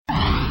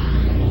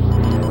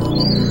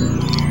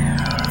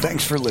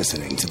Thanks for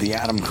listening to The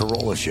Adam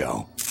Carolla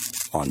Show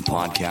on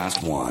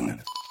Podcast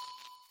One.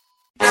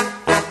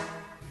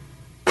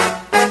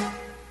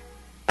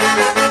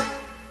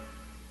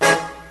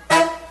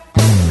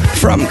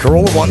 From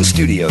Carolla One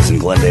Studios in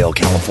Glendale,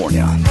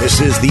 California, this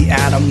is The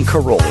Adam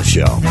Carolla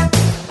Show.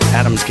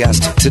 Adam's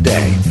guest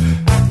today,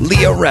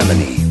 Leah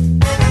Remini,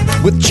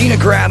 with Gina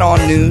Grad on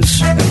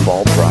news and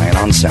Bald Brian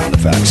on sound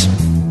effects.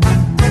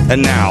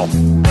 And now,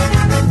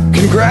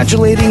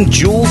 congratulating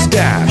Jules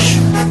Dash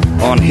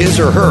on his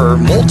or her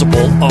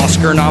multiple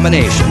Oscar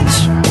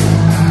nominations,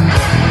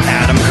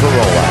 Adam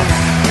Carolla.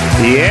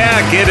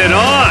 Yeah, get it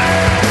on.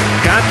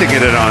 Got to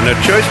get it on. No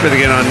choice but to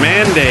get on.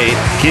 Mandate.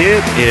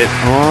 Get it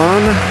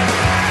on.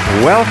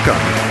 Welcome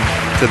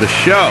to the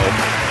show.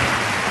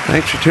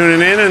 Thanks for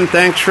tuning in and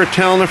thanks for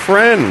telling a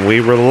friend. We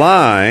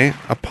rely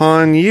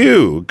upon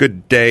you.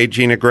 Good day,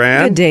 Gina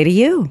Grad. Good day to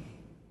you.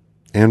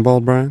 And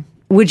Bald Brian.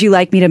 Would you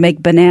like me to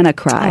make Banana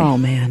cry? Oh,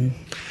 man.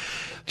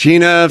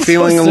 Gina,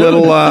 feeling a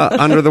little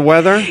under the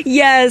weather?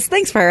 Yes.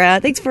 Thanks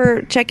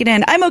for checking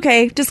in. I'm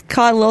okay. Just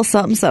caught a little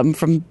something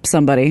from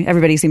somebody.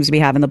 Everybody seems to be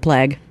having the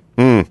plague.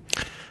 Thanks,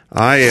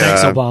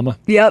 Obama.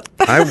 Yep.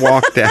 I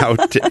walked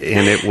out,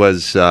 and it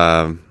was...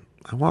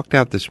 I walked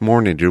out this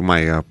morning to do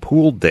my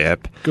pool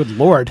dip. Good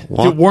Lord. Did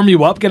it warm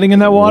you up getting in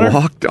that water?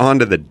 Walked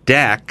onto the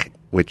deck,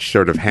 which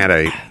sort of had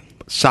a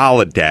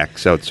solid deck,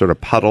 so it sort of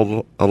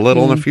puddled a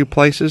little in a few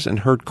places, and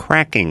heard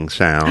cracking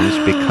sounds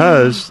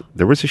because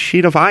there was a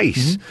sheet of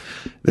ice.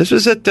 This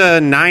was at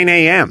 9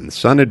 a.m. The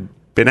sun had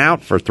been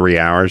out for 3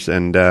 hours,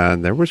 and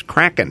there was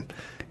cracking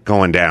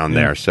going down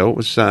there. So it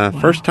was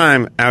first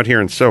time out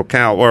here in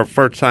SoCal, or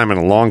first time in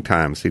a long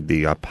time, see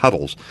the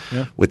puddles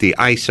with the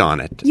ice on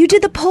it. You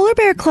did the Polar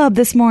Bear Club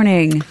this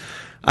morning.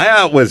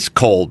 It was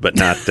cold, but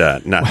not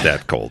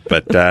that cold.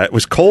 But it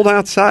was cold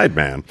outside,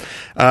 man.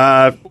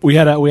 We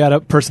had a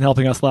person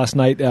helping us last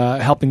night,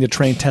 helping the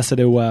train Tessa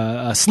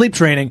to sleep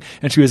training,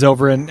 and she was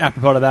over, and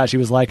apropos of that, she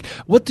was like,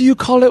 "What do you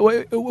call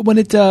it when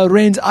it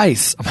rains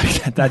ice?" I'm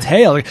like, "That's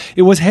hail."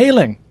 It was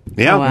hailing.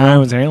 Yeah, Oh, wow. It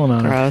was hailing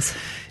on Gross. it.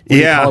 What do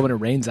you Yeah. call it when it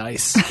rains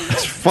ice?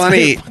 It's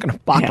funny. Fucking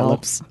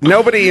apocalypse.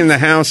 Nobody in the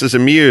house is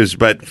amused,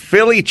 but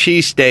Philly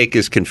cheesesteak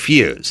is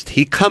confused.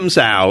 He comes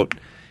out,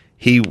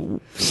 he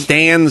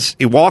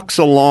walks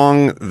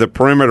along the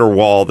perimeter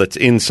wall that's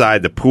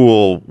inside the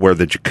pool where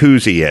the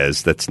jacuzzi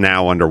is, that's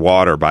now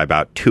underwater by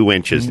about 2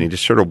 inches, and he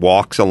just sort of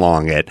walks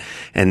along it,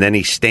 and then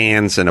he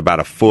stands in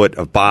about a foot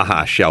of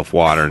Baja shelf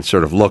water and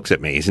sort of looks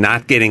at me. He's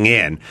not getting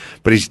in,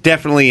 but he's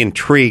definitely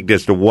intrigued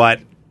as to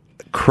what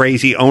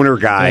crazy owner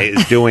guy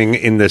is doing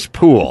in this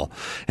pool.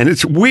 And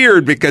it's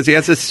weird because he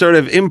has this sort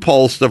of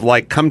impulse of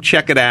like, come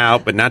check it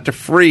out, but not to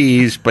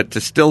freeze, but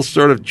to still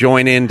sort of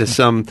join in to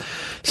some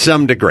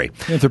degree.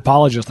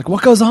 Anthropologist, like,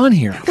 what goes on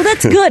here? Well,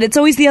 that's good. It's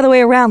always the other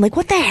way around. Like,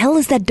 what the hell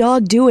is that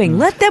dog doing?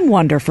 Let them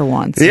wonder for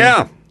once.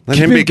 Yeah. Let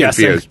Keep him me be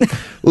guessing. confused.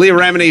 Leah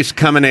Remini's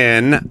coming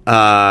in.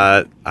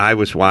 I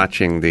was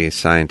watching the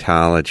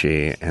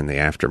Scientology and the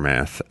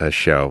Aftermath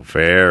show.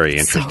 Very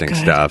interesting good.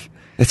 stuff.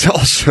 It's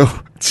also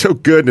so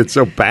good and it's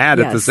so bad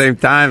at the Yes. same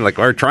time. Like,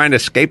 we're trying to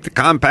escape the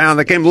compound.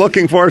 They came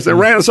looking for us. They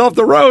ran us off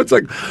the road. It's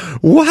like,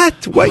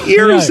 what? What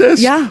year is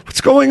this? Yeah. What's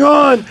going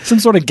on? Some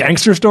sort of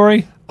gangster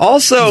story?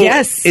 Also,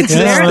 Yes, it's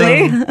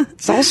apparently. this thing.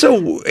 It's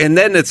also, and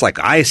then it's like,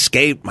 I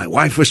escaped. My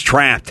wife was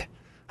trapped.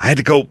 I had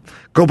to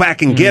go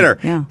back and get her.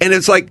 Yeah. And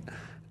it's like,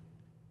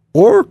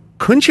 or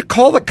couldn't you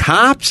call the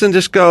cops and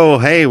just go,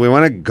 hey, we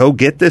want to go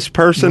get this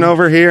person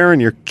over here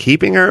and you're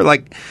keeping her?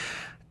 Like,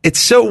 it's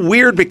so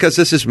weird because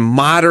this is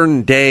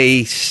modern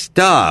day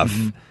stuff.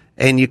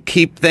 And you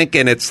keep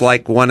thinking it's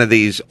like one of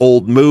these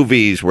old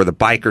movies where the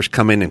bikers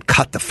come in and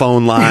cut the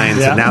phone lines,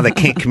 and now they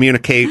can't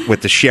communicate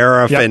with the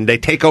sheriff, and they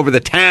take over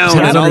the town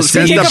and all this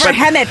kind of Take stuff. over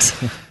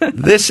But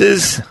Hemet. this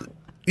is,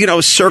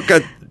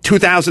 circa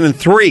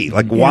 2003.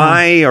 Like,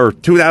 why, or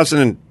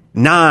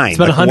 2009? It's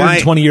about like,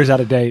 120 years out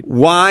of date.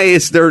 why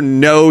is there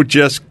no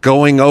just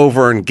going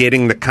over and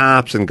getting the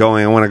cops and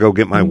going, I want to go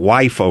get my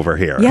wife over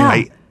here?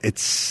 Yeah.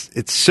 It's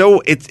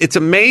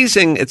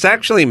amazing. It's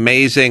actually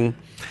amazing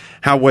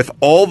how with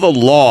all the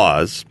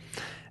laws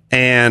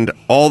and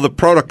all the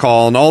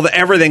protocol and all the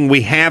everything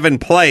we have in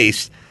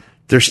place,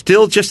 there's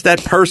still just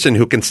that person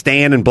who can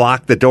stand and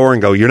block the door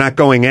and go, you're not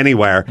going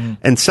anywhere.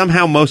 And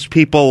somehow most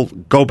people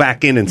go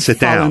back in and sit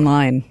Fall down. in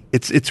line.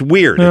 It's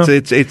weird. Yeah.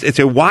 It's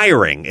a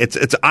wiring.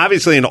 It's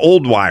obviously an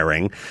old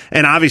wiring,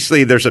 and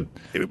obviously there's It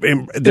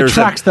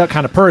attracts that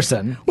kind of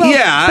person. Well,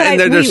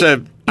 but there's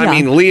a. I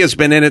mean, Leah's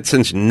been in it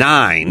since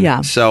 9,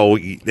 Yeah. so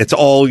it's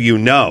all you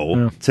know.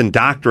 Yeah. It's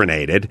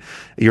indoctrinated.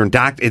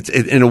 It's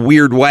in a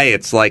weird way.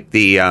 It's like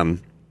the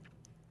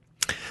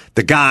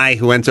guy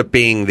who ends up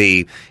being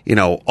the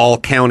all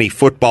county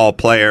football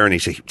player, and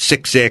he's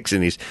 6'6"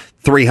 and he's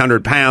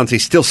 300 pounds.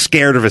 He's still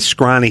scared of his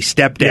scrawny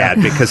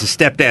stepdad because his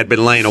stepdad had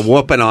been laying a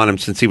whooping on him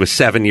since he was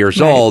 7 years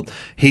old.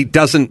 He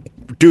doesn't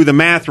do the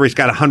math where he's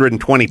got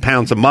 120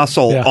 pounds of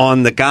muscle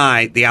on the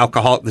guy,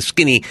 the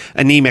skinny,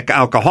 anemic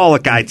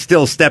alcoholic guy. It's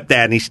still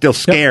stepdad, and he's still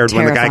scared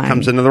when the guy Terrifying.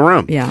 comes into the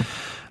room. Yeah.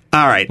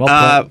 All right.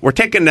 We're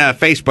taking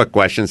Facebook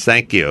questions.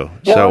 Thank you.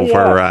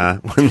 For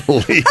when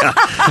Leah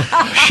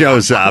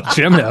shows up,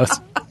 Jim knows.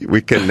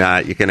 you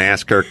can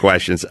ask her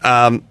questions.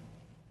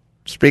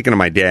 Speaking of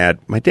my dad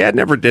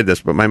never did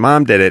this, but my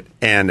mom did it,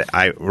 and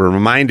it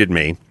reminded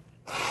me.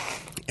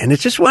 And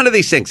it's just one of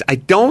these things. I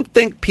don't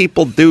think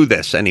people do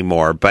this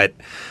anymore, but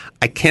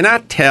I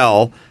cannot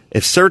tell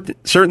if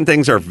certain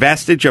things are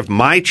vestige of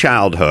my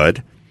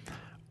childhood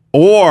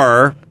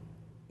or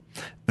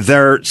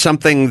they're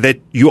something that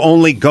you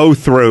only go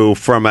through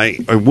from a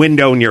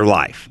window in your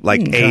life,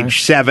 like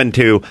age 7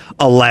 to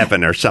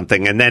 11 or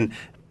something. And then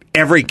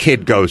every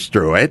kid goes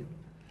through it.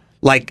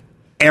 Like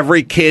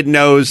every kid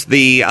knows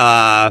the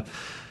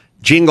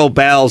Jingle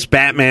Bells,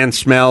 Batman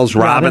smells,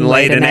 Robin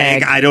laid an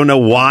egg. I don't know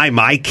why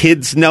my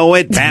kids know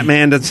it.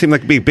 Batman doesn't seem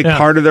like to be a big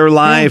part of their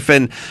life.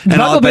 And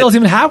Automobiles don't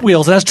even have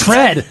wheels. It has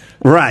tread.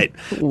 Right.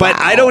 But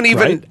I don't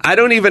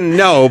even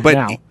know.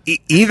 But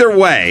either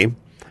way,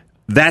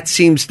 that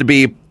seems to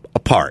be a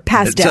part.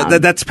 Passed down. So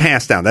that's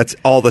passed down. That's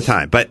all the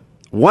time. But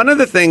one of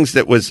the things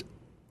that was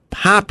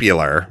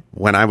popular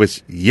when I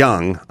was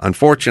young,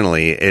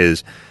 unfortunately,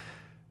 is,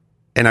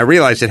 and I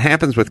realize it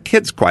happens with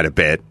kids quite a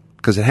bit,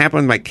 because it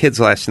happened with my kids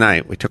last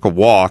night. We took a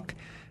walk,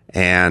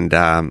 and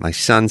my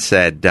son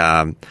said,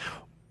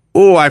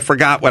 I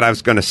forgot what I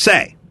was going to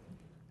say.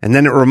 And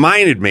then it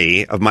reminded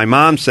me of my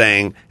mom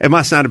saying, it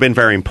must not have been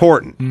very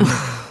important,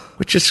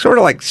 which is sort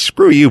of like,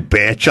 screw you,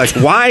 bitch.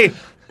 Like, why?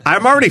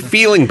 I'm already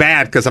feeling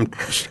bad because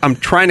I'm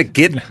trying to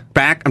get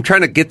back. I'm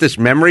trying to get this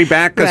memory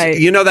back because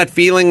you know that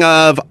feeling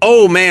of,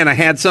 oh, man, I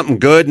had something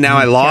good. Now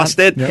I lost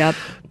it. Yep.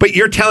 But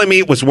you're telling me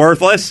it was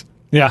worthless?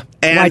 Yeah.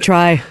 And why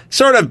try?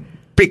 Sort of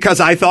because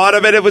I thought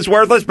of it was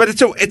worthless. But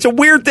it's a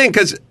weird thing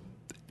because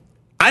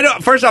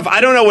first off,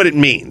 I don't know what it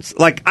means.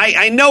 Like,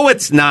 I know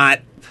it's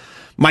not,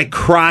 my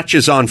crotch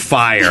is on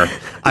fire,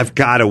 I've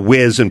got to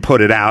whiz and put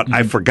it out,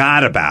 I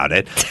forgot about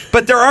it.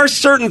 But there are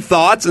certain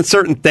thoughts and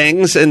certain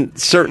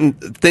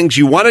things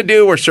you want to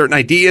do or certain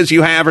ideas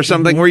you have or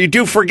something where you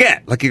do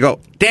forget. Like you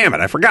go, damn it,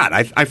 I forgot.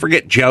 I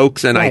forget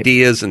jokes and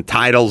ideas and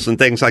titles and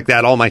things like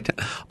that all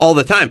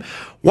the time.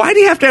 Why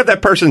do you have to have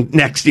that person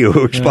next to you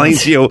who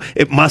explains to you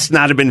it must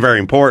not have been very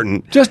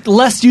important? Just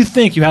lest you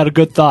think you had a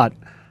good thought.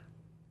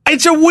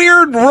 It's a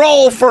weird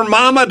role for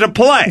mama to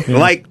play.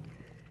 Like,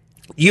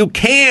 you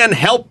can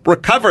help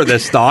recover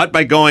this thought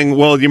by going,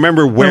 well, you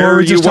remember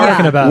where you were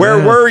talking about? Where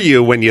were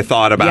you when you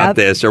thought about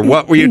this, or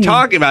what were you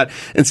talking about?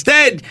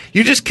 Instead,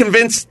 you just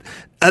convinced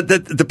that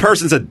the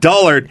person's a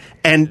dullard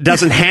and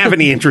doesn't have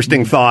any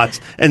interesting thoughts,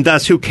 and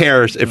thus, who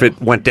cares if it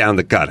went down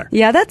the gutter?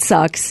 Yeah, that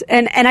sucks.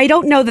 And I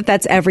don't know that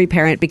that's every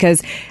parent,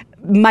 because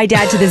my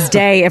dad to this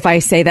day, if I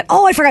say that,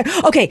 I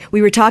forgot. Okay,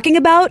 we were talking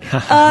about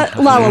La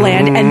La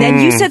Land, and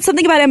then you said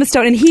something about Emma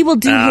Stone, and he will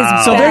do his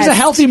best. So there's a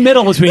healthy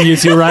middle between you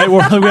two, right?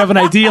 Where we have an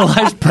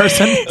idealized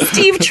person.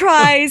 Steve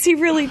tries. He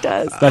really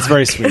does. That's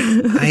very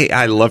sweet.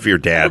 I love your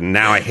dad, and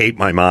now I hate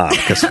my mom.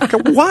 Because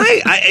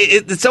why?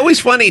 It's always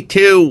funny,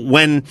 too,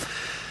 when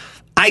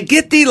I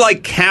get the,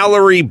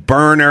 calorie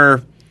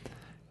burner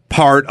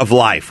part of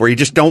life, where you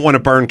just don't want to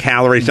burn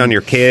calories on your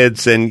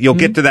kids, and you'll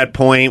get to that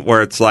point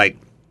where it's like,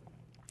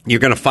 you're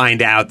going to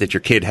find out that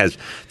your kid has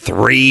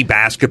 3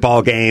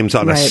 basketball games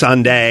on a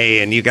Sunday,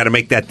 and you got to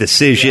make that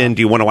decision.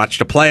 Do you want to watch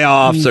the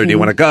playoffs or do you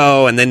want to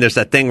go? And then there's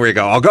that thing where you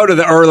go, I'll go to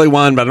the early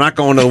one, but I'm not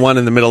going to the one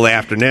in the middle of the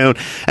afternoon.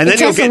 And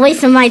it's just a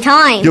waste of my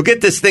time. You'll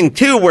get this thing,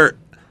 too, where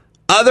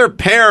other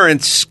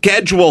parents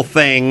schedule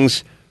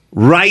things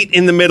right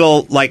in the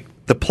middle, like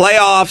the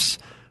playoffs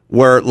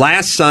were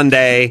last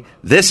Sunday.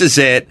 This is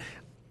it.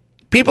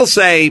 People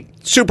say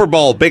Super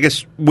Bowl,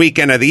 biggest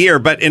weekend of the year,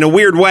 but in a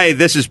weird way,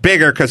 this is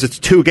bigger because it's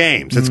 2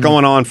 games. It's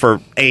going on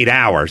for 8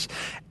 hours.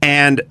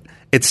 And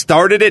it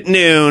started at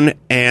noon,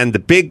 and the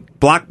big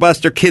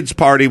blockbuster kids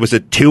party was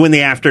at 2 in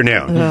the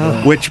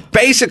afternoon, which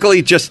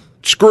basically just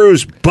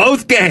screws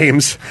both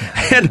games.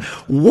 And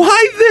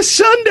why this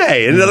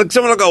Sunday? And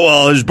someone will go,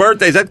 well, his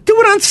birthday's like, do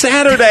it on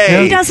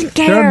Saturday. He doesn't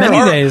care. There are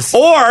many days.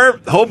 Or,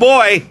 oh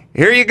boy,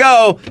 here you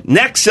go.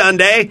 Next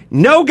Sunday,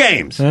 no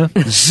games.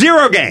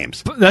 0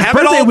 games. That's Have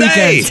it all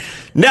day. Weekends.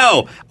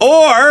 No.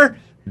 Or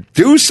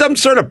do some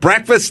sort of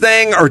breakfast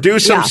thing, or do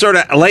some sort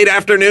of late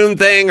afternoon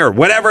thing, or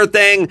whatever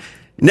thing.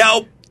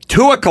 No.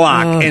 2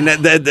 o'clock, and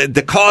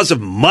the cause of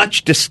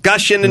much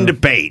discussion and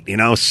debate.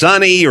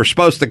 Sonny, you're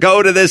supposed to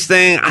go to this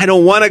thing. I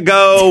don't want to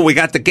go. We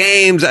got the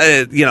games.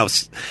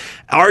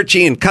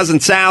 Archie and Cousin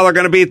Sal are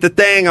going to be at the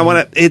thing. I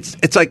want to.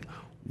 It's like,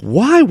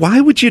 why? Why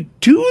would you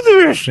do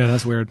this? Yeah,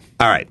 that's weird.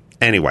 All right.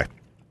 Anyway,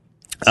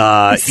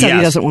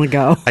 Sonny doesn't want to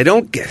go. I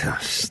don't get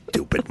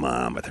stupid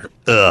mom with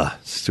her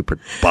super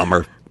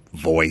bummer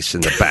voice in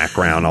the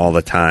background all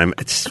the time.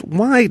 It's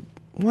why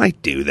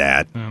do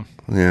that?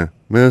 Yeah.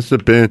 Must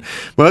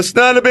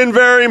not have been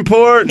very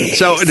important.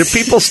 So do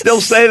people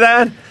still say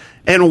that?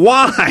 And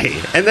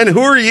why? And then who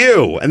are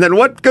you? And then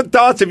what good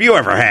thoughts have you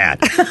ever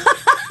had?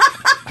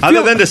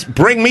 Other than just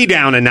bring me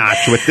down a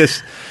notch with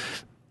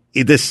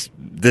this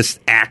this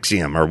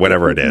axiom or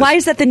whatever it is. Why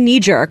is that the knee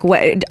jerk?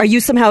 Are you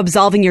somehow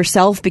absolving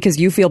yourself because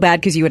you feel bad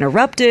because you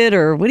interrupted,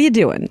 or what are you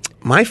doing?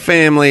 My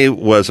family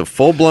was a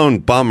full-blown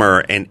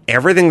bummer, and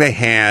everything they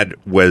had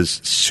was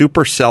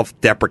super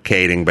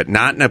self-deprecating, but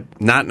not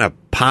in a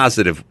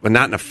positive,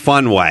 not in a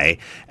fun way.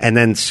 And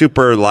then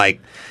super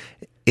like,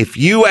 if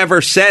you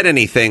ever said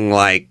anything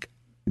like,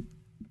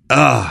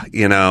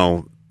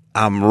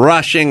 I'm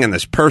rushing and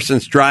this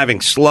person's driving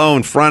slow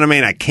in front of me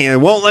and it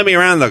won't let me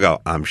around, they'll go,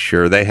 I'm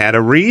sure they had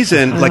a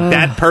reason. Like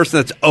that person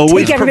that's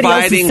always take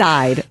providing.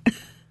 Side.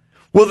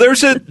 Well,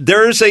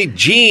 there's a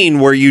gene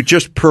where you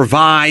just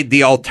provide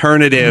the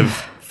alternative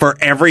for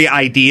every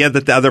idea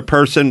that the other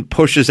person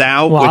pushes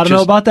out. Well, I don't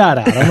know about that,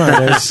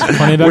 Adam. There's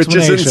plenty of which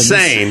is explanations.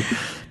 insane.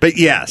 But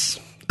yes.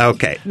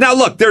 Okay. Now,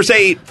 look, there's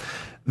a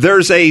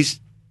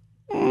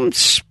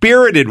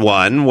spirited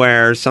one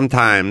where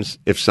sometimes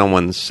if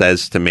someone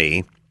says to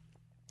me,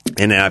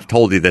 and I've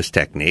told you this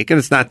technique, and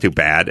it's not too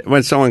bad.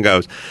 When someone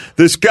goes,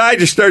 this guy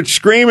just started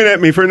screaming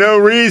at me for no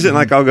reason.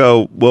 Like, I'll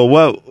go, well,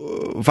 what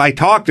if I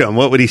talk to him?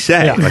 What would he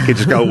say? Yeah.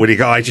 Like, would he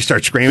go, I just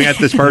start screaming at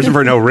this person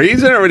for no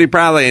reason? Or would he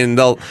probably, and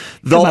they'll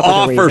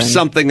offer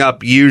something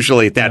up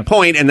usually at that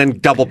point and then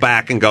double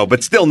back and go,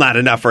 but still not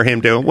enough for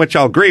him to, which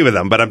I'll agree with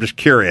them. But I'm just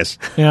curious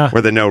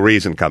where the no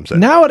reason comes in.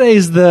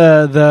 Nowadays,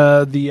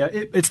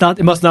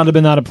 it must not have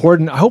been that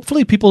important.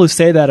 Hopefully people who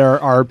say that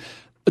are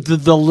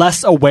the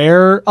less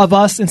aware of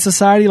us in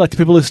society, like the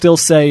people who still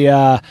say,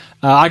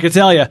 I could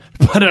tell you,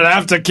 but I'd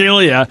have to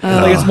kill you.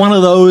 Like it's one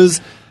of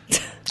those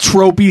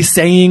tropey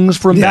sayings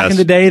from back in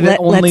the day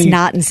that let's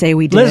not and say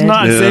we did. Let's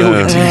not say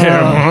we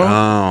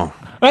did.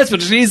 That's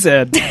what she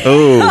said.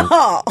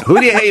 Oh,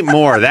 who do you hate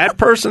more, that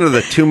person or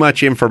the too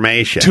much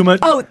information? Too much.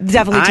 Oh,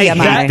 definitely TMI.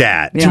 I hate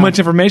that. Too much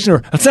information.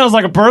 Or it sounds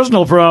like a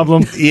personal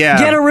problem. Yeah.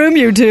 Get a room,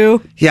 you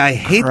two. Yeah, I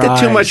hate the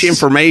too much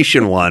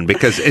information one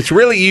because it's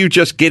really you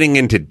just getting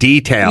into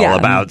detail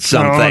about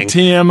something.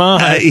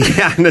 TMI.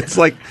 Yeah, and it's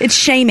like it's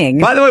shaming.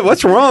 By the way,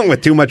 what's wrong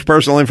with too much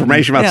personal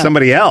information about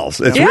somebody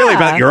else? It's really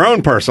about your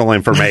own personal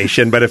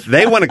information. But if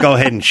they want to go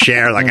ahead and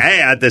share, like,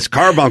 hey, I had this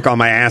carbunk on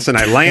my ass and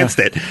I lanced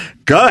it,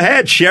 go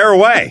ahead, share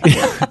away.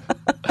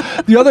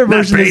 The other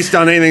version not based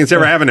on anything that's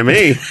ever happened to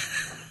me.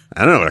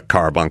 I don't know what a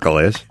carbuncle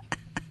is.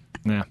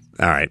 Yeah.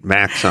 All right,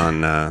 Mac's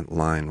on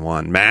line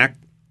one. Mac?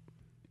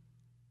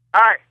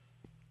 Hi.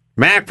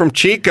 Mac from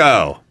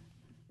Chico.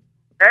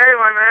 Hey,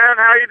 my man.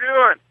 How you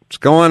doing? What's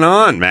going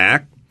on,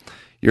 Mac?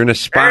 You're an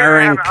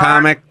aspiring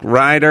comic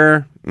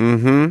writer.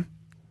 Mm-hmm.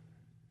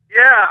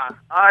 Yeah.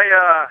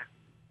 I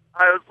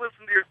was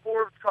listening to your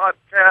Forbes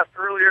podcast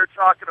earlier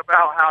talking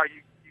about how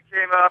you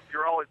came up,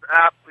 you're always an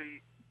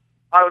athlete.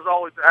 I was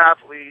always an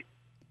athlete.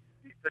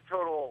 Beat the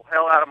total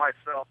hell out of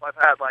myself. I've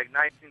had like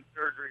 19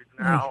 surgeries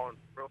now and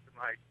broken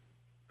like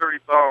 30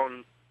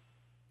 bones.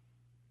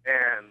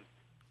 And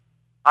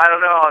I don't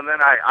know. And then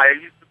I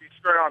used to be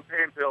straight on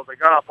pain pills. I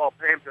got off all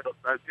pain pills.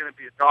 I was going to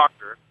be a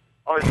doctor.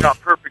 Always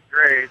got perfect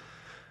grades.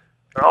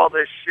 And all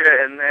this shit.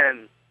 And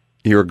then...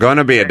 You were going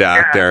to be a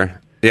doctor.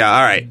 Yeah,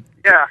 all right.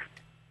 Yeah.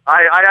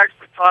 I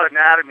actually taught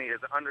anatomy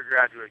as an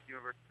undergraduate at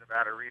University of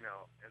Nevada,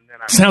 Reno. And then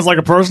sounds like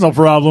a personal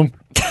problem.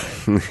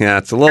 Yeah,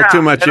 it's a little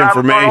too much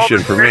information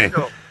for me.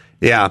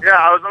 Yeah. Yeah,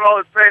 I was on all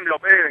this pain pill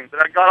bathing,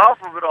 but I got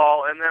off of it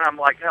all, and then I'm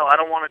like, hell, I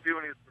don't want to do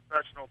any of this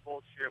professional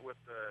bullshit with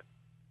the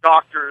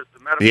doctors, the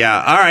medical...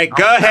 Yeah, all right,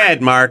 go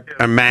ahead,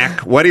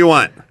 Mac. What do you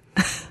want?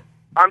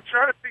 I'm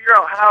trying to figure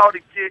out how to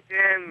get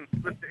in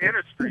with the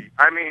industry.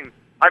 I mean,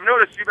 I've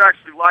noticed you've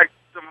actually liked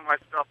some of my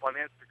stuff on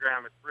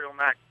Instagram. It's Real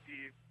Mac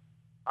Steve.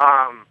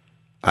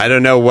 I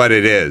don't know what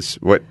it is.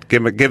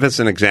 Give us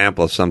an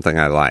example of something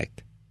I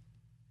liked.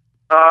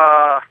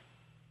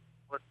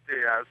 Let's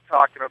see. I was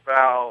talking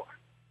about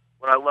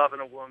what I love in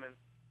a woman.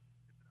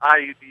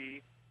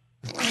 IUD.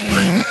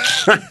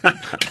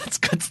 That's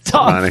good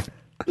stuff. Funny.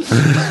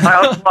 I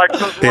also like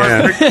those ones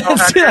where,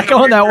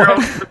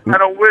 I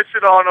don't wish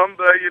it on them,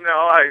 but,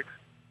 I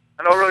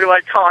don't really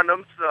like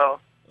condoms, so,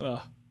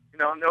 no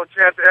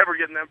chance of ever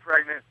getting them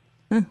pregnant.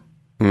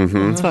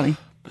 Mm-hmm. That's funny.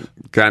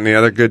 Got any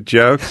other good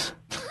jokes?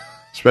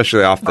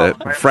 Especially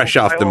fresh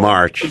off the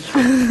march.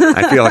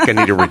 I feel like I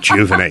need to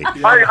rejuvenate.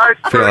 I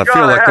feel like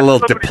a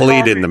little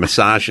depleted in the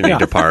misogyny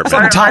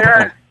department.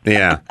 I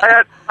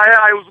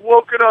was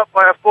woken up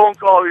by a phone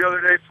call the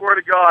other day. Swear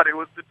to God, it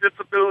was the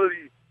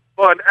disability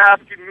fund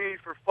asking me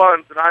for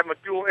funds, and I'm a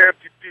dual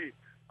amputee.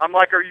 I'm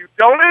like, are you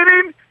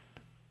donating?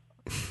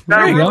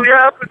 That really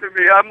happened to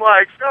me. I'm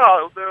like,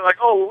 no. They're like,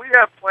 oh, well, we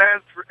have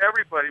plans for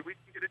everybody. We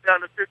can get it down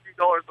to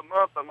 $15 a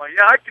month. I'm like,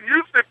 yeah, I can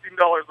use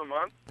 $15 a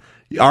month.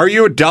 Are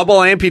you a double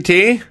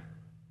amputee?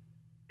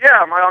 Yeah,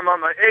 I'm on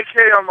my AK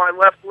on my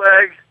left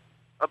leg,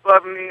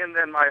 above me, and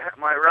then my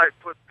right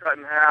foot's cut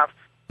in half.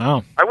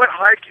 Oh. I went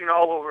hiking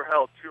all over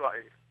hell, too.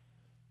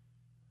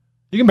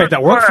 You can make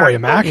that work for you,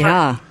 Mac.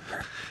 Yeah.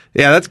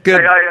 Yeah, that's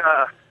good.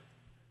 I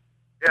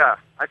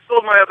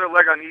sold my other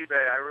leg on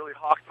eBay. I really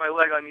hawked my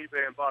leg on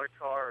eBay and bought a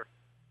car.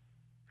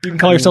 You can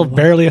call yourself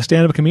barely a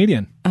stand-up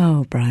comedian.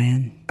 Oh,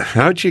 Brian.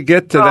 How'd you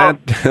get to that?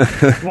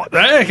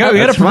 Hey, you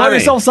got to promote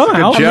yourself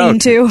somehow. I mean,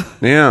 too.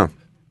 Yeah.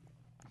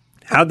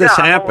 How'd this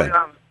happen?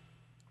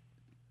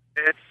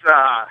 It's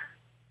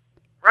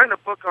writing a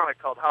book on it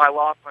called How I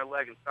Lost My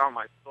Leg and Found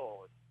My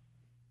Soul.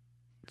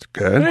 It's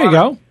good. There you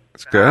go.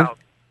 It's good.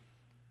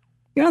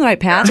 You're on the right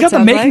path. It's got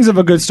the makings of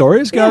a good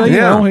story. It's got you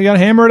got to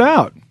hammer it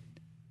out.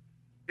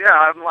 Yeah,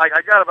 I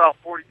got about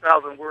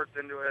 40,000 words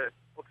into it.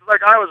 Well, 'cause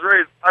I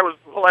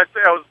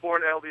was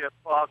born LDS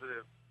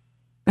positive.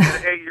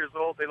 At 8 years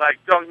old, they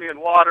dunked me in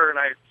water, and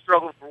I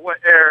struggled for wet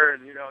air,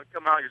 and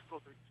come out, you're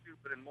supposed to be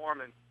stupid and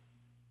Mormon.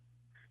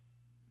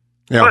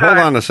 Yeah, hold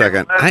on a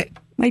second.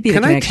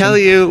 Can I tell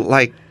you,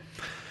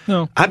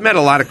 no. I've met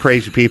a lot of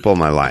crazy people in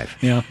my life.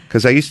 Yeah.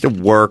 Because I used to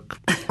work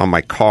on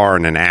my car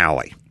in an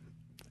alley.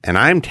 And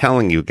I'm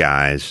telling you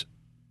guys,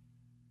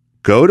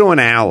 go to an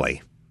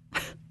alley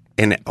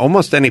in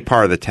almost any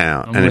part of the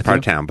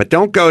town, but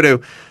don't go to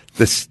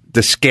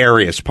the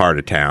scariest part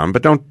of town,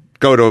 but don't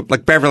go to,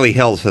 Beverly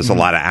Hills has a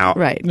lot of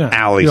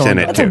alleys in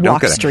it, That's too. a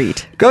walk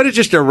street. Go to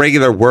just a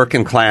regular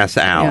working class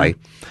alley,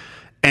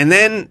 and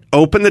then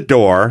open the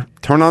door,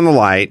 turn on the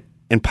light,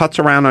 and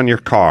putz around on your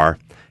car,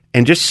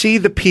 and just see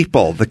the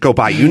people that go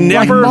by. You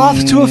never, like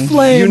moth to a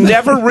flame. You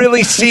never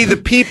really see the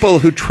people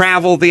who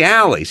travel the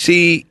alley.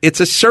 See,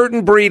 it's a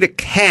certain breed of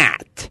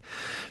cat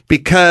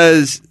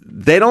because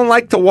they don't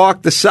like to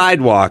walk the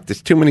sidewalk.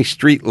 There's too many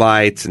street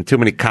lights and too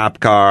many cop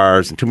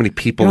cars and too many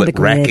people that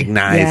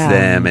recognize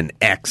them and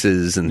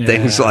X's and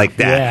things like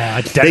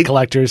that. Yeah, debt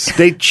collectors.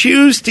 They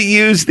choose to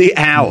use the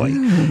alley.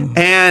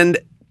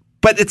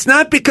 But it's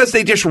not because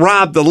they just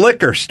robbed the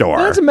liquor store.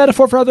 That's a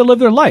metaphor for how they live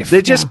their life.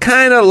 They just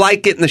kind of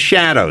like it in the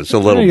shadows a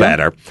little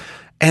better.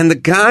 And the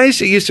guys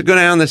that used to go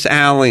down this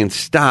alley and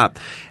stop,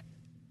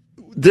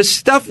 this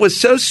stuff was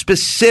so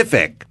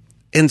specific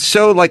and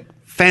so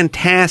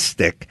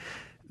fantastic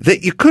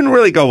that you couldn't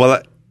really go,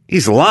 well,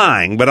 he's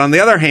lying. But on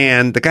the other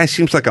hand, the guy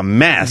seems like a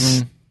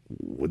mess.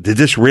 Did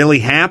this really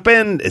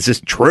happen? Is this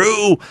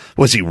true?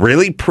 Was he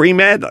really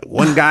pre-med?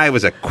 One guy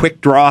was a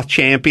quick draw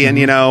champion,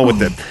 he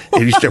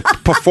used to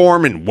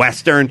perform in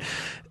Western.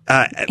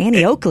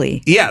 Annie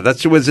Oakley. Yeah,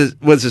 that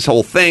was his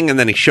whole thing. And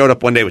then he showed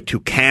up one day with 2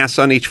 casts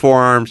on each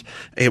forearm,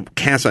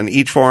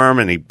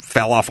 and he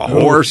fell off a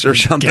horse or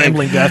something.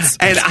 Gambling debts.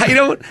 And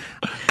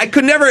I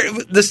could never,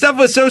 the stuff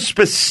was so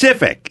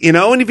specific,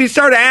 and if you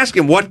start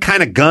asking what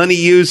kind of gun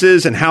he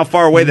uses and how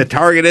far away the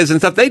target is and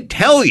stuff, they'd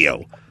tell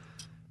you.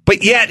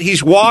 But yet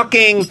he's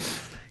walking,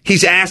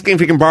 he's asking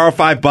if he can borrow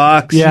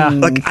 $5. Yeah.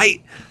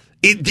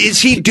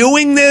 Is he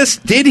doing this?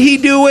 Did he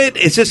do it?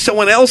 Is this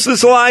someone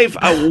else's life?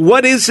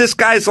 What is this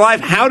guy's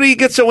life? How did he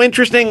get so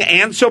interesting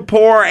and so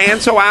poor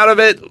and so out of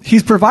it?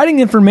 He's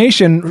providing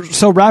information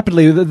so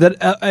rapidly that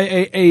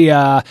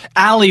a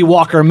alley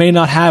walker may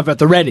not have at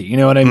the ready. You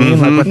know what I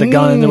mean? With the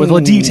gun, with the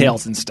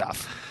details and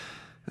stuff.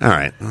 All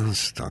right.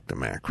 Let's talk to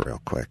Mac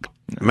real quick.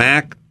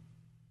 Mac?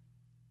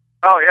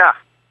 Oh, yeah.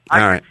 I All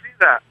can right. see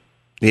that.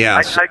 Yeah.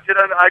 I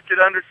could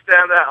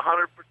understand that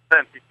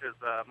 100% because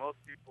most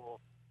people,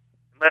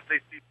 unless they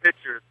see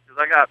pictures, because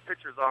I got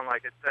pictures on,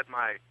 like I said,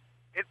 my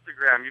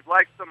Instagram. You've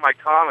liked some of my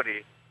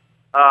comedy.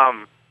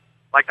 I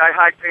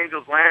hiked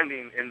Angel's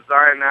Landing in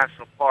Zion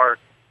National Park,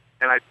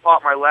 and I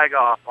popped my leg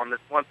off on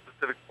this one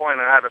specific point,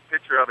 and I have a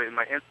picture of it in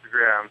my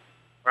Instagram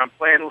where I'm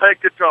playing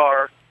leg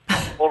guitar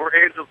over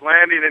Angel's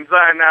Landing in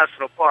Zion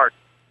National Park.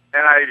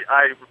 And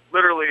I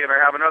literally, and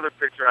I have another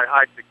picture, I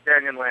hiked the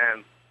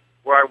Canyonlands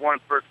where I won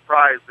first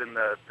prize in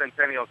the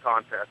Centennial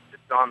contest.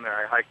 It's on there.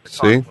 I hiked the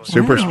See?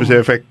 Super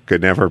specific.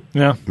 Could never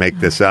make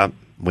this up.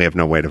 We have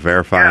no way to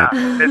verify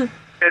it.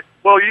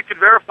 Well, you could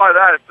verify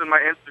that. It's in my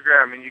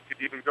Instagram, and you could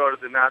even go to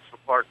the National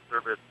Park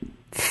Service.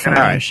 All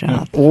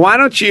right. Why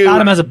don't you...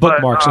 Adam has a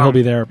bookmark, so he'll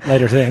be there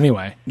later today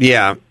anyway.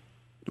 Yeah.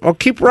 Well,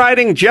 keep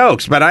writing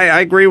jokes, but I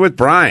agree with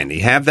Brian.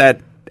 You have that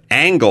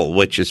angle,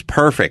 which is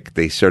perfect,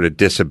 the sort of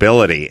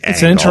disability angle.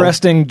 It's an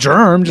interesting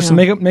germ just to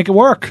make it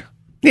work.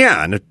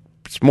 Yeah, and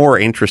it's more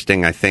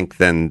interesting, I think,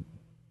 than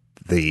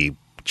the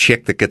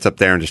chick that gets up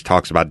there and just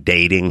talks about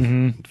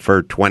dating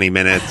for 20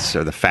 minutes,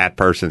 or the fat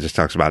person just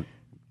talks about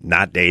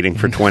not dating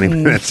for 20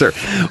 minutes, or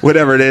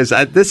whatever it is.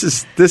 This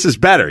is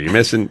better. You're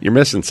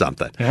missing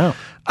something. Yeah.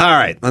 All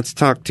right, let's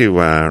talk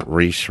to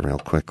Reese real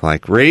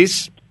quick.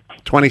 Reese,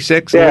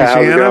 26, yeah, how's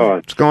Louisiana. it going?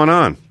 What's going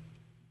on?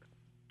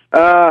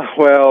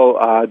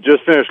 I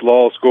just finished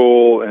law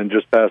school and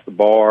just passed the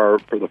bar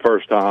for the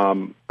first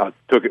time. I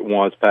took it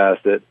once,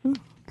 passed it.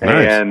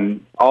 Nice.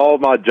 And all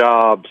my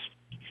jobs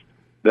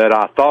that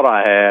I thought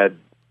I had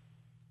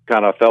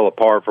kind of fell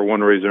apart for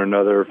one reason or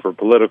another, for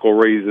political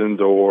reasons,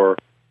 or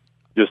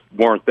just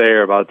weren't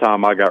there by the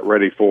time I got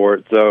ready for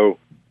it. So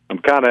I'm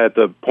kind of at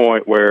the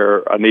point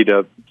where I need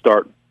to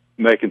start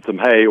making some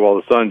hay while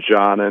the sun's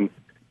shining.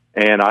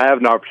 And I have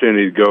an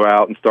opportunity to go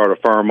out and start a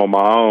firm on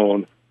my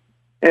own.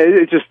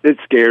 And it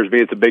scares me.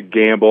 It's a big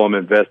gamble. I'm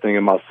investing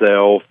in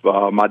myself.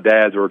 My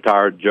dad's a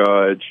retired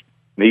judge,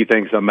 and he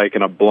thinks I'm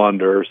making a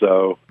blunder.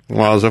 So,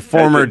 well, as a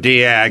former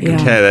DA, I can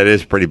tell you that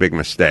is a pretty big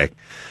mistake.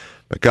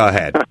 But go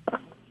ahead.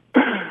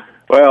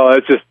 Well,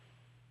 it's just,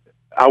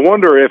 I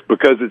wonder if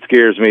because it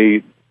scares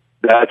me,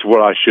 that's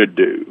what I should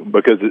do,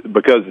 because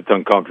it's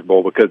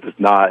uncomfortable, because it's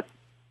not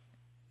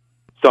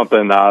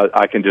something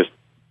I can just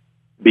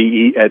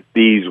be at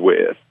ease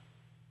with.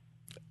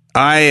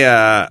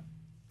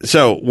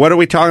 So what are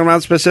we talking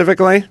about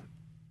specifically?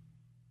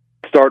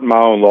 Starting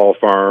my own law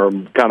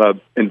firm, kind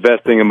of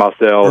investing in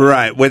myself,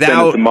 right?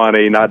 Without some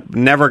money,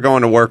 never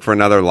going to work for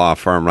another law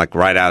firm, like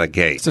right out of the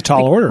gate. It's a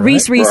tall order,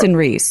 Reese, right? Reese, and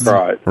Reese.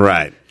 Right.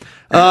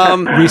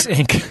 Reese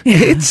Inc.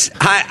 It's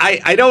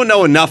I don't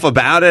know enough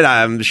about it.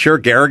 I'm sure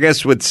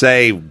Garrigus would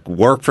say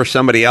work for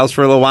somebody else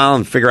for a little while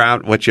and figure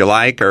out what you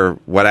like or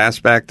what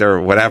aspect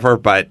or whatever.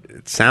 But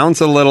it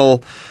sounds a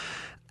little.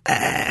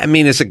 I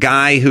mean, as a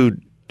guy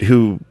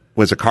who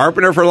was a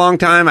carpenter for a long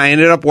time, I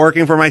ended up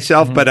working for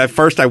myself. But at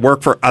first, I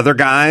worked for other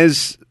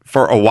guys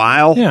for a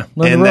while,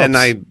 and then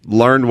I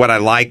learned what I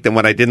liked and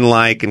what I didn't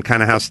like, and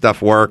kind of how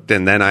stuff worked,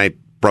 and then I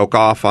broke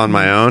off on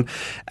my own.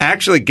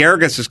 Actually,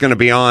 Garrigus is going to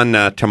be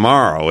on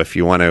tomorrow if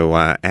you want to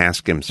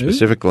ask him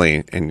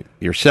specifically and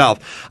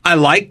yourself. I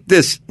like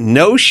this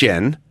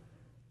notion.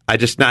 I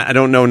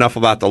don't know enough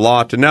about the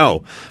law to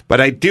know, but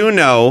I do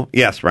know.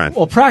 Yes, Brian.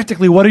 Well,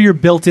 practically, what are your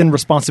built-in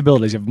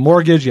responsibilities? You have a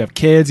mortgage, you have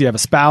kids, you have a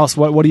spouse.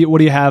 What do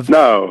you have?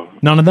 No,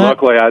 none of that.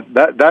 Luckily,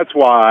 that's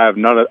why I have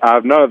none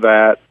of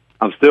that.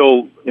 I'm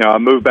still, I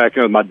moved back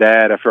in with my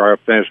dad after I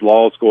finished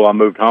law school. I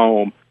moved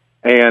home,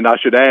 and I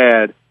should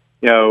add,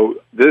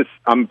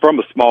 I'm from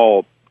a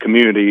small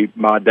community.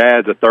 My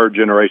dad's a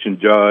third-generation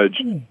judge,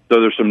 so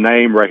there's some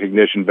name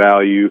recognition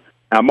value.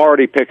 I'm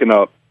already picking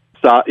up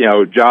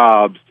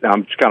jobs.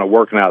 I'm just kind of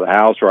working out of the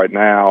house right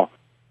now.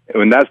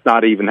 And that's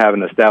not even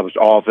having an established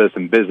office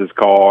and business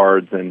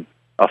cards and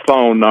a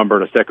phone number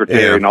and a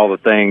secretary and all the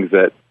things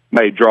that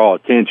may draw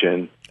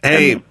attention.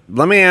 Hey,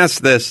 let me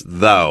ask this,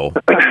 though.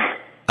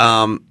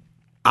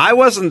 I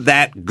wasn't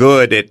that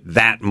good at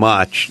that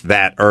much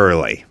that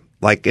early.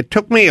 Like, it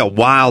took me a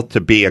while to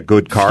be a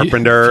good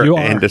carpenter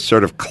and to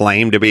sort of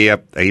claim to be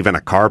even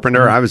a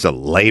carpenter. I was a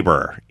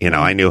laborer.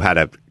 I knew how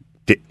to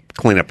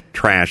clean up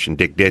trash and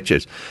dig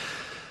ditches.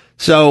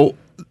 So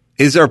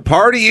is there a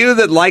part of you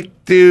that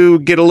like to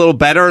get a little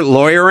better at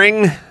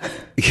lawyering,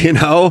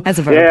 As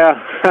a verb.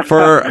 Yeah.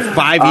 for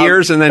 5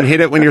 years and then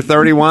hit it when you're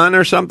 31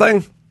 or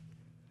something?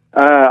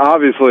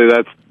 Obviously,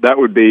 that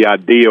would be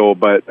ideal.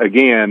 But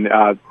again,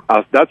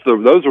 those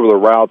were the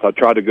routes I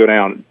tried to go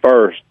down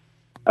first.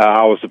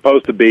 I was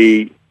supposed to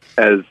be,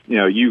 as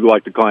you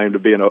like to claim, to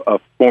be a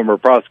former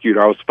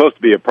prosecutor. I was supposed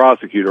to be a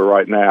prosecutor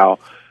right now.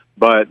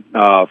 But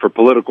for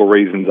political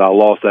reasons, I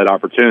lost that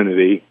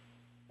opportunity,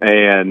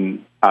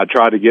 and I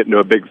tried to get into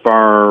a big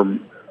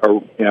firm,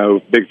 or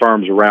big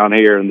firms around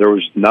here, and there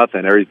was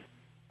nothing. I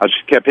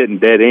just kept hitting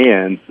dead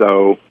ends.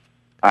 So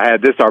I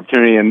had this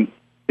opportunity, and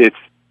it's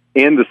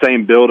in the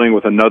same building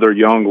with another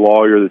young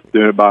lawyer that's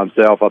doing it by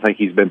himself. I think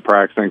he's been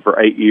practicing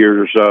for 8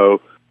 years or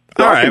so.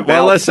 All right.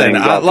 Well, listen.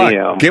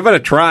 Look, give it a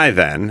try.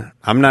 Then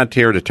I'm not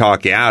here to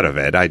talk you out of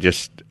it. I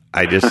just,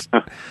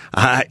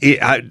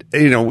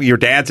 your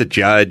dad's a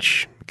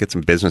judge. Get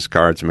some business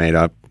cards made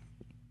up.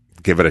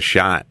 Give it a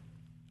shot.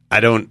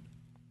 I don't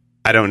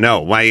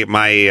know.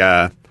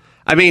 My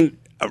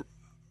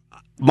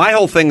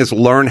whole thing is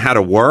learn how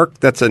to work.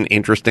 That's an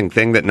interesting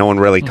thing that no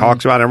one really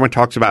talks about. Everyone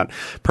talks about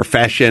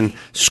profession,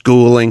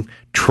 schooling,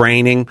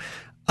 training.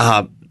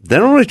 They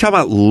don't really talk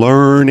about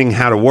learning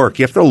how to work.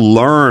 You have to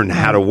learn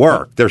how to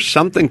work. There's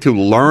something to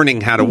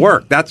learning how to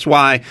work. That's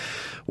why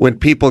when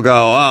people go,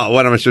 oh,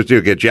 what am I supposed to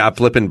do? Get a job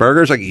flipping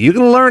burgers? Like, you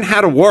can learn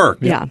how to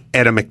work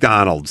at a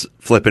McDonald's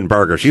flipping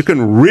burgers. You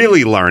can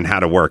really learn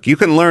how to work. You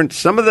can learn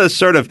some of the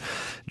sort of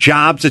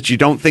jobs that you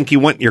don't think you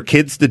want your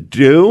kids to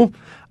do.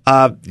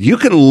 You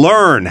can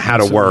learn how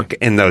to work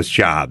in those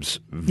jobs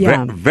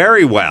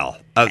very well.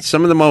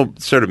 Some of the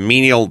most sort of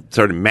menial,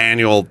 sort of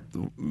manual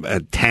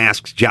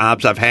tasks,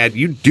 jobs I've had,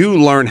 you do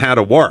learn how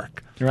to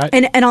work. Right.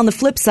 And on the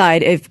flip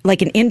side, if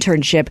like an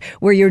internship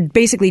where you're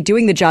basically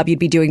doing the job you'd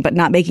be doing but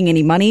not making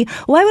any money,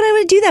 why would I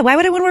want to do that? Why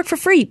would I want to work for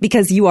free?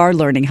 Because you are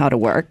learning how to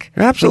work.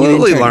 You're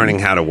absolutely learning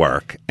how to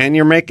work. And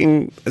you're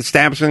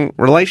establishing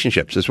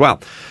relationships as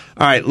well.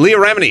 All right, Leah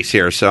Remini's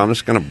here, so I'm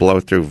just going to blow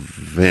through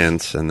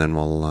Vince, and then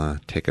we'll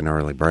take an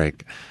early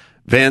break.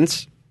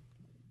 Vince?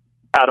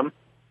 Adam?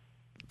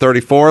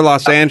 34,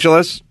 Los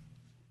Angeles.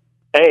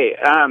 Hey,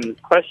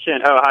 question.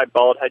 Oh, hi,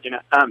 Bald. Hi,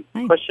 Gina.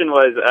 Question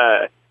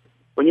was,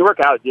 when you work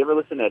out, do you ever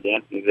listen to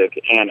dance music?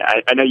 And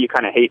I know you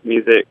kind of hate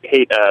music,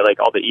 like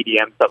all the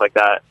EDM stuff like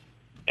that.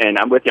 And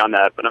I'm with you on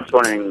that. But I'm just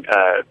wondering,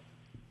 I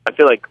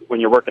feel like when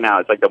you're working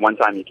out, it's like the one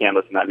time you can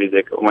listen to that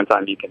music, one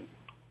time you can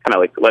kind of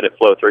like let it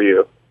flow through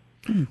you.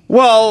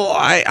 Well,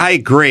 I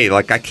agree.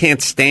 Like, I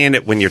can't stand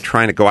it when you're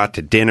trying to go out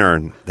to dinner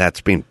and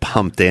that's being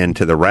pumped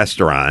into the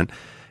restaurant.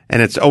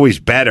 And it's always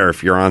better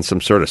if you're on some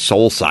sort of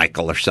soul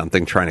cycle or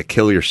something trying to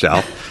kill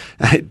yourself.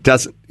 It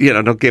doesn't,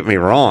 don't get me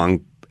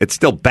wrong. It's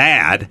still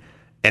bad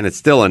and it's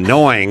still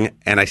annoying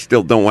and I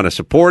still don't want to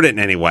support it in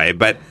any way.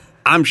 But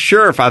I'm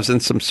sure if I was in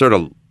some sort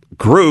of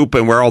group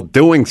and we're all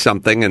doing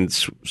something and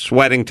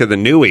sweating to the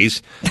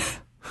newies, I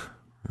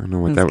don't know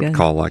what that would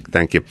call like.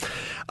 Thank you.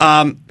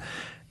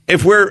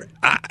 If we're,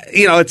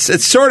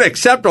 it's sort of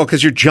acceptable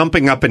because you're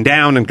jumping up and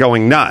down and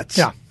going nuts.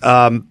 Yeah.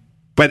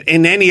 But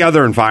in any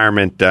other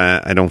environment,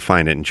 I don't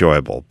find it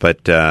enjoyable.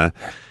 But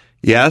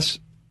yes,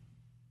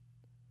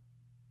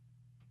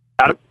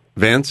 Adam?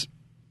 Vince.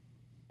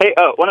 Hey,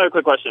 one other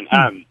quick question.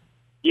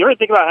 You ever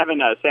think about having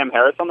Sam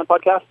Harris on the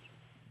podcast?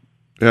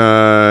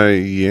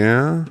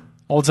 Yeah.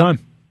 All the time.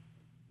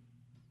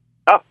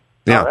 Oh,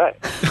 Yeah. all right.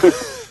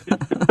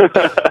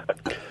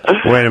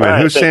 Wait a minute.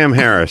 Right, Who's Sam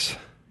Harris?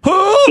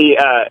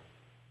 The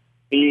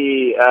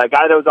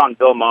guy that was on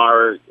Bill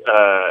Maher,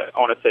 I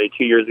want to say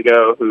 2 years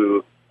ago,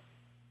 who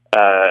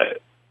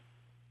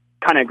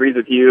kind of agrees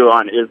with you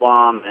on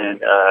Islam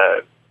and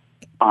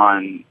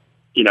on,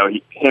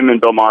 him and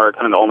Bill Maher are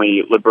kind of the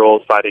only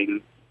liberals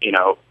fighting,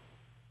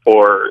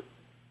 for,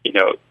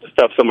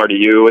 stuff similar to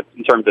you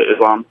in terms of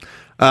Islam.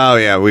 Oh,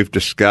 yeah, we've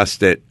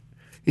discussed it.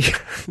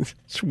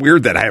 It's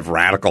weird that I have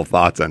radical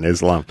thoughts on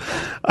Islam.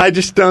 I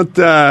just don't.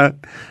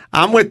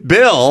 I'm with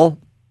Bill,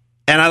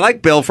 and I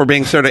like Bill for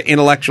being sort of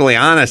intellectually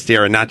honest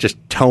here and not just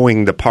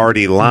towing the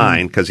party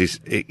line because he's,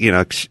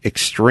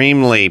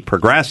 extremely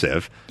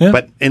progressive. Yeah.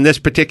 But in this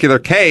particular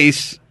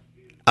case,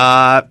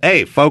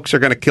 hey, folks are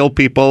going to kill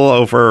people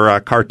over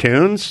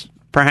cartoons.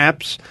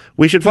 Perhaps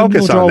we should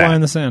focus draw on a that. line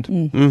in the sand.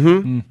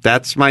 Mm-hmm.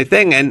 That's my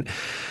thing. And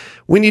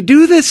when you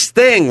do this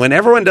thing, when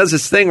everyone does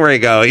this thing where you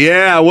go,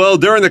 yeah, well,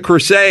 during the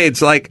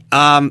Crusades, like,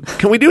 can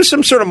we do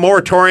some sort of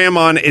moratorium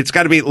on it's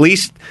got to be at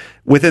least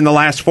within the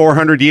last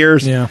 400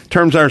 years in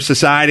terms of our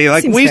society?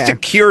 Like, Seems we used fair.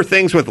 to cure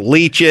things with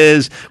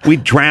leeches. We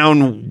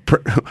drown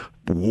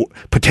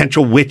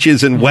potential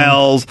witches in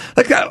wells.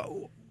 Like,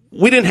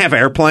 we didn't have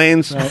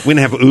airplanes. Right. We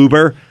didn't have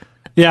Uber.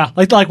 Yeah,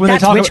 like when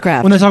That's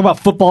witchcraft. when they talk about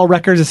football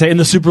records, they say in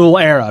the Super Bowl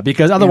era,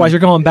 because otherwise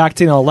you're going back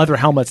to leather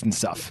helmets and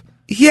stuff.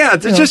 Yeah,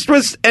 it just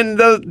was, and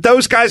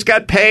those guys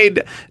got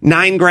paid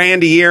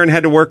 $9,000 a year and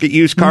had to work at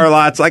used car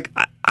lots. Like,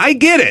 I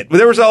get it.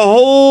 There was a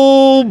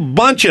whole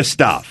bunch of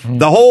stuff.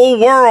 The whole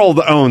world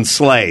owned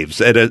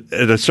slaves at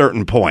a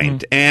certain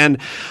point, and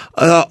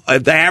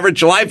the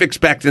average life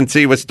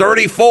expectancy was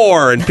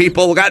 34, and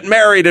people got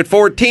married at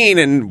 14,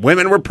 and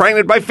women were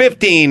pregnant by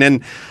 15,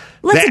 and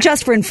Let's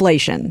adjust for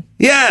inflation.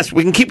 yes,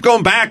 we can keep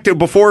going back to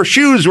before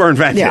shoes were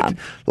invented. Yeah.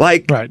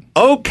 Like, Right.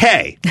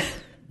 okay,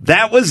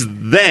 that was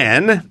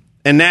then.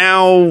 And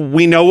now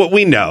we know what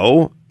we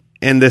know,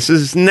 and this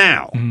is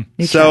now.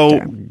 New So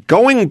chapter.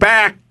 going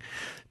back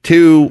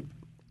to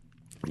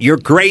your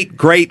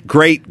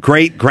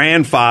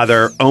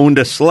great-great-great-great-grandfather owned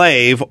a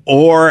slave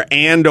or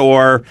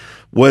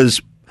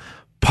was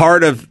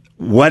part of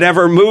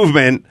whatever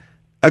movement,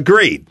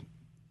 agreed.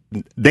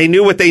 They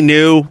knew what they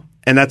knew,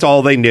 and that's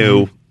all they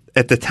knew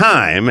at the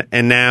time,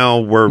 and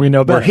now We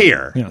know better. we're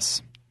here.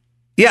 Yes.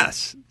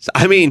 Yes.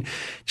 I mean,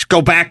 just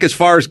go back as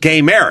far as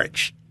gay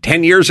marriage.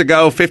 10 years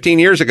ago, 15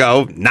 years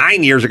ago,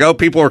 9 years ago,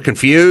 people were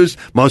confused.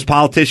 Most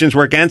politicians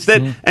were against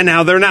it, and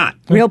now they're not.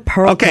 Real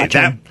pearl Okay,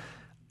 clutching.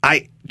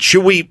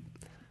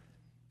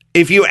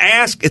 if you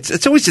ask,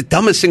 it's always the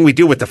dumbest thing we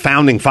do with the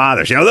founding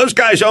fathers. Those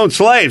guys owned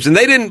slaves, and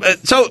they didn't.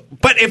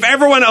 But if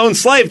everyone owned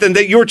slaves, then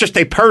you were just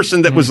a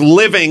person that was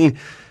living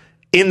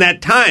in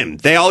that time.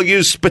 They all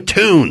use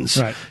spittoons,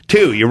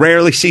 too. You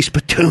rarely see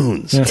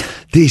spittoons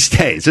these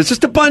days. It's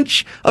just a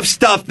bunch of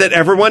stuff that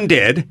everyone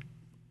did.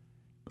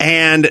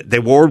 And they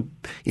wore,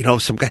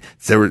 some guys.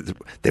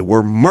 They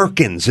wore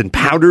merkins and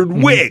powdered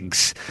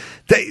wigs.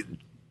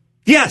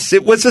 Yes,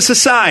 it was a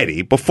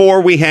society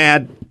before we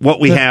had what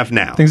we have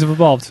now. Things have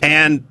evolved.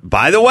 And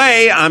by the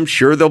way, I'm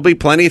sure there'll be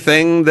plenty of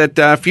things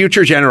that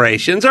future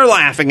generations are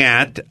laughing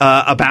at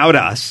about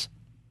us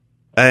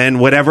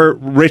and whatever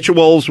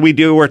rituals we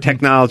do or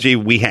technology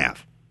we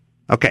have.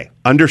 Okay,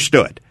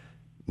 understood.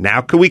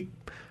 Now, can we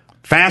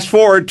fast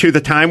forward to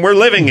the time we're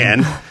living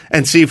in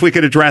and see if we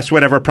could address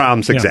whatever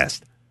problems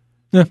exist?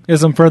 Yeah,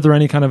 isn't further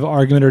any kind of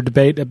argument or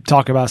debate,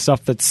 talk about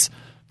stuff that's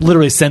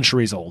literally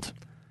centuries old.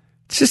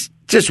 It's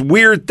just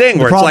weird thing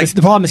The where problem, it's is,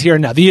 the problem is here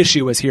and now. The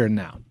issue is here and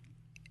now.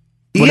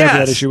 Whatever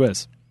that issue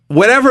is.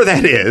 Whatever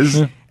that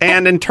is.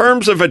 And in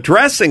terms of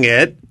addressing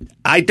it,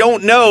 I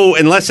don't know,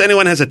 unless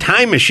anyone has a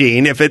time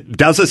machine, if it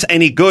does us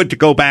any good to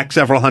go back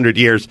several hundred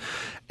years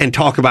and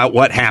talk about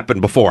what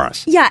happened before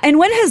us. Yeah, and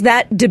when has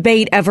that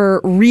debate ever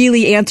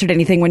really answered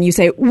anything when you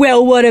say,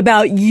 well, what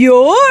about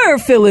your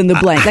fill in the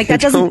blank? Like, that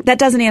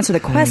doesn't answer the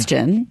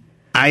question.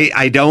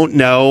 I don't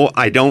know.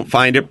 I don't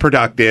find it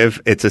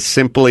productive. It's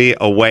simply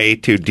a way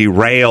to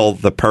derail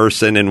the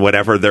person in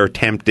whatever their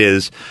attempt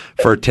is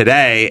for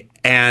today.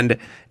 And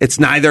it's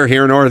neither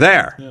here nor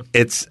there. Yeah.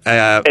 It's,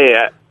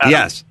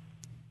 yes.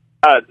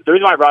 The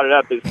reason why I brought it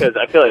up is because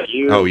I feel like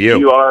you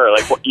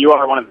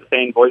are one of the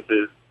sane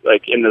voices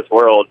like in this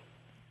world,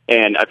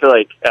 and I feel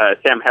like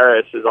Sam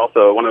Harris is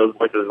also one of those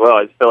voices as well.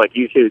 I just feel like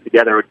you two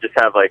together would just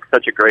have like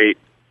such a great,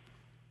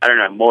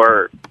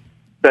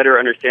 better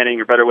understanding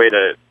or better way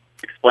to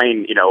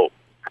explain.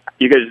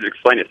 You guys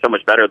explain it so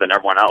much better than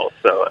everyone else.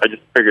 So I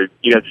just figured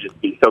you guys would just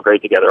be so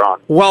great together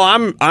on. Well,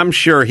 I'm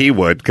sure he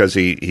would because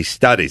he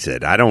studies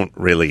it. I don't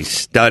really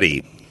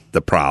study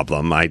the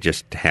problem. I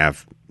just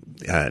have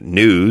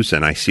news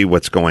and I see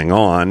what's going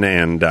on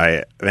and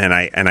I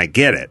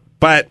get it.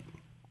 But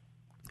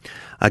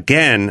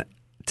again,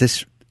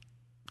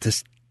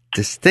 this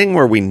thing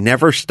where we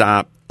never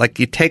stop. Like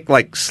you take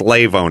like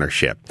slave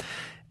ownership.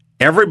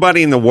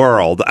 Everybody in the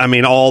world, I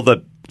mean, all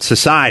the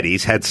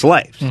societies had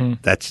slaves.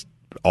 That's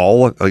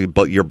all.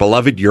 But your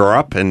beloved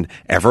Europe and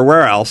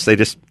everywhere else, they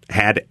just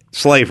had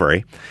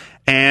slavery,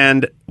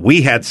 and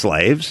we had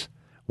slaves.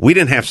 We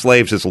didn't have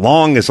slaves as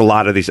long as a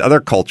lot of these other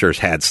cultures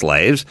had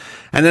slaves.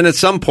 And then at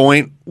some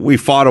point, we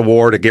fought a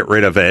war to get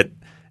rid of it,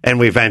 and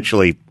we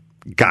eventually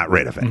got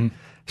rid of it.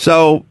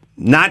 So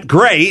not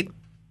great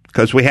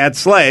because we had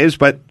slaves,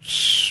 but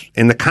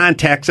in the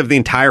context of the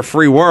entire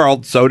free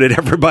world, so did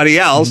everybody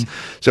else.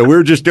 So we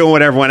were just doing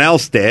what everyone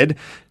else did.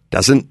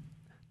 Doesn't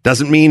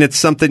mean it's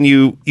something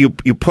you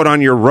put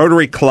on your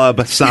Rotary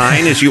Club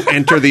sign as you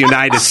enter the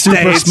United States.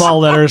 Super small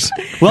letters.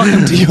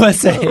 Welcome to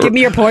USA. Give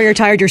me your point. You're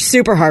tired. You're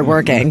super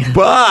hardworking.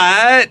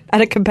 But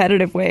at a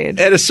competitive wage.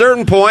 At a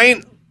certain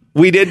point,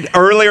 we did,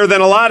 earlier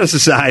than a lot of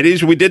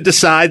societies, we did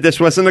decide this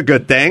wasn't a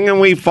good thing, and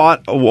we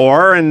fought a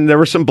war, and there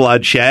was some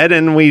bloodshed,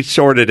 and we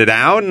sorted it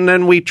out, and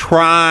then we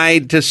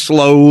tried to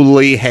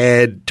slowly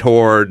head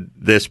toward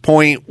this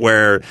point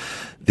where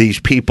these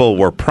people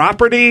were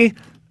property,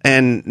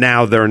 and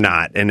now they're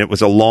not. And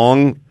it's a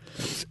long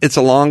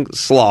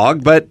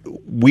slog, but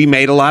we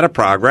made a lot of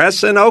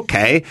progress, and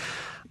okay.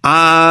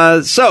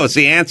 So is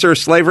the answer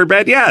slavery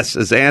bad? Yes.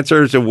 Is the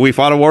answer we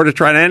fought a war to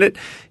try to end it?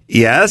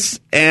 Yes.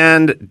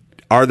 And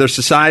are there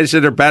societies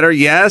that are better?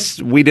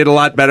 Yes. We did a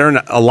lot better in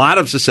a lot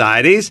of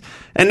societies.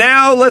 And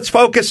now let's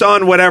focus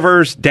on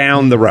whatever's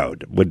down the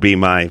road would be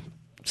my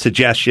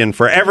suggestion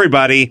for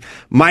everybody,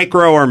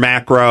 micro or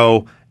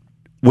macro,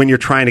 when you're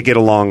trying to get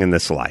along in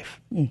this life.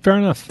 Fair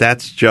enough.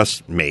 That's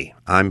just me.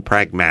 I'm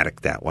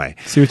pragmatic that way.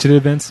 See what you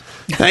did, Vince?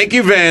 Thank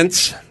you,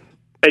 Vince.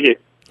 Thank you.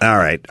 All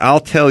right.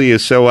 I'll tell you.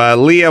 So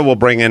Leah will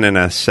bring in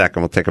a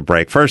second. We'll take a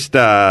break. First,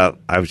 I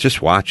was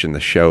just watching the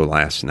show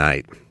last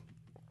night.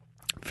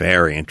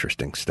 Very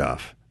interesting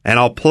stuff. And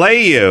I'll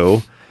play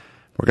you.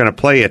 We're going to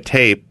play a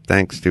tape,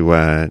 thanks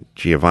to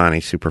Giovanni,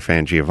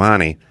 superfan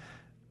Giovanni.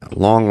 A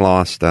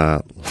long-lost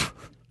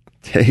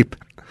tape.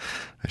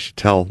 I should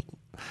tell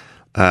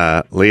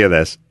Leah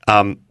this.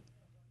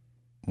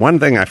 One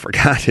thing I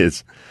forgot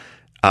is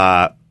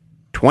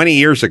 20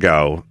 years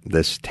ago,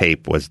 this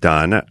tape was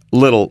done.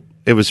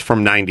 It was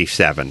from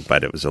 97,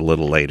 but it was a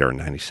little later in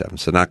 97,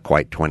 so not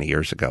quite 20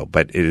 years ago.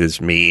 But it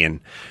is me and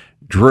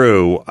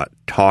Drew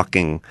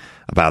talking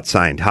about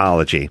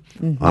Scientology.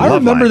 I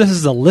remember this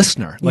as a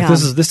listener. Like Yeah.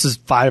 this is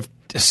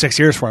 5-6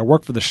 years before I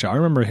worked for the show. I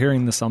remember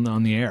hearing this on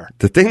the air.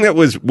 The thing that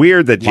was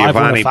weird that Live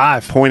Giovanni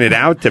 105. pointed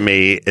out to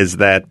me is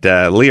that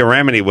Leah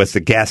Remini was the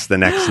guest the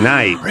next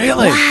night.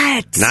 Really? What?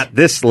 Not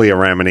this Leah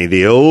Remini,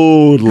 the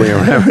old Leah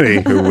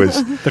Remini, who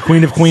was The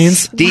Queen of Queens?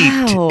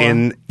 steeped Wow.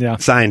 in Yeah.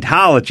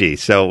 Scientology.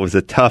 So it was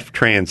a tough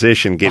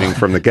transition getting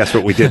from the guess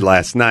what we did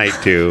last night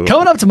to...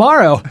 Coming up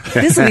tomorrow.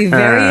 This will be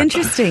very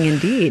interesting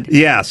indeed.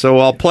 Yeah, so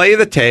I'll play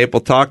the tape.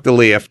 We'll talk to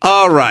Leah.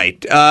 All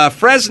right.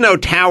 Fresno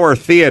Tower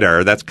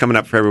Theater, that's coming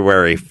up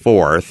February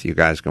 4th. You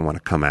guys are going to want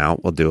to come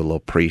out. We'll do a little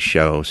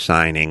pre-show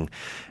signing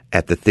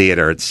at the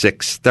theater at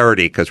 6:30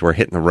 because we're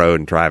hitting the road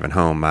and driving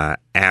home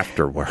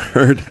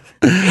afterward.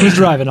 Who's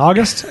driving?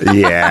 August?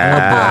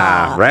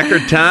 Yeah.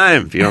 Record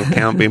time if you don't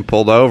count being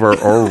pulled over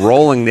or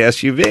rolling the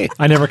SUV.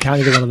 I never count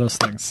either one of those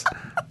things.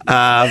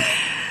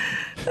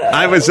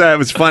 It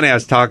was funny. I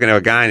was talking to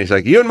a guy, and he's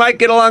like, you and Mike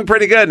get along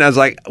pretty good. And I was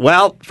like,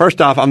 well,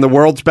 first off, I'm the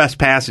world's best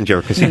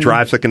passenger because he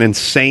drives like an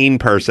insane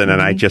person,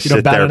 and I just You don't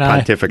sit bat there an eye.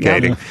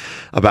 pontificating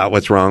about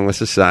what's wrong with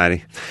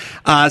society.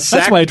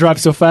 That's why I drive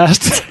so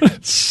fast.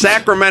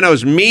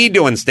 Sacramento's me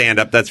doing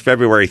stand-up. That's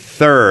February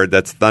 3rd.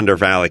 That's Thunder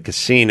Valley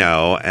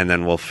Casino. And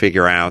then we'll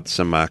figure out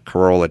some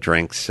Corolla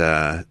drinks,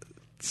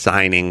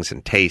 signings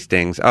and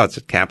tastings. Oh, it's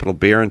at Capital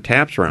Beer and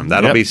Taps Room.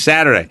 That'll be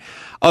Saturday.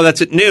 Oh,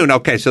 that's at noon.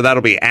 Okay, so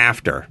that'll be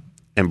after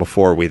and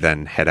before we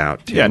then head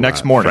out to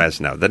next morning.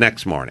 Fresno. The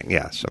next morning,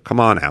 yeah. So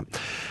come on out.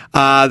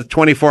 The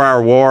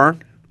 24-Hour War.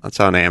 That's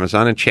on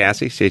Amazon and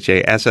Chassis,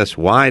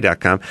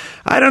 CHASSY.com.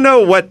 I don't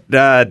know what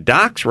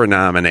docs were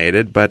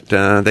nominated, but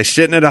they're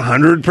sitting at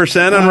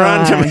 100% on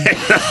Rotten Tomatoes.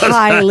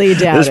 Highly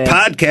doubt This it.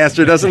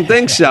 podcaster doesn't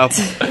think so.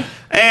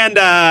 And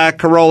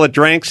Corolla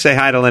Drinks, say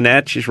hi to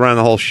Lynette. She's running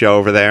the whole show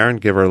over there, and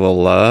give her a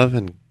little love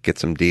and get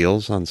some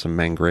deals on some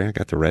Mangria. I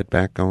got the red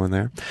back going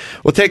there.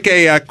 We'll take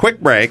a quick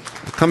break.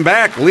 We'll come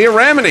back. Leah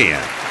Remini.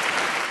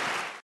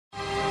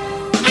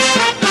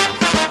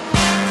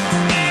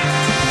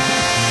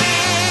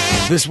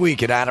 This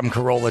week at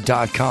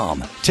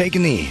AdamCarolla.com, take a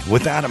knee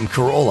with Adam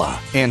Carolla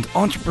and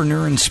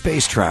entrepreneur and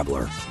space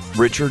traveler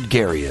Richard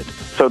Garriott.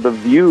 So the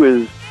view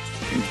is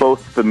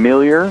both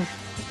familiar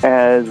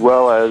as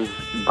well as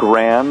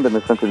grand in the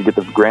sense that you get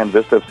the grand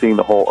vista of seeing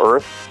the whole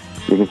Earth.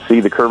 You can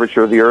see the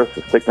curvature of the Earth,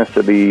 the thickness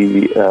of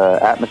the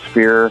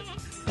atmosphere,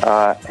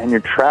 and you're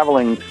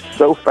traveling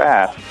so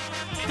fast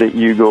that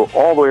you go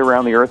all the way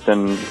around the Earth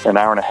in an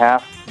hour and a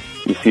half.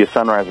 You see a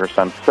sunrise or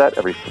sunset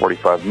every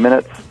 45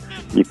 minutes.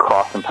 You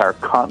cross entire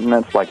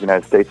continents like the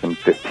United States in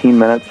 15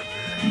 minutes.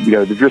 You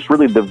know, just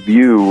really the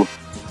view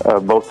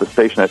of both the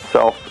station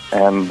itself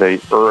and the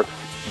Earth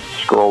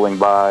scrolling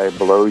by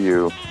below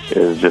you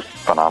is just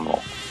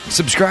phenomenal.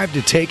 Subscribe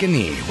to Take a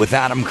Knee with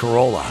Adam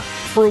Carolla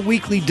for a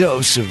weekly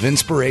dose of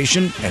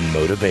inspiration and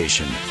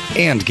motivation.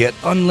 And get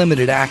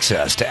unlimited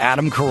access to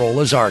Adam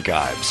Carolla's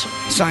archives.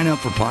 Sign up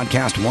for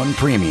Podcast One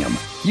Premium.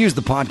 Use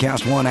the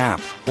Podcast One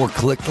app or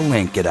click the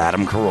link at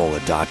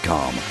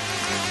adamcarolla.com.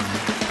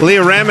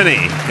 Leah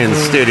Remini in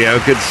studio.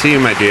 Good to see you,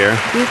 my dear.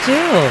 You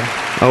too.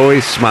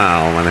 Always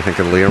smile when I think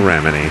of Leah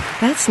Remini.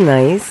 That's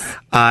nice.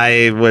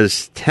 I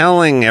was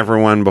telling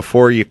everyone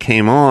before you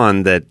came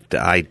on that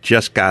I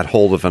just got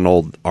hold of an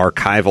old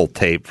archival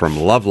tape from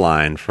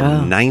Loveline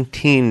from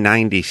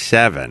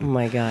 1997. Oh,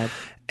 my God.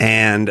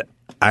 And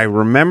I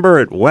remember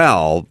it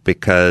well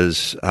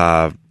because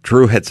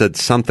Drew had said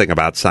something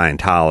about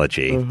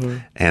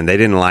Scientology, and they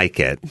didn't like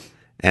it.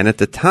 And at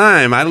the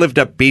time, I lived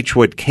up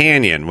Beechwood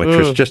Canyon, which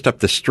was just up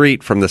the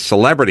street from the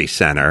Celebrity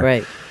Center.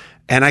 Right.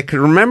 And I could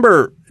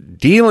remember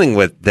dealing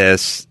with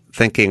this,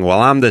 thinking, well,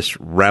 I'm this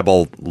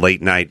rebel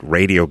late-night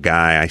radio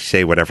guy. I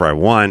say whatever I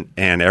want.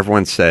 And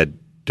everyone said,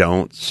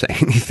 don't say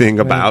anything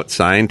about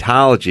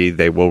Scientology.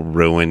 They will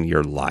ruin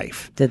your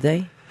life. Did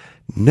they?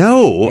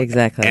 No.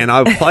 Exactly. And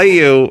I'll play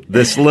you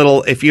this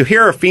little, if you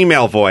hear a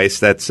female voice,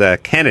 that's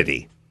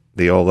Kennedy.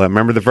 The old,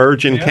 remember the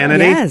Virgin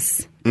Kennedy?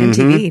 Yes.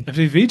 MTV.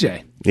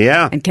 FVJ.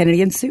 Yeah. And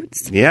Kennedy in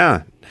Suits.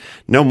 Yeah.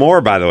 No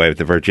more, by the way, with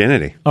the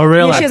virginity. Oh,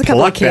 really? Yeah, she has a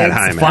couple of Pluck that kids.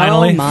 hymen.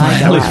 Finally. Oh, my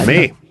That was God.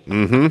 me.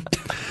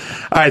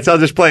 All right, so I'll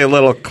just play a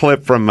little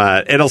clip from,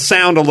 it'll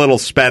sound a little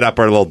sped up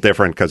or a little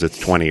different because it's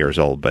 20 years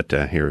old, but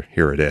here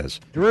it is.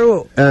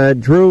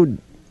 Drew,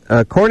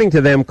 according to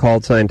them,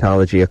 called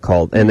Scientology a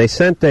cult, and they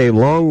sent a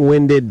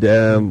long-winded,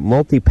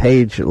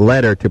 multi-page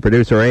letter to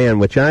producer Ann,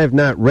 which I have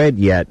not read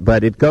yet,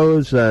 but it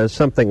goes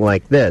something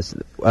like this.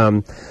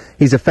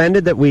 He's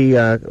offended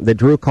that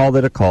Drew called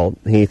it a cult.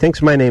 He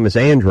thinks my name is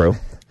Andrew,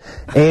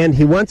 and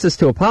he wants us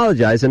to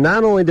apologize. And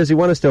not only does he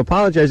want us to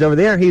apologize over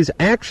the air, he's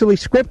actually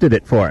scripted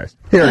it for us.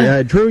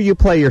 Here, Drew, you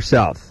play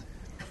yourself.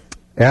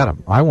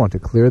 Adam, I want to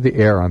clear the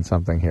air on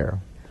something here.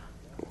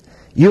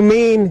 You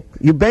mean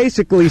you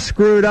basically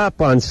screwed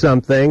up on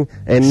something,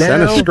 and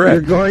Send a now script.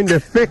 you're going to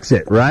fix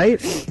it, right?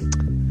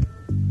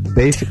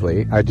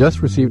 Basically, I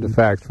just received a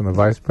fax from the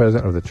Vice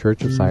President of the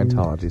Church of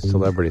Scientology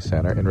Celebrity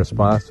Center in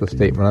response to a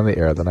statement on the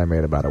air that I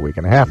made about a week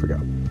and a half ago.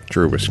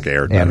 Drew was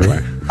scared, by the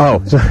way.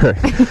 Oh, sorry.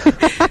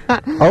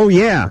 Oh,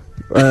 yeah.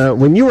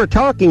 When you were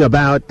talking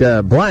about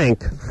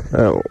blank,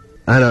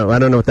 I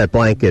don't know what that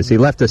blank is. He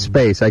left a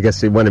space. I guess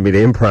he wanted me to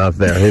improv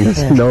there. He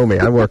doesn't know me.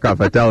 I work off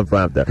a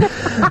teleprompter.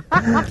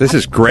 This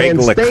is Greg and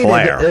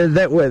LeClaire. stated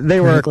that they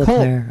were a Greg cult,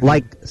 LeClaire.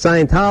 like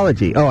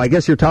Scientology. Oh, I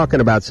guess you're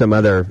talking about some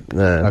other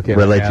Okay,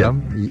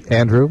 religion. Adam,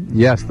 Andrew,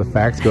 yes, the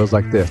fax goes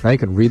like this. Now you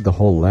can read the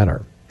whole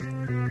letter.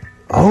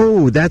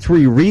 Oh, that's where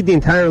you read the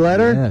entire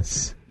letter?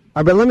 Yes.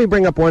 All right, but let me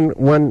bring up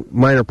one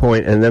minor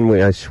point, and then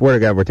I swear to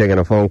God we're taking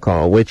a phone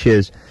call, which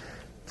is,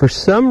 for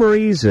some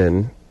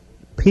reason,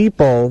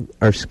 people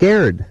are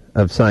scared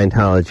of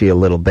Scientology a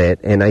little bit,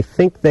 and I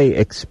think they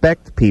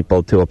expect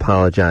people to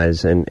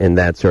apologize and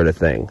that sort of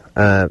thing.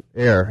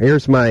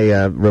 Here's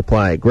my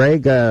reply.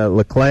 Greg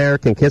LeClaire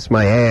can kiss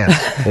my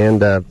ass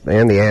and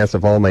the ass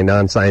of all my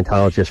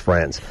non-Scientologist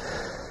friends.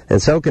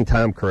 And so can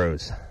Tom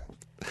Cruise.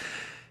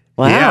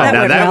 Wow. Yeah,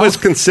 now that was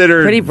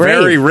considered Pretty brave.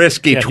 very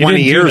risky Yeah, you 20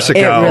 didn't do years that.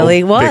 ago. It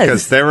really was.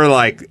 Because they were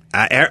like,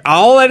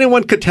 all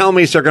anyone could tell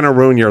me is they're going to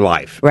ruin your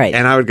life. Right.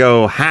 And I would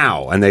go,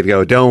 how? And they'd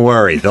go, don't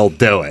worry, they'll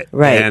do it.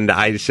 Right. And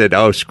I said,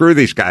 oh, screw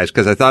these guys,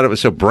 because I thought it was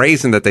so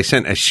brazen that they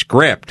sent a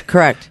script.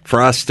 Correct.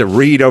 For us to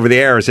read over the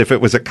air as if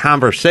it was a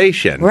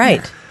conversation.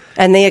 Right.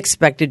 And they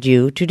expected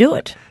you to do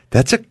it.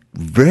 That's a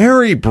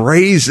very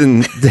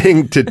brazen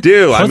thing to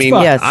do. I mean,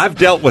 Yes. I've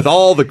dealt with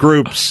all the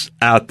groups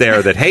out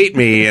there that hate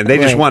me, and they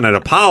just Right. want an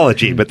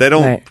apology, but they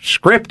don't Right.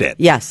 script it.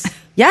 Yes.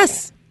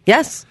 Yes.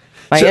 Yes.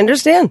 I So,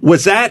 understand.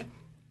 Was that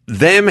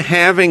them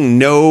having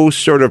no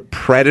sort of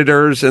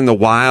predators in the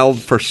wild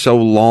for so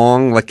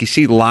long? Like you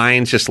see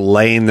lions just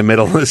lay in the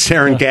middle of the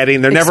Serengeti,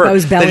 and they're never,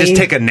 Exposed they just belly.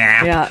 take a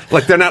nap. Yeah.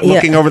 Like they're not Yeah.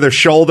 looking over their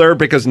shoulder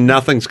because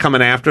nothing's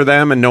coming after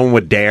them and no one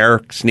would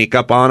dare sneak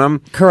up on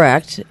them.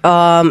 Correct.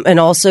 And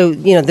also,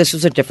 this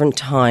was a different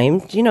time.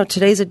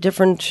 Today's a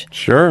different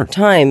Sure.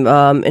 time.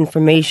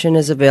 Information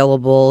is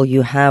available.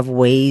 You have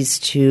ways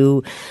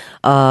to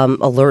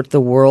alert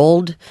the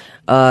world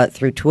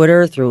through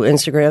Twitter, through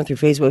Instagram, through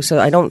Facebook. So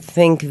I don't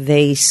think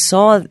they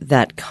saw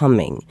that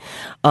coming.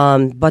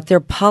 But their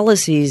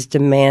policies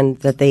demand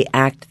that they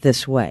act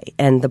this way.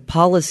 And the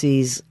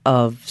policies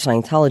of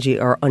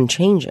Scientology are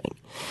unchanging.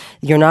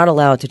 You're not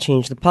allowed to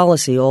change the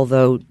policy,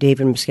 although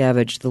David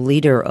Miscavige, the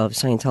leader of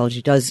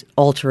Scientology, does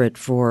alter it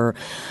for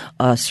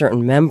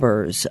certain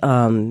members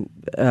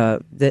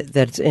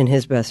that's in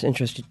his best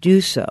interest to do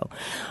so.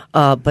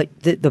 But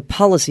the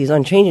policy is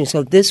unchanging,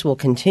 so this will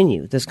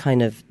continue, this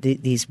kind of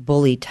these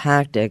bully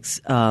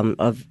tactics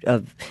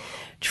of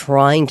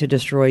trying to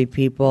destroy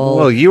people.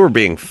 Well, you were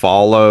being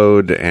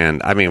followed,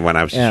 and I mean, when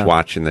I was just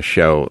watching the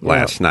show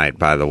last night,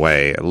 by the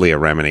way, Leah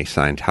Remini,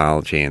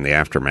 Scientology and the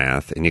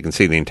Aftermath, and you can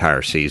see the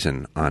entire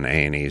season on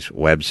A&E's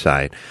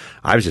website.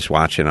 I was just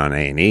watching on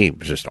A&E, it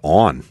was just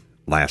on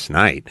last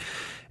night.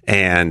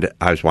 And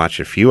I was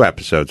watching a few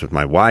episodes with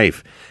my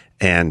wife,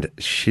 and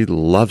she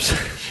loves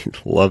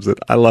it.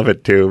 I love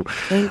it too.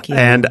 Thank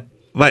you.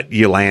 But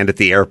you land at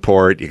the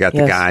airport, you got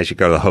the guys, you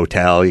go to the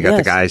hotel, you got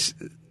the guys,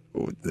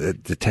 the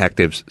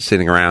detectives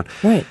sitting around.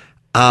 Right.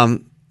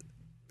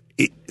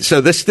 So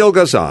this still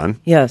goes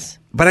on. Yes.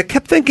 But I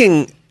kept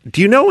thinking,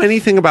 do you know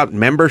anything about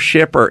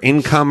membership or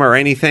income or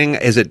anything?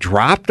 Is it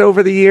dropped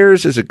over the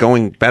years? Is it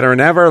going better than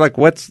ever? Like,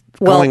 what's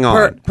going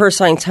on? Per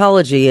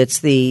Scientology, it's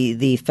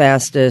the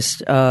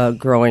fastest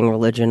growing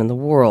religion in the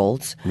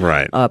world.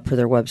 Right. Per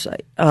their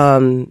website.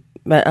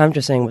 But I'm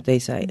just saying what they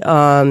say.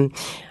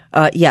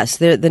 Yes,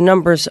 the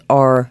numbers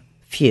are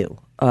few.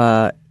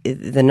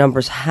 The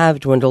numbers have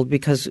dwindled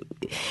because,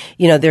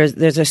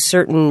 there's a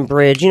certain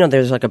bridge.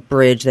 There's like a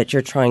bridge that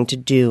you're trying to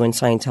do in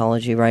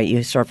Scientology, right?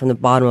 You start from the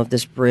bottom of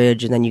this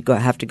bridge, and then you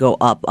have to go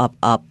up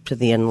to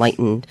the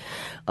enlightened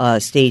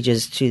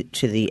stages to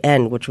the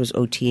end, which was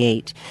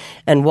OT8.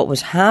 And what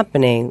was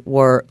happening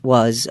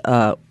was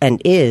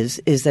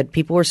that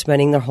people were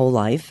spending their whole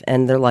life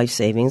and their life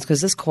savings,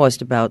 because this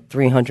cost about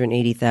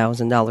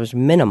 $380,000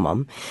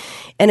 minimum.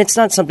 And it's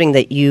not something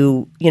that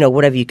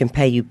whatever you can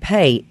pay, you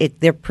pay.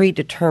 They're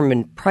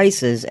predetermined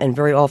prices, and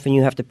very often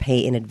you have to pay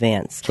in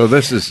advance. So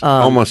this is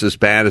almost as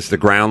bad as the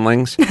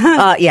groundlings?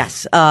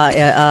 Yes,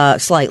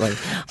 slightly. I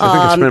think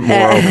I spent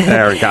more over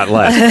there and got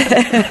less.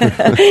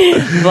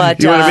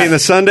 But you want to be in the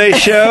Sunday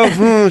show?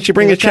 Should you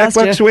bring a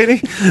checkbook,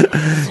 sweetie?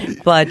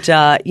 But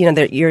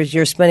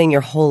you're spending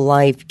your whole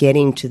life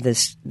getting to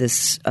this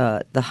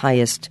the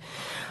highest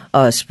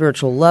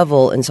spiritual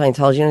level in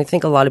Scientology, and I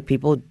think a lot of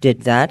people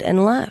did that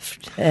and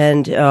left,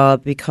 and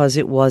because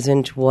it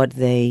wasn't what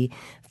they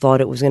thought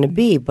it was going to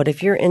be. But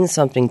if you're in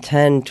something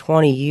 10,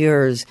 20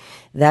 years,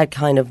 that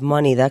kind of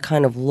money, that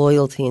kind of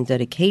loyalty and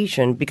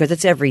dedication, because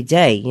it's every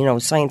day.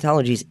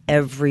 Scientology is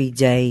every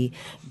day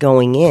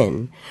going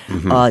in,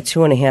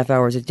 2.5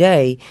 hours a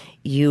day.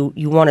 You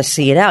want to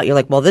see it out. You're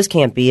like, well, this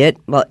can't be it.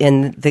 Well,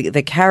 and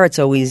the carrot's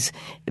always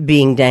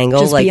being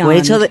dangled. Just like, beyond.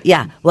 wait till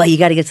well, you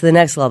got to get to the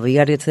next level. You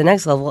got to get to the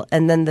next level.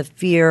 And then the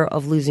fear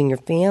of losing your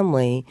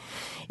family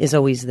is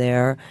always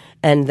there.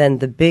 And then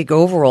the big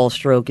overall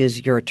stroke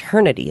is your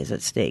eternity is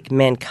at stake.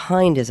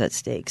 Mankind is at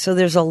stake. So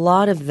there's a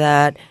lot of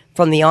that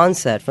from the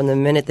onset, from the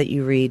minute that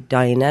you read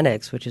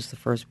Dianetics, which is the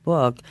first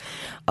book,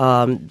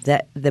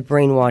 that the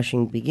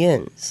brainwashing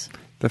begins.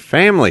 The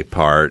family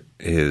part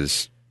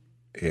is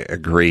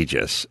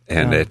egregious,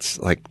 and it's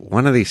like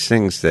one of these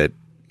things that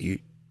you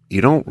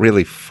don't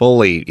really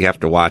fully. You have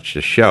to watch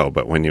the show,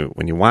 but when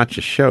you watch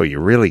the show, you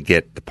really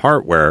get the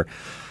part where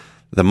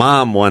the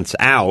mom wants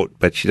out,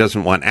 but she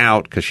doesn't want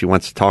out because she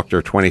wants to talk to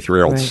her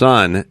 23-year-old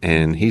son,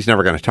 and he's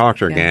never going to talk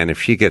to her again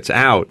if she gets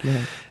out.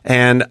 Yeah.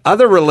 And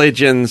other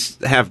religions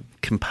have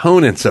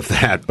components of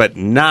that, but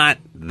not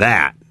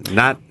that.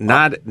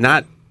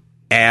 Not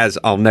as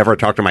I'll never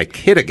talk to my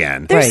kid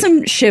again. There's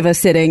some Shiva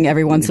sitting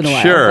every once in a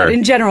while, sure. But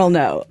in general,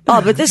 no.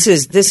 Oh, but this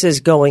is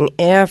going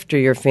after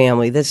your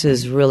family. This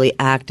is really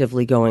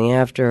actively going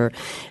after,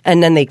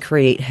 and then they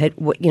create hate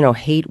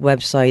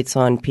websites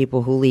on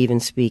people who leave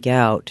and speak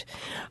out.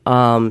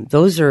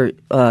 Those are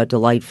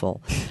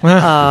delightful.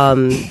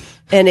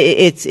 And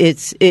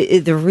it's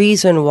the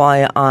reason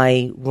why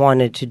I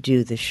wanted to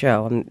do the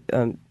show.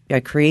 I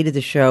created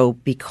the show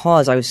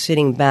because I was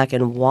sitting back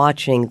and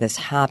watching this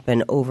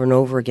happen over and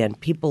over again.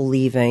 People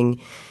leaving,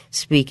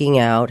 speaking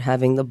out,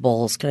 having the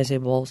balls. Can I say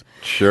balls?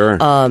 Sure.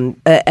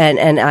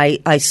 And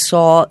I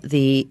saw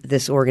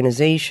this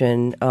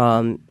organization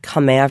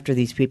come after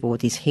these people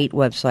with these hate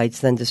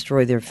websites, then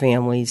destroy their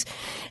families.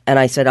 And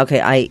I said,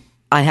 okay,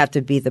 I have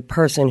to be the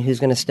person who's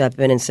going to step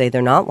in and say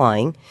they're not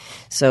lying.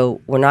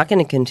 So we're not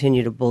going to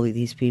continue to bully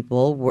these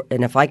people.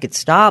 And if I could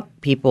stop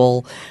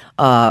people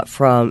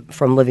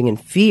from living in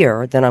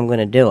fear, then I'm going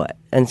to do it.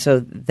 And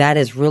so that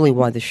is really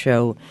why the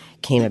show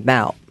came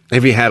about.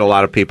 Have you had a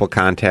lot of people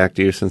contact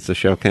you since the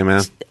show came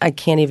out? I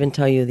can't even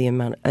tell you the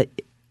amount.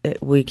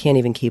 We can't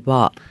even keep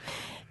up.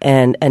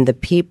 And the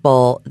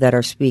people that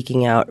are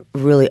speaking out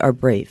really are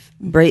brave.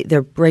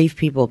 They're brave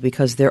people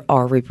because there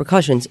are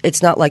repercussions.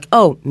 It's not like,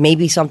 oh,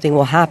 maybe something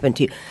will happen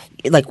to you.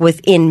 Like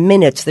within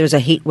minutes, there's a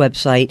hate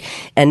website,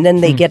 and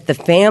then they get the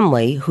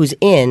family who's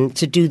in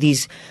to do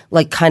these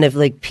kind of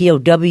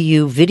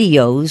POW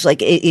videos.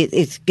 Like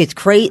it's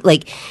great.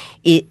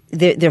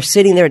 They're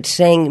sitting there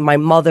saying, my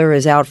mother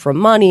is out for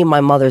money,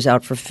 my mother's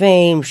out for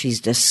fame,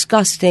 she's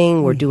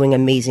disgusting, we're doing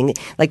amazing.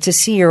 Like to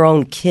see your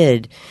own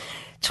kid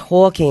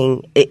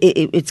talking,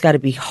 it's got to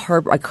be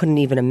hard. I couldn't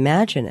even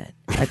imagine it.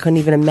 We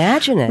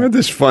had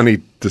this funny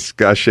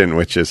discussion,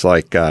 which is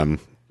like,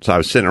 so I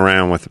was sitting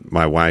around with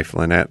my wife,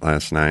 Lynette,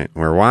 last night.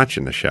 We were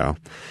watching the show,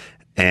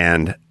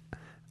 and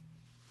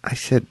I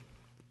said,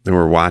 we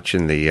were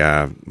watching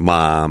the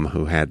mom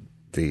who had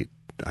the,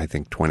 I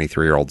think,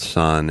 23-year-old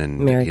son,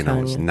 and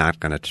was not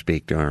going to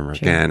speak to him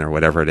again or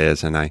whatever it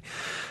is. And I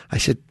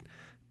said,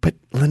 but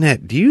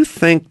Lynette, do you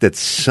think that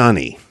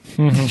Sonny,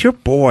 your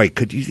boy,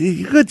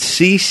 you could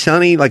see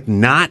Sonny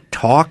not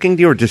talking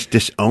to you or just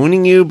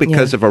disowning you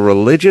because of a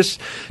religious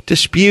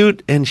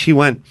dispute? And she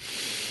went,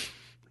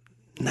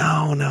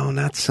 no,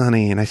 not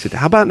Sonny. And I said,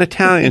 how about an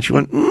Italian? And she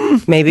went,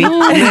 maybe. maybe.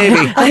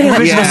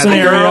 Yeah,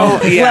 the girl.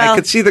 Yeah, Well, I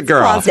could see the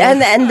girl.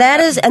 And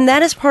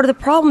that is part of the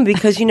problem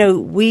because,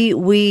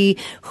 we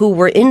who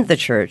were in the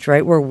church,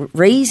 right, we're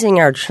raising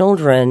our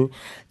children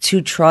to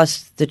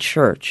trust the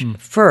church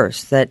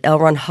first, that L.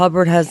 Ron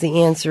Hubbard has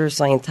the answers,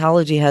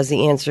 Scientology has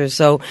the answers.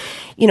 So,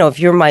 if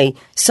you're my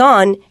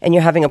son and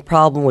you're having a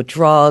problem with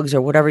drugs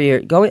or whatever you're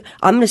going,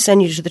 I'm going to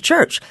send you to the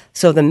church.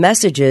 So the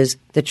message is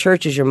the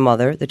church is your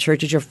mother, the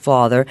church is your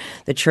father,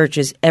 the church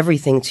is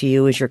everything to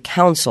you, is your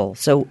counsel.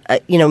 So,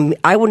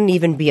 I wouldn't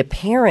even be a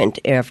parent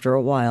after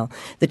a while.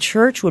 The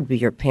church would be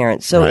your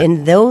parent. So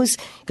in those,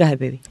 go ahead,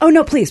 baby. Oh,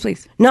 no,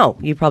 please. No,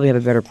 you probably have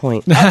a better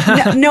point.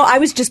 No, I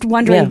was just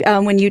wondering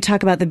when you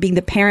talk about being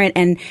the parent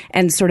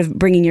and sort of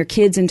bringing your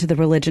kids into the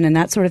religion and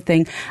that sort of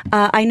thing.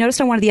 I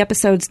noticed on one of the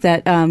episodes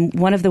that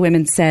one of the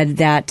women said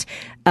that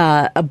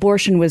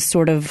abortion was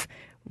sort of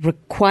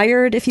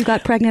required if you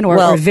got pregnant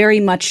or very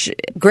much.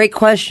 Great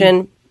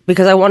question.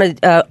 Because I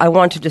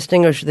want to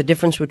distinguish the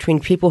difference between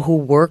people who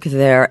work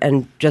there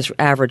and just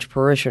average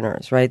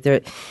parishioners, right?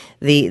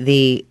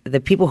 The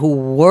people who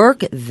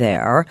work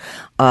there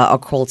are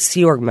called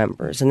Sea Org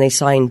members, and they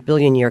sign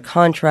billion-year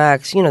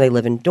contracts. They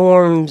live in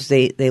dorms,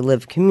 they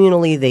live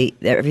communally.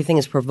 Everything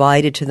is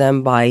provided to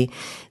them by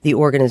the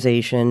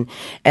organization,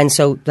 and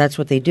so that's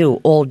what they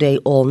do all day,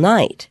 all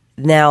night.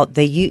 Now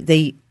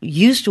they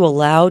used to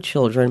allow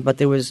children, but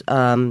there was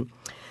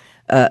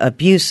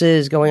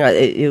abuses going on.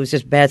 It was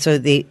just bad. So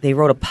they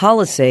wrote a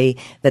policy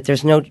that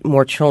there's no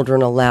more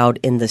children allowed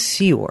in the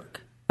Sea Org.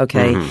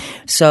 Okay?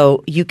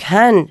 So you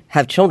can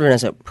have children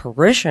as a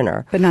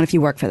parishioner. But not if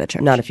you work for the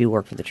church. Not if you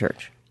work for the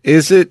church.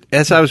 Is it,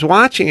 as I was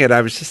watching it, I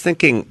was just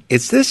thinking,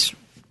 is this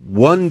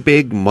one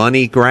big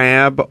money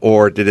grab,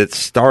 or did it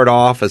start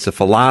off as a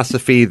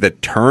philosophy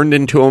that turned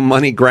into a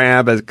money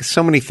grab?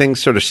 So many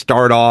things sort of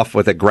start off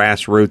with a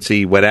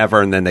grassrootsy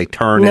whatever, and then they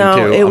turn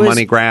into a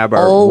money grab,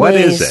 or what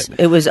is it?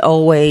 It was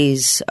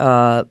always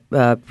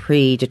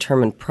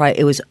predetermined price.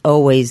 It was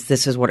always,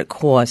 this is what it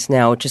costs.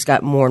 Now, it just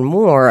got more and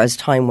more as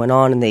time went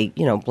on, and they,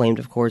 blamed,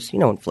 of course,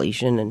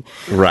 inflation and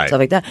stuff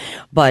like that.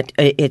 But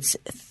it's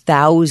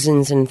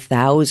thousands and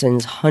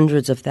thousands,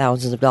 hundreds of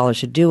thousands of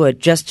dollars to do it,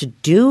 just to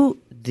do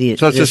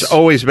so it's just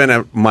always been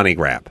a money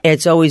grab.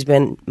 It's always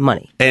been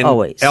money. And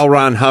always. L.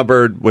 Ron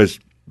Hubbard was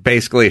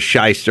basically a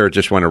shyster,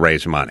 just want to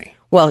raise money.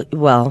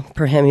 Well,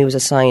 for him, he was a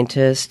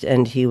scientist,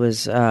 and he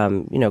was,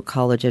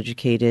 college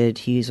educated.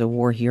 He's a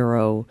war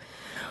hero.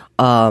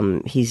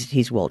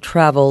 He's well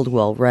traveled,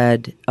 well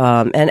read.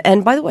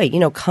 And by the way,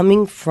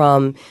 coming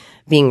from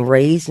being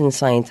raised in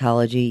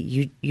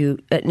Scientology, you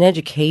an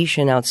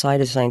education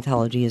outside of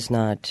Scientology is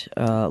not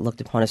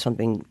looked upon as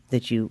something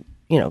that you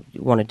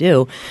want to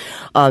do.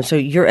 So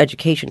your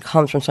education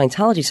comes from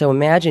Scientology. So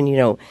imagine,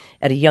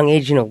 at a young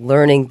age,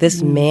 learning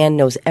this man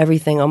knows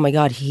everything. Oh my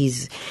God,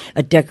 he's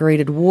a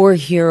decorated war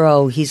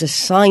hero. He's a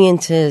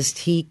scientist.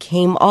 He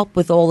came up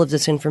with all of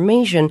this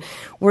information.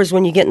 Whereas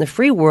when you get in the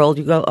free world,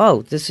 you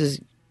go, this is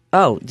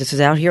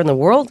out here in the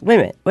world? Wait a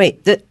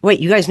minute. Wait,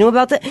 you guys knew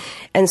about that?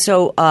 And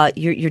so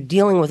you're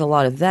dealing with a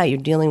lot of that. You're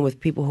dealing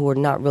with people who are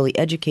not really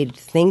educated,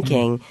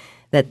 thinking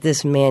that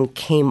this man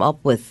came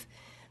up with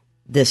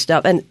this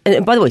stuff. And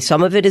by the way,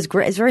 some of it is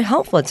great. It's very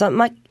helpful. It's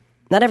not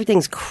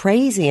everything's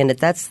crazy, and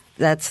that's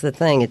the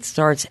thing. It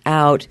starts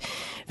out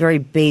very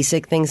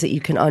basic, things that you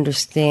can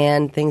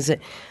understand, things that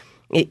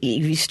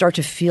you start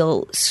to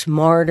feel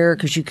smarter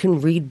because you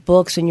can read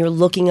books and you're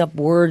looking up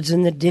words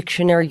in the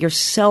dictionary. You're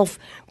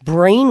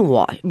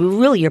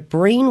you're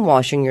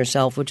brainwashing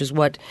yourself, which is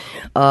what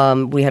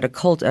we had a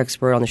cult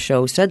expert on the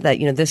show said that,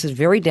 this is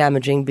very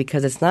damaging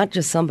because it's not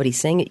just somebody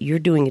saying it, you're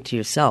doing it to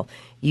yourself.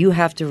 You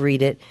have to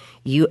read it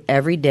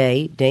every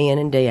day, day in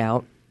and day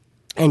out,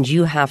 and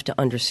you have to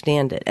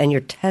understand it. And you're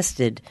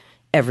tested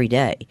every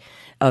day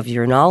of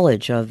your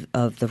knowledge of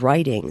the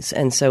writings.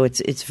 And so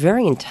it's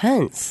very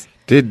intense.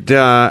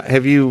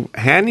 Have you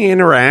had any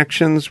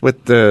interactions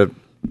with the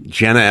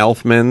Jenna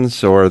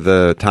Elfmans or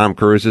the Tom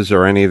Cruises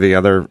or any of the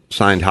other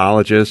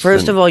Scientologists?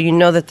 First of all, you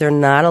know that they're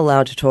not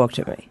allowed to talk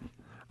to me.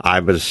 I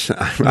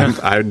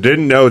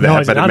didn't know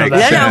that, but it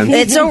makes sense. No,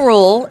 it's a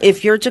rule.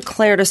 If you're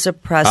declared a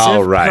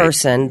suppressive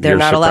person, they're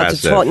not allowed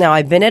to talk. Now,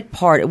 I've been at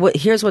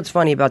here's what's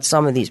funny about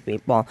some of these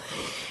people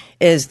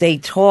is they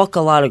talk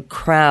a lot of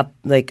crap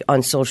like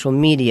on social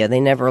media.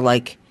 They never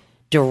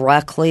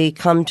directly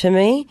come to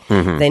me.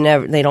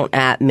 They don't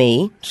at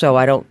me, so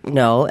I don't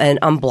know. And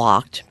I'm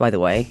blocked, by the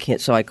way,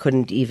 so I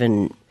couldn't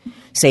even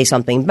say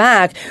something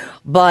back.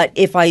 But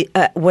if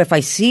I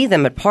see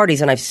them at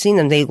parties, and I've seen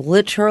them, they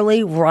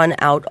literally run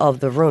out of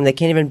the room. They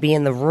can't even be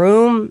in the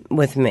room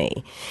with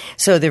me.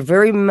 So they're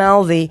very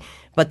mouthy,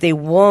 but they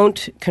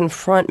won't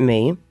confront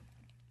me.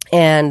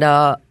 And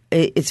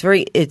it's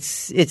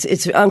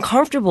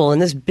uncomfortable in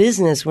this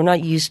business. We're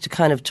not used to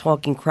kind of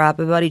talking crap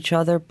about each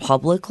other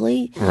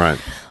publicly. Right.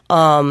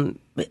 And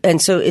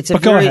so it's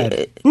go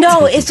ahead.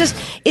 No, it's just,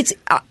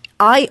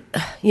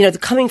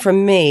 coming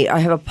from me, I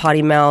have a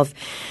potty mouth.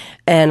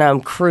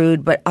 and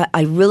crude. But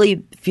I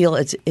really feel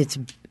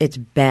it's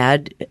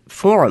bad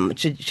form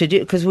to do,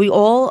 because we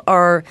all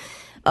are.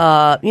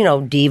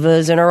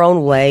 Divas in our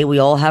own way. We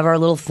all have our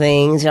little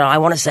things. I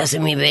want a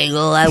sesame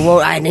bagel.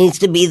 It needs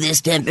to be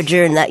this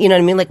temperature and that. You know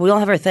what I mean? Like, we all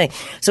have our thing.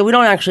 So we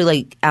don't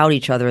actually out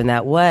each other in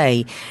that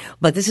way.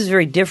 But this is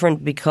very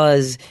different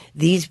because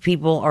these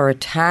people are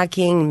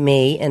attacking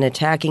me and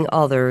attacking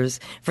others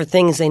for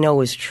things they know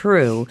is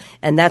true,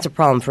 and that's a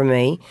problem for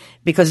me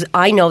because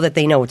I know that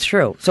they know it's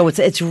true. So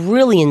it's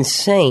really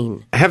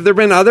insane. Have there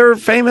been other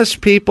famous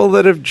people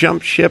that have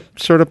jumped ship,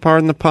 sort of,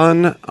 pardon the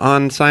pun,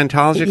 on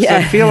Scientology? 'Cause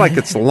I feel like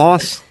it's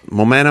lost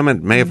momentum.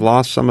 It may have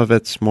lost some of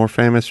its more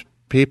famous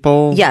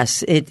people.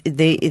 Yes,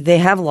 they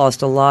have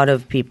lost a lot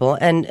of people,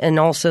 and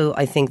also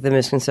I think the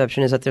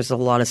misconception is that there's a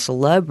lot of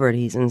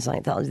celebrities in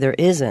Scientology. There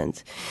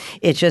isn't.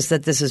 It's just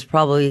that this is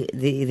probably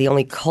the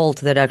only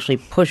cult that actually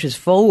pushes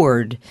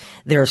forward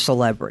their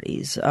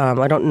celebrities.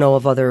 I don't know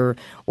of other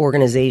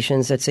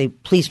organizations that say,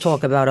 please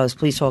talk about us,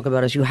 please talk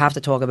about us, you have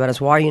to talk about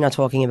us, why are you not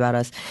talking about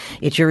us?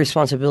 It's your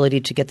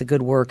responsibility to get the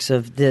good works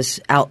of this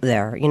out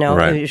there.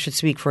 Right. It should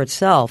speak for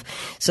itself.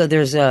 So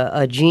there's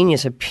a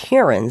genius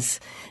appearance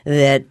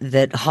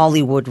that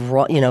Hollywood,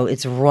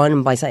 it's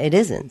run by. It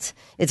isn't.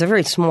 It's a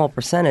very small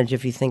percentage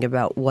if you think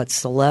about what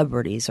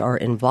celebrities are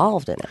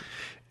involved in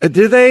it.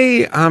 Do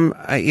they?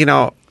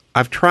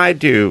 I've tried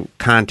to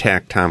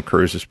contact Tom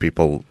Cruise's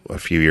people a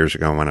few years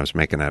ago when I was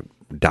making a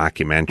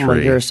documentary. Well,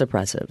 you're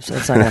suppressive, so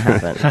it's not going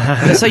to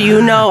happen. So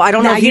I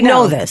don't know if you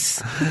know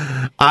this,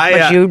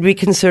 but you would be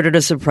considered a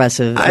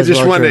suppressive. I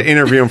just wanted to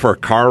interview him for a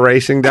car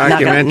racing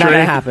documentary. Not going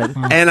to happen.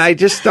 And I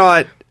just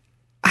thought,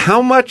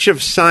 how much of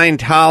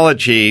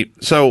Scientology?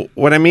 So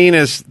what I mean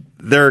is,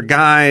 there are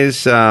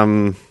guys.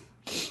 I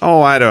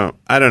don't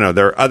know.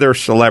 There are other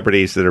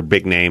celebrities that are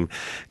big name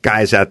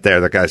guys out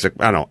there. The guys like,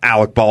 I don't know,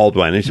 Alec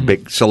Baldwin. He's a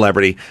big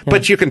celebrity,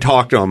 but you can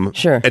talk to him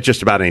at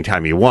just about any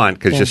time you want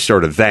because he's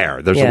sort of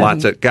there. There's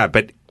lots of guys,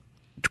 but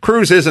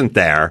Cruise isn't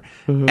there,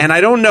 and I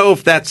don't know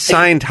if that's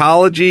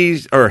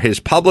Scientology or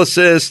his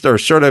publicist or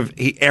sort of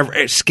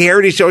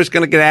scared he's always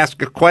going to get asked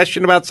a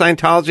question about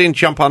Scientology and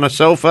jump on a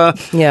sofa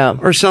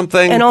or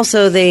something. And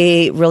also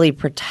they really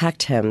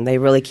protect him. They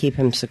really keep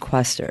him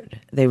sequestered.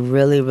 They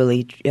really,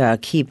 really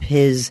keep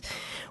his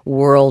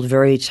world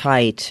very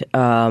tight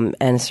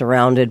and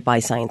surrounded by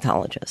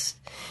Scientologists.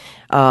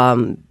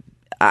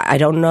 I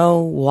don't know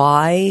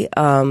why,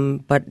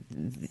 but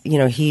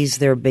he's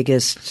their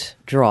biggest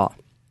draw.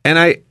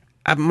 And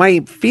my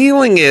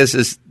feeling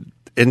is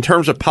in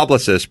terms of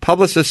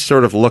publicists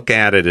sort of look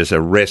at it as a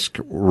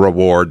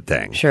risk-reward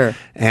thing. Sure.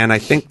 And I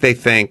think they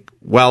think,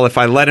 well, if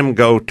I let him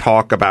go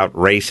talk about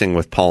racing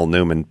with Paul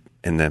Newman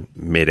in the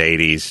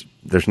mid-'80s,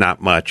 there's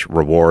not much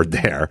reward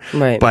there.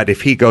 Right. But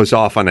if he goes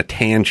off on a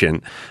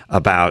tangent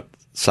about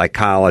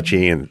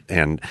psychology and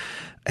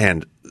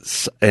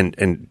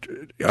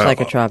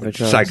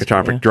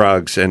psychotropic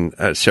drugs and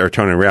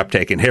serotonin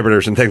reuptake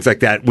inhibitors and things like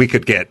that,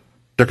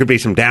 there could be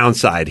some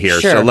downside here,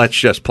 sure. So let's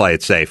just play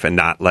it safe and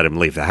not let him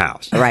leave the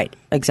house. Right,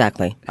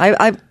 exactly.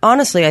 I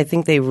honestly, I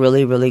think they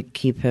really, really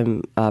keep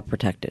him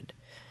protected.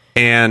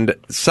 And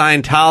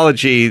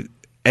Scientology,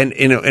 and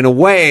in a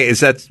way, is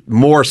that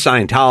more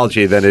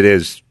Scientology than it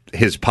is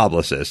his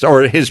publicist,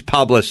 or his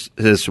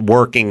publicist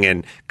working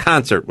in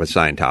concert with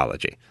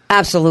Scientology.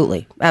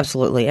 Absolutely,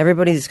 absolutely.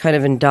 Everybody's kind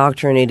of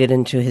indoctrinated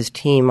into his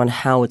team on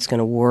how it's going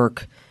to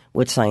work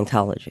with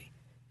Scientology.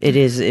 It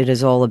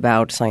is all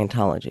about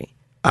Scientology.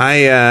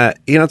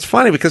 It's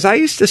funny because I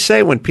used to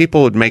say when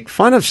people would make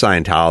fun of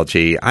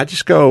Scientology, I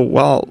just go,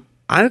 well,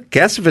 I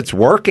guess if it's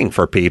working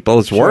for people,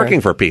 it's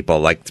working for people.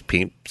 Like,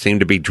 seem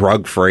to be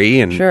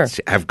drug-free and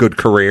have good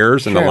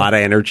careers and a lot of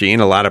energy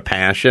and a lot of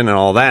passion and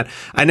all that.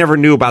 I never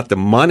knew about the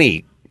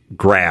money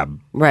grab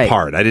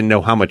part. I didn't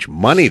know how much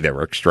money they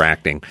were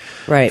extracting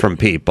from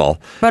people.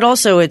 But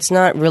also, it's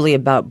not really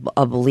about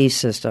a belief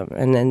system.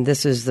 And then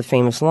this is the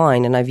famous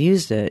line, and I've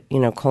used it,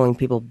 calling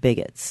people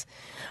bigots.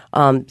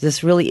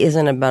 This really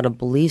isn't about a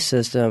belief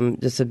system.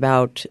 It's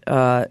about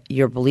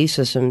your belief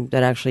system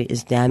that actually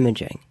is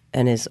damaging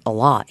and is a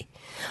lie.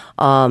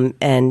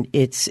 And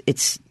it's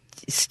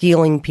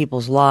stealing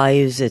people's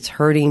lives. It's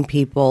hurting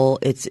people.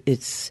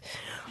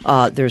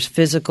 There's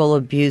physical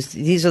abuse.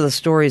 These are the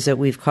stories that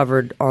we've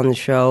covered on the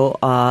show,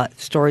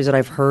 stories that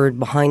I've heard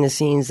behind the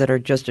scenes that are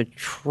just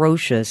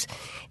atrocious.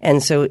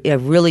 And so I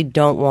really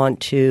don't want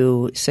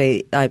to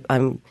say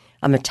I'm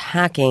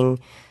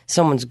attacking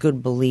someone's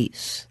good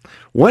beliefs.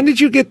 When did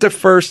you get the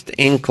first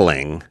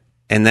inkling,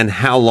 and then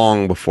how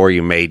long before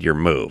you made your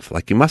move?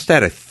 Like, you must have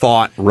had a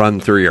thought run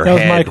through your head.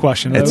 That was my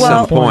question. At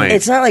some point.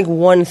 It's not like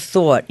one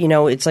thought.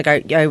 It's like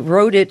I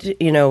wrote it.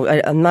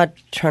 I'm not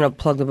trying to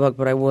plug the book,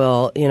 but I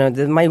will.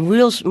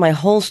 My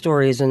whole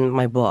story is in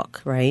my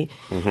book, right?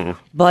 Mm-hmm.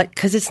 But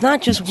because it's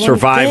not just one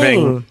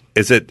surviving. thing.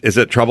 Is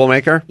it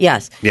Troublemaker?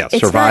 Yes. Yes.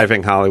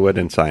 Surviving Hollywood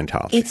and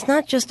Scientology. It's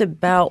not just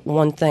about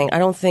one thing. I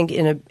don't think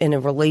in a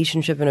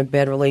relationship, in a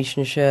bad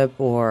relationship,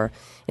 or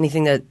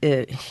anything that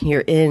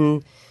you're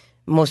in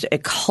most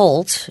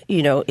occult,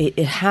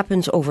 it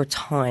happens over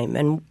time,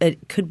 and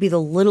it could be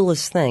the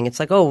littlest thing. It's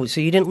like, oh,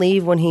 so you didn't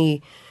leave when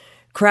he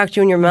cracked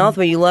you in your mouth,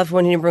 but you left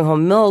when he didn't bring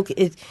home milk.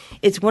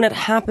 It's when it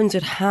happens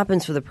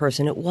for the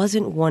person. It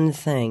wasn't one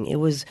thing. It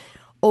was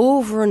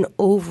over and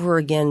over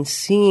again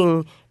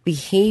seeing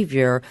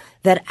behavior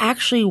that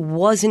actually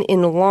wasn't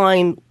in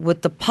line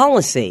with the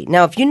policy.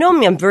 Now, if you know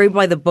me, I'm a very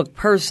by the book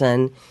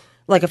person.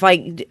 Like if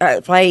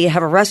I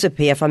have a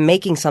recipe, if I'm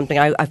making something,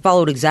 I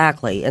follow it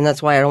exactly, and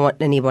that's why I don't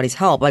want anybody's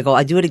help.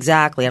 I do it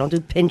exactly. I don't do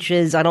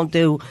pinches. I don't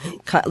do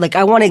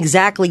I want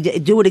to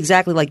do it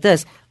exactly like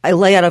this. I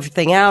lay out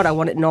everything out. I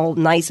want it all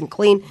nice and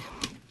clean.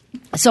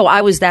 So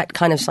I was that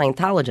kind of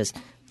Scientologist,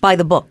 by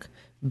the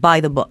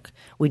book.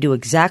 We do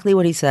exactly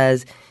what he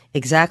says,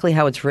 exactly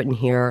how it's written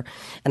here,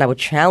 and I would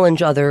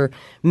challenge other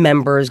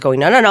members going,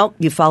 no,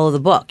 you follow the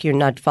book. You're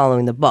not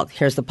following the book.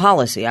 Here's the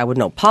policy. I would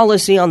know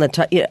policy on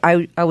the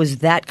I was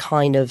that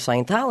kind of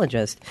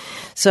Scientologist.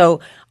 So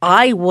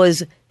I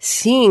was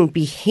seeing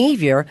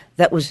behavior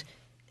that was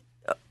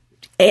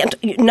and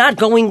not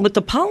going with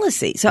the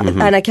policy. So,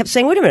 and I kept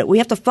saying, wait a minute, we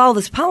have to follow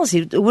this policy.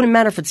 It wouldn't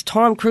matter if it's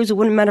Tom Cruise. It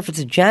wouldn't matter if it's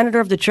a janitor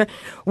of the church.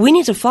 We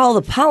need to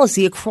follow the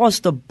policy across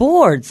the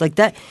boards like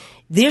that.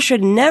 There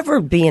should never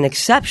be an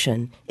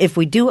exception. If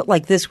we do it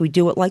like this, we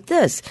do it like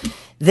this.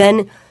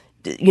 Then,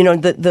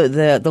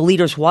 the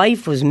leader's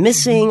wife was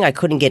missing. I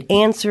couldn't get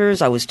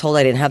answers. I was told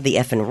I didn't have the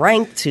effing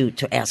rank to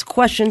ask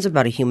questions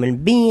about a human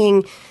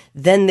being.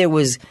 Then there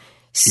was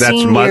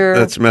senior...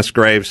 That's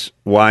Musgrave's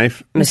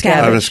wife?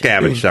 Miscavige.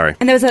 Miscavige, sorry.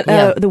 And there was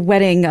the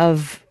wedding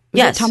of...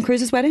 Yes. Tom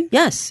Cruise's wedding?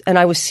 Yes. And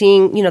I was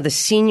seeing, the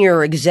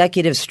senior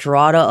executive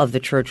strata of the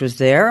church was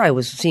there. I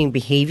was seeing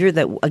behavior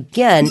that,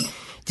 again...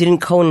 didn't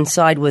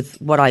coincide with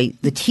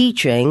the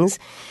teachings.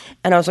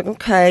 And I was like,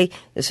 okay,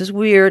 this is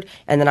weird.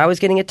 And then I was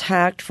getting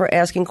attacked for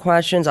asking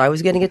questions. I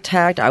was getting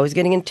attacked. I was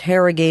getting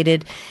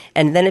interrogated.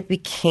 And then it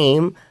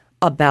became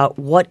about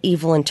what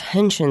evil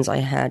intentions I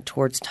had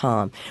towards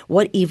Tom.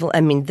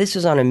 This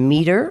is on a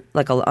meter,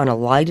 on a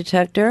lie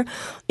detector,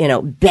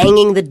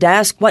 banging the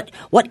desk. What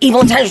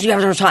evil intentions do you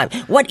have towards Tom?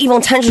 What evil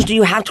intentions do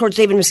you have towards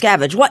David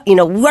Miscavige?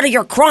 What are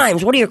your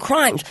crimes? What are your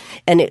crimes?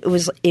 And it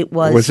was.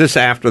 Was this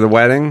after the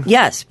wedding?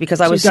 Yes,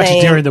 because I was actually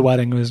saying during the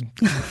wedding. It was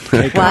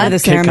cake the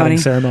ceremony.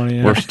 ceremony.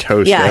 Yeah. Worst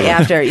toast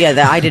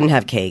ever. I didn't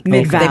have cake.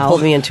 They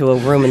pulled me into a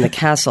room in the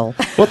castle.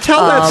 Well,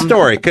 tell that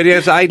story,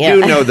 because I do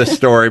know the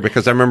story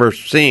because I remember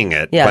seeing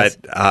it, yes.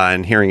 But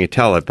and hearing you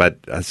tell it. But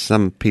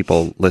some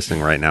people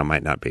listening right now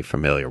might not be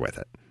familiar with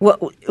it.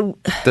 Well,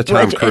 the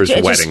Tom Cruise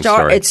wedding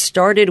story. It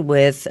started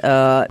with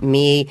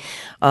me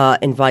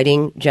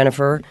inviting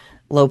Jennifer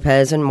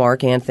Lopez and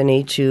Mark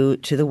Anthony to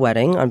the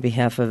wedding on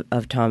behalf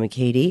of Tom and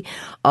Katie,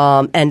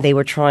 and they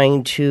were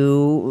trying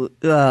to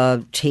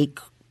take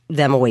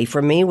them away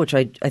from me, which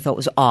I thought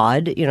was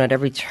odd. At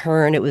every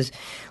turn it was,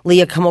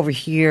 Leah, come over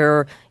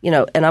here.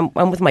 And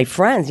I'm with my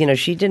friends.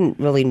 She didn't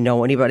really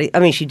know anybody. I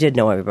mean, she did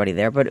know everybody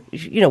there, but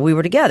we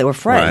were together. We're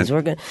friends.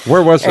 Right.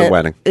 Where was the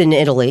wedding? In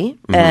Italy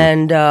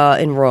and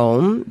in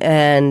Rome,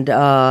 and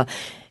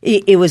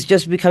it was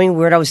just becoming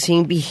weird. I was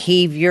seeing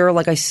behavior,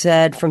 like I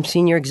said, from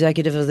senior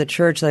executives of the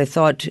church that I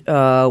thought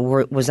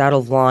was out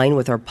of line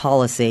with our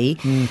policy.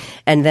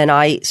 And then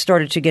I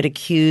started to get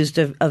accused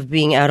of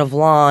being out of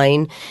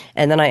line.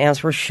 And then I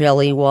asked where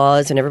Shelly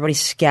was, and everybody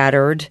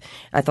scattered.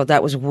 I thought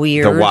that was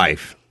weird.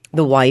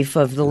 The wife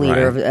of the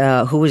leader,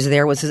 right. Who was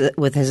there with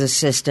his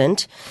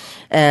assistant.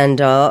 And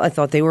I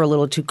thought they were a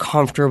little too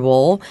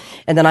comfortable.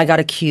 And then I got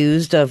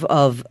accused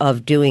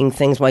of doing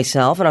things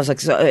myself. And I was like,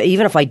 so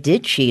even if I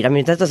did cheat, I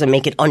mean, that doesn't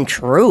make it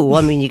untrue.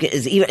 I mean,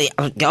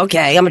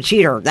 okay, I'm a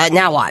cheater.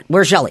 Now what?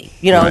 Where's Shelly?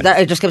 Right.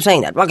 I just kept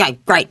saying that. Okay,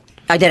 great.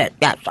 I did it.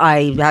 Yeah,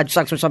 I had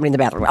sex with somebody in the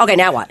bathroom. Okay,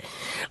 now what?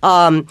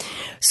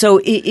 So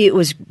it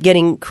was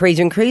getting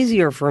crazier and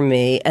crazier for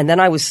me. And then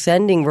I was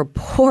sending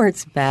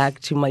reports back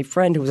to my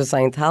friend who was a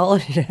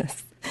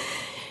Scientologist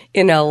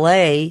in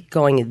L.A.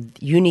 going,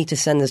 you need to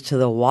send this to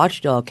the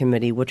Watchdog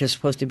Committee, which is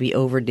supposed to be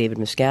over David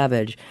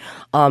Miscavige.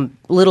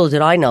 Little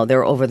did I know, they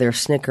were over there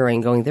snickering,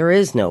 going, there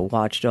is no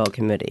Watchdog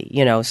Committee.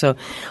 So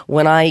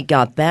when I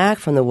got back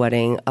from the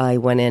wedding, I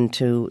went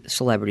into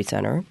Celebrity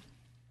Center.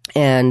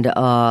 And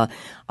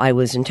I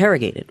was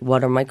interrogated.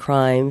 What are my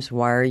crimes?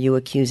 Why are you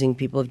accusing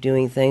people of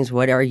doing things?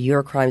 What are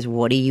your crimes?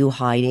 What are you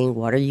hiding?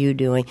 What are you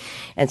doing?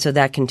 And so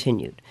that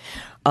continued.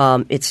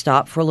 It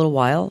stopped for a little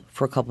while,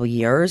 for a couple of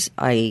years.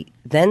 I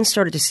then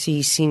started to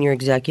see senior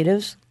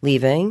executives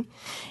leaving,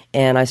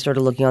 and I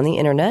started looking on the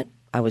internet.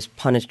 I was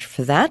punished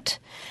for that.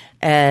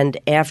 And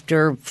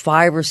after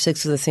 5 or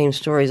 6 of the same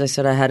stories, I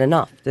said I had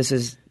enough.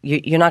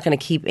 You're not going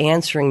to keep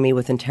answering me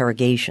with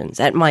interrogations,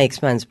 at my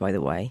expense, by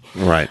the way.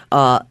 Right.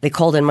 They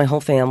called in my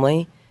whole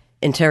family,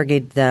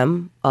 interrogated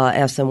them,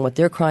 asked them what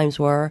their crimes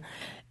were,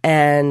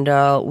 and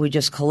we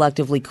just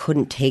collectively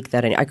couldn't take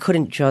that. I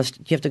couldn't just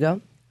 – do you have to go?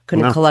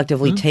 Couldn't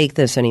collectively take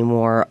this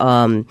anymore.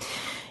 I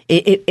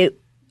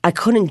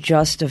couldn't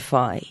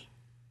justify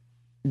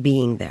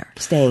being there,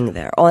 staying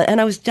there. And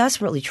I was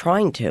desperately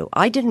trying to.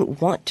 I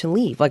didn't want to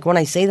leave. Like when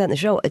I say that in the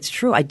show, it's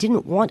true. I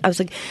was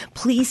like,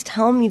 please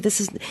tell me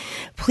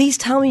please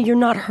tell me you're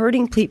not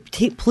hurting.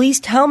 Please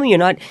tell me you're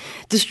not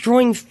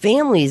destroying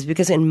families.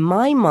 Because in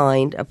my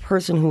mind, a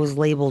person who was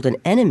labeled an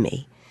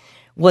enemy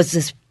was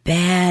this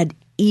bad,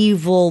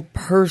 evil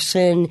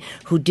person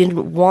who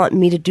didn't want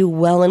me to do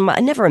well. And I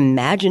never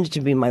imagined it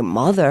to be my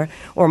mother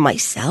or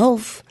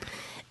myself.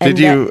 Did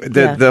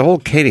the whole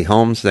Katie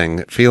Holmes thing,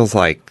 it feels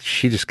like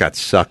she just got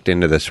sucked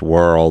into this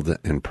world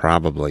and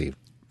probably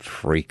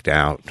freaked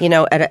out.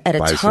 At a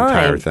by this time,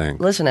 entire thing.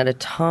 Listen, at a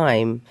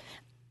time,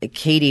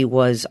 Katie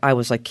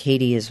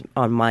is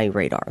on my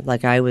radar.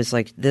 Like I was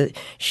like,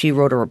 she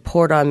wrote a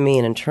report on me,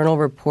 an internal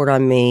report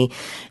on me.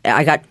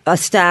 I got a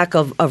stack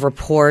of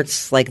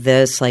reports like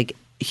this. Like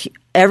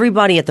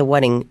everybody at the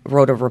wedding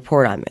wrote a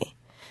report on me.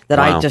 That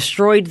Wow. I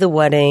destroyed the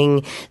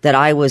wedding, that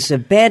I was a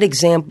bad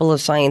example of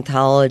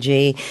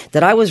Scientology,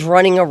 that I was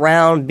running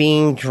around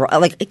being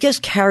like it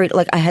just carried.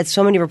 Like I had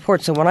so many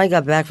reports. So when I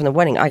got back from the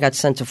wedding, I got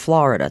sent to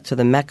Florida, to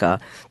the Mecca,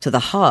 to the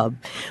hub,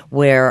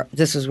 where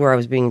this is where I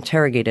was being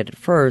interrogated at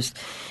first,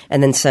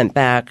 and then sent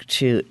back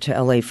to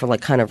LA for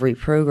like kind of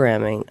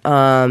reprogramming.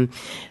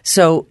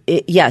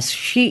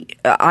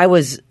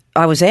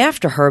 I was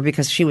after her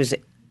because she was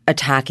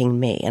attacking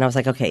me. And I was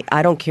like, okay,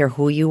 I don't care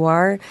who you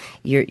are.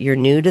 You're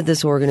new to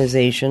this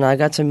organization. I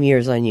got some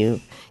years on you,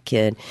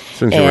 kid.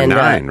 Since you were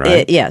 9,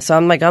 right? So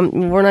I'm like,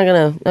 we're not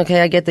going to,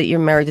 okay, I get that you're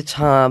married to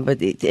Tom,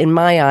 but in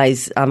my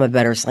eyes, I'm a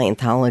better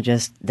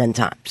Scientologist than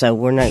Tom. So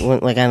we're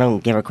not, like, I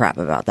don't give a crap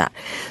about that.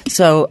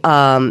 So,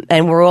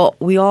 and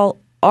we all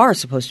are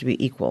supposed to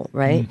be equal,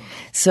 right?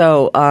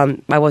 So,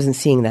 I wasn't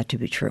seeing that to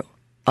be true.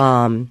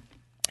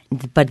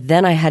 But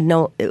then I had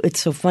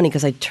it's so funny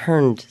because I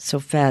turned so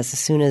fast as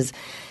soon as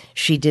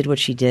she did what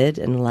she did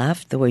and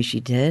left the way she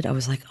did. I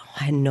was like, oh,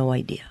 I had no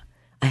idea.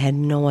 I had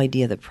no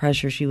idea the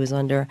pressure she was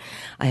under.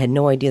 I had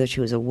no idea that she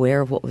was aware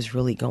of what was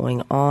really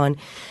going on.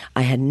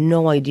 I had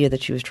no idea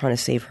that she was trying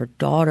to save her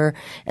daughter.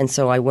 And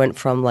so I went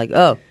from like,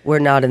 oh, we're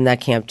not in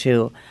that camp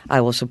too. I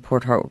will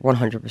support her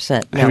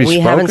 100%. Now, we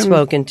haven't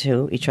spoken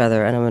to each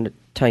other, and I'm going to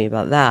tell you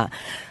about that.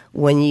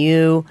 When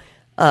you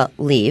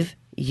leave,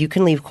 you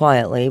can leave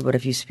quietly, but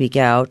if you speak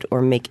out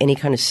or make any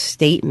kind of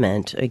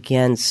statement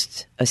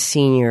against a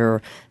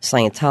senior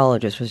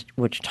Scientologist,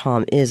 which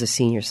Tom is a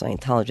senior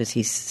Scientologist,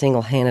 he's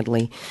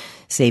single-handedly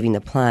saving the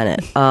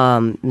planet.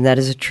 That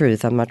is the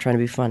truth. I'm not trying to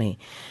be funny.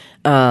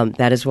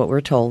 That is what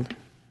we're told.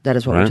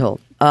 We're told.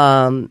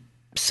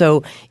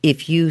 So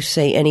if you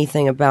say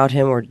anything about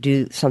him or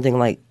do something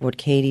like what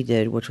Katie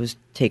did, which was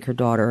take her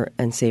daughter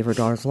and save her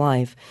daughter's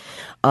life,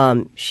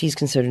 she's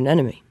considered an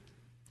enemy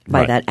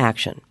by that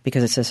action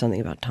because it says something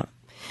about Tom.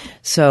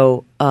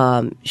 So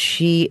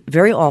she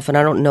very often,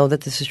 I don't know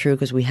that this is true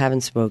because we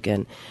haven't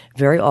spoken,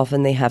 very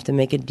often they have to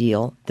make a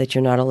deal that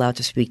you're not allowed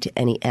to speak to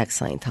any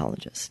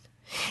ex-Scientologist.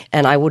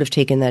 And I would have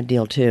taken that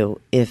deal too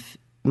if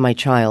my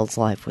child's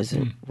life was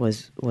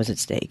at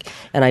stake.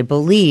 And I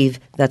believe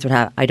that's what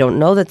happened. I don't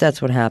know that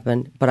that's what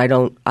happened, but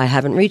I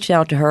haven't reached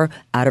out to her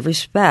out of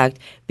respect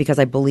because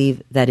I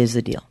believe that is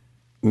the deal.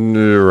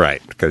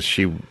 Right, because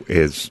she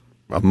is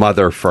a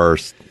mother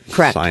first,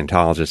 correct,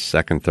 Scientologist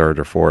second, third,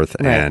 or fourth,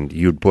 right, and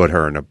you'd put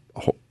her in a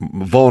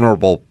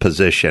vulnerable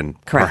position,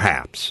 correct,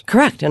 perhaps.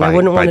 Correct, and I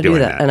wouldn't want to do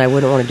that. And I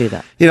wouldn't want to do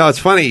that. You know, it's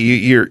funny.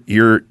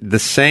 You're the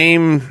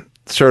same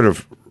sort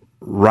of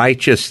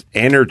righteous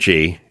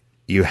energy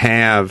you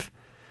have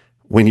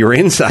when you're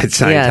inside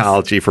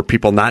Scientology, yes, for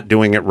people not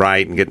doing it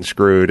right and getting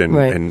screwed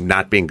and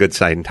not being good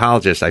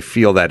Scientologists. I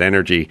feel that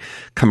energy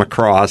come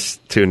across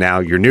to now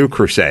your new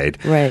crusade,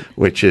 right,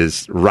 which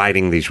is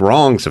righting these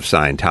wrongs of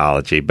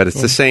Scientology. But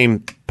it's the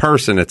same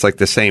person. It's like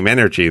the same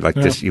energy, like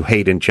this, you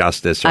hate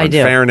injustice or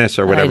unfairness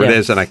or whatever it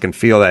is. And I can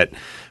feel that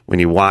when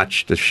you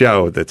watch the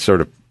show, that's sort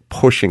of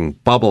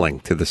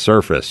bubbling to the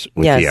surface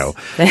with you.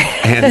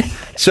 And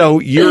so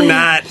you're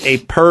not a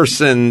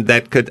person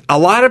that a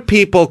lot of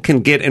people can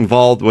get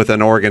involved with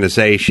an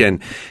organization,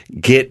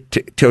 get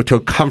to a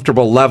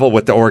comfortable level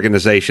with the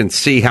organization,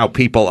 see how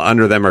people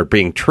under them are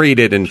being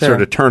treated and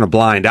sort of turn a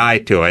blind eye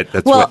to it.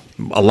 That's what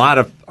a lot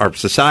of our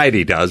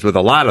society does with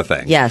a lot of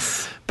things.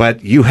 Yes.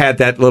 But you had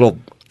that little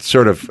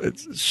sort of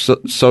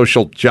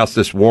social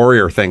justice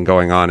warrior thing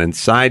going on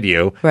inside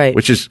you, right,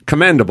 which is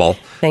commendable.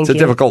 It's a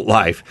difficult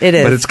life. It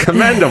is. But it's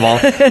commendable.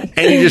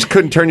 And you just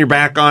couldn't turn your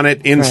back on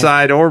it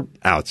inside or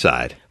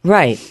outside.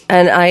 Right.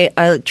 And I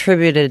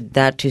attributed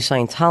that to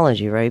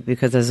Scientology, right?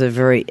 Because at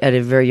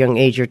a very young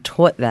age, you're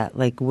taught that.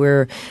 Like,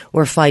 we're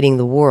fighting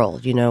the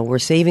world, you know. We're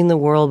saving the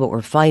world, but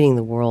we're fighting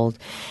the world.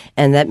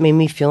 And that made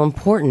me feel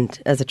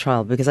important as a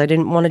child because I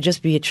didn't want to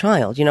just be a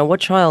child. You know, what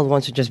child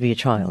wants to just be a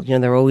child? You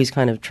know, they're always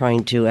kind of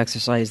trying to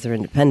exercise their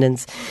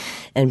independence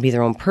and be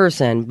their own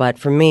person. But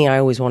for me, I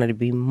always wanted to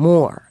be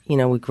more. You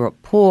know, we grew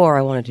up poor.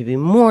 I wanted to be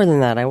more than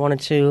that. I wanted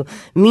to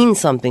mean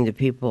something to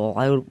people.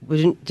 I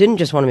didn't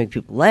just want to make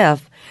people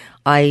laugh.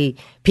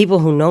 People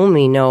who know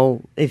me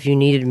know if you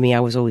needed me, I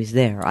was always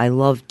there. I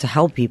love to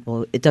help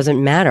people. It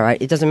doesn't matter.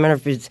 It doesn't matter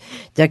if it's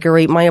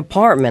decorate my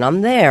apartment.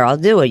 I'm there. I'll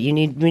do it. You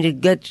need me to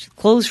get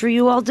clothes for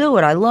you? I'll do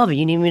it. I love it.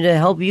 You need me to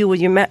help you with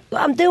your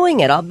I'm doing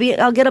it. I'll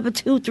get up at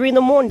 2, 3 in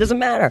the morning. Doesn't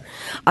matter.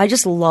 I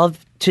just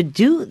love to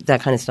do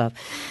that kind of stuff.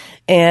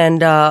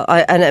 And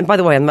and by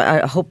the way,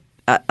 I hope.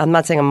 I'm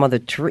not saying I'm Mother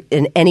Teresa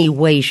in any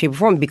way, shape, or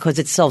form because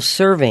it's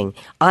self-serving.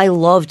 I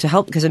love to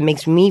help because it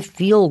makes me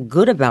feel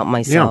good about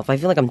myself. Yeah. I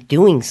feel like I'm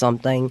doing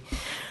something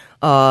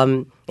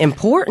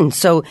important.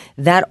 So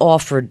that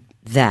offered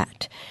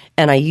that.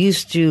 And I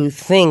used to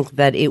think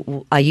that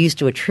I used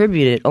to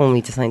attribute it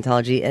only to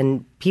Scientology.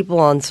 And people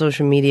on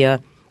social media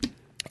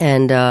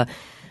and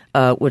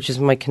which is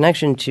my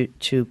connection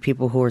to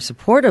people who are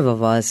supportive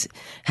of us,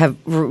 have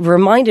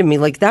reminded me,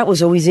 like, that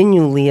was always in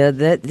you, Leah.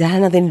 That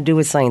had nothing to do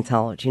with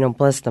Scientology.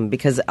 Bless them,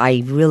 because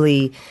I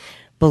really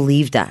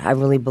believed that. I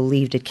really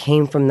believed it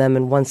came from them,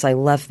 and once I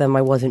left them,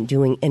 I wasn't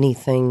doing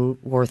anything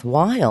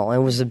worthwhile. It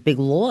was a big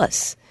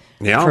loss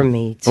for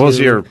me. What was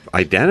your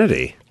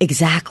identity?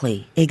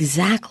 Exactly.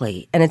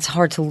 And it's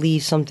hard to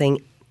leave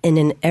something in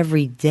an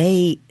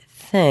everyday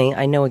thing.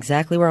 I know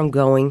exactly where I'm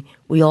going.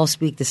 We all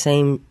speak the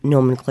same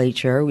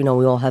nomenclature. We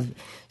all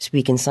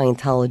speak in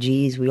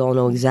Scientologies. We all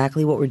know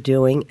exactly what we're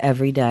doing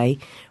every day.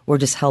 We're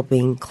just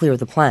helping clear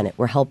the planet.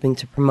 We're helping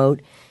to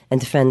promote and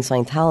defend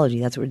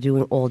Scientology. That's what we're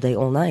doing all day,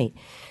 all night.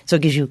 So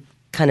it gives you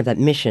kind of that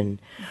mission.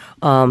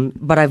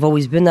 But I've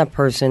always been that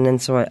person, and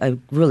so I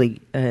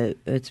really,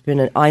 it's been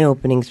an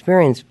eye-opening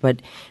experience.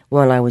 But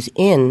when I was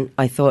in,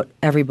 I thought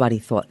everybody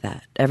thought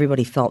that.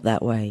 Everybody felt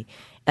that way.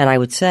 And I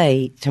would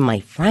say to my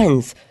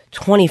friends,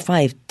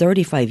 25,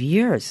 35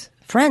 years,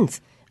 friends.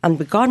 I'm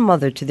the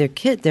godmother to their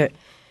kid, their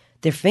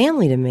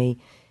family to me.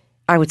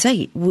 I would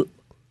say,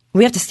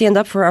 we have to stand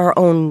up for our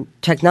own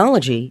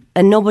technology,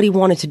 and nobody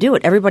wanted to do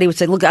it. Everybody would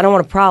say, look, I don't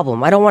want a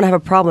problem. I don't want to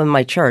have a problem in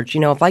my church.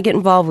 If I get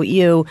involved with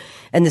you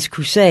and this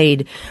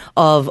crusade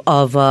of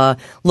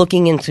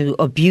looking into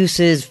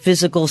abuses,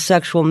 physical,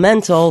 sexual,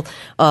 mental,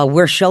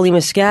 where Shelly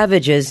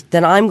Miscavige is,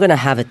 then I'm going to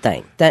have a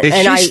thing.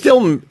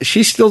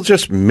 She's still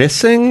just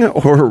missing,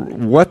 or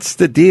what's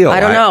the deal? I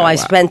don't know. I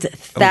spent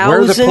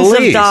thousands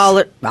of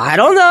dollars. I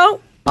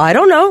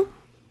don't know.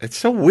 It's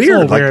so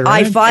weird. Right?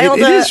 I filed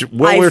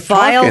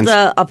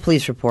a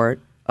police report.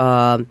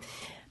 Then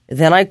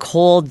I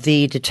called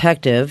the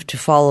detective to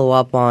follow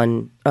up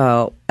on.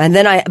 And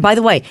then by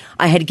the way,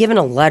 I had given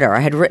a letter. I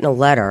had written a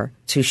letter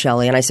to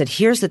Shelly, and I said,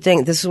 "Here's the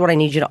thing. This is what I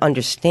need you to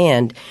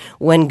understand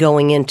when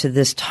going into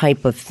this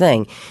type of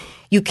thing.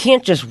 You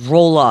can't just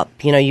roll up.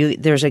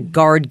 There's a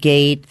guard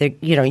gate.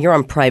 You're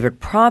on private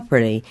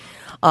property."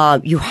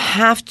 You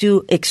have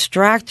to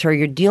extract her.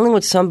 You're dealing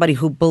with somebody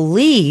who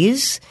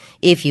believes,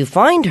 if you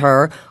find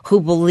her,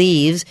 who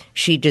believes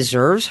she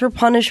deserves her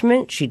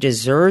punishment. She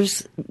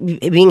deserves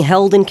being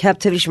held in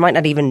captivity. She might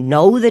not even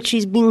know that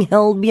she's being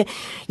held.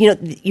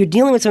 You're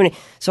dealing with somebody.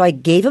 So I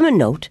gave him a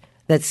note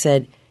that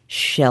said,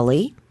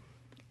 Shelly,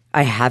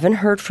 I haven't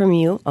heard from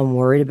you. I'm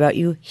worried about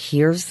you.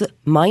 Here's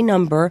my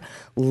number.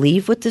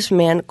 Leave with this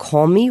man.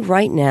 Call me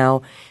right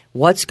now.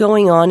 What's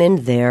going on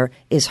in there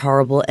is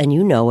horrible, and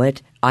you know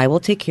it. I will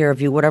take care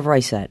of you, whatever I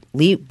said.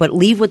 But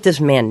leave with this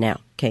man now.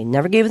 Okay,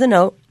 never gave her the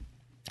note,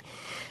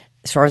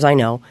 as far as I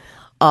know.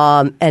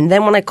 And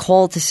then when I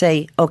called to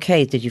say,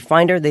 okay, did you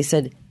find her? They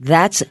said,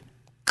 that's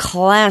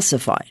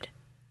classified.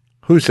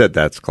 Who said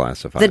that's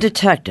classified? The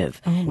detective.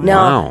 Oh, wow.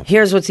 Now,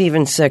 here's what's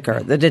even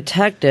sicker. The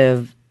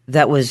detective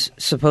that was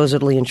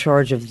supposedly in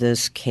charge of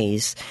this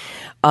case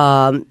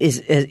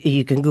is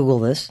you can Google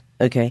this,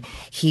 okay?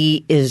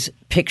 He is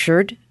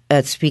pictured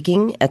at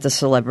speaking at the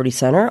Celebrity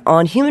Center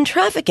on human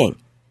trafficking.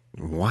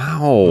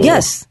 Wow.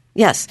 Yes.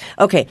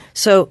 Okay.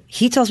 So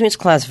he tells me it's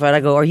classified. I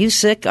go, are you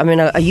sick?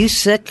 Are you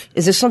sick?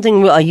 Is there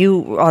something? Are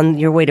you on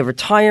your way to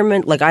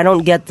retirement? Like, I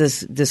don't get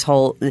this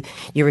whole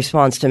your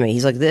response to me.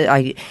 He's like,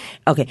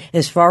 okay.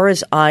 As far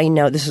as I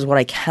know, this is what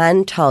I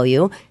can tell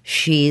you.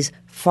 She's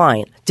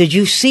fine. Did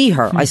you see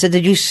her? I said,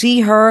 did you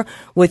see her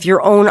with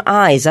your own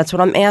eyes? That's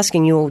what I'm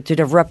asking you. Did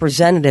a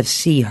representative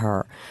see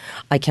her?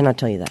 I cannot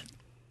tell you that.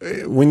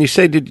 When you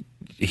say did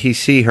he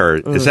see her,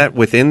 is that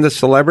within the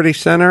Celebrity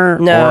Center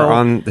no, or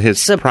on his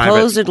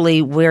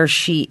supposedly private? Where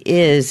she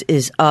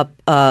is up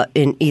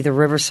in either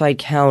Riverside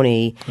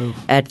County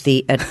at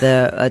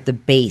the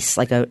base,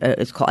 like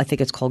I think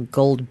it's called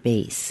Gold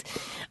Base.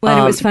 Well,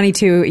 and it was funny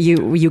too.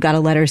 You got a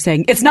letter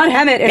saying it's not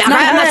Hemet.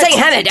 I'm not saying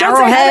Hemet.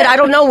 Arrowhead. I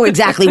don't know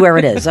exactly where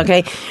it is.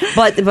 Okay,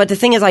 but the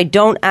thing is, I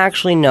don't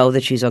actually know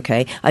that she's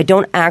okay. I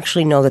don't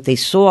actually know that they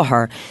saw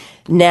her.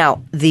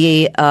 Now,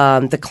 the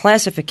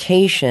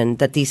classification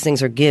that these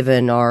things are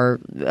given are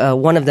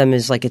one of them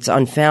is like it's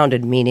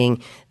unfounded,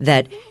 meaning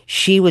that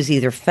she was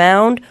either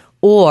found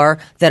or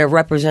that a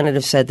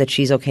representative said that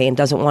she's okay and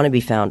doesn't want to be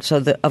found.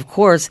 So, of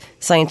course,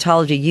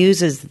 Scientology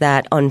uses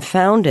that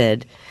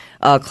unfounded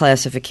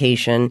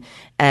classification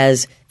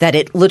as that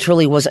it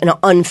literally was an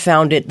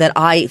unfounded, that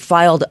I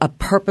filed a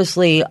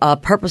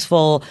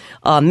purposeful,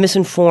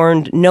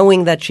 misinformed,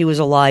 knowing that she was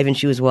alive and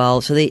she was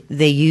well. So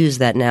they use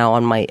that now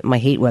on my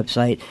hate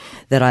website,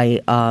 that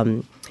I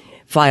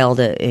filed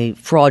a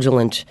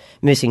fraudulent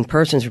missing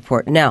persons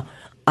report. Now,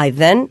 I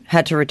then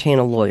had to retain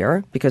a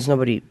lawyer because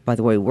nobody, by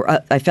the way,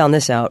 I found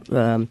this out.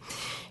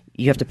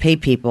 You have to pay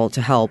people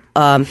to help.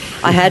 I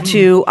had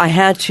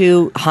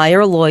to hire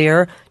a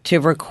lawyer to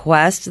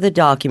request the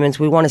documents.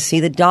 We want to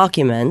see the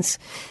documents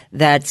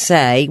that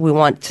we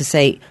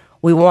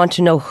want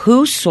to know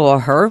who saw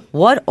her,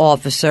 what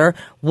officer,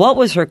 what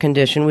was her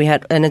condition.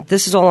 And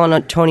this is all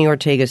on Tony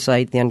Ortega's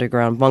site, the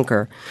Underground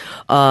Bunker.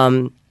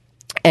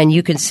 And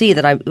you can see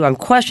that I'm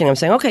questioning. I'm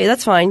saying, okay,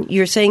 that's fine.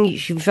 You're saying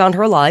you found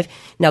her alive.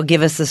 Now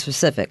give us the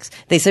specifics.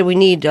 They said we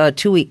need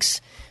 2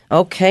 weeks.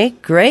 Okay,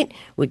 great.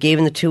 We gave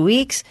them the 2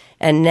 weeks.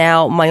 And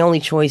now my only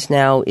choice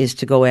now is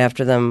to go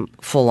after them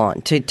full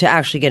on, to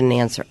actually get an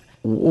answer.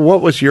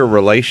 What was your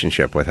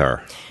relationship with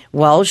her?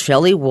 Well,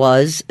 Shelly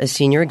was a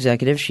senior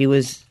executive. She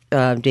was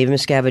David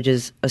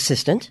Miscavige's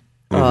assistant.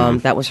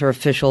 That was her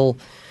official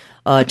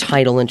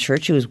title in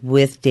church. She was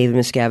with David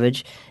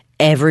Miscavige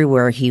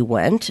everywhere he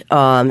went.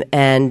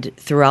 And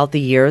throughout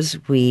the years,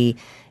 we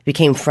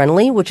became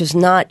friendly, which is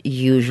not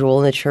usual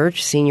in the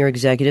church. Senior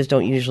executives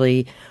don't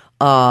usually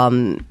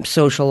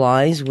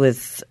socialize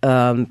with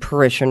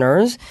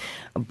parishioners.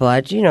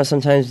 But,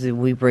 sometimes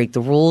we break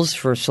the rules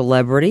for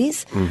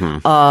celebrities.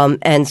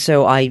 And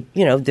so I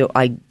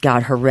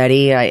got her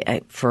ready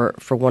for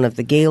one of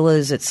the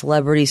galas at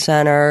Celebrity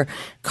Center,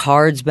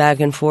 cards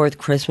back and forth,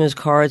 Christmas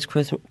cards,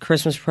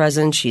 Christmas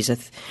presents. She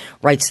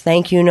writes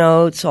thank you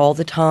notes all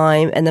the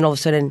time. And then all of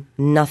a sudden,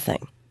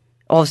 nothing.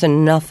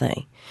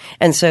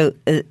 And so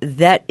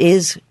that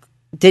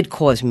did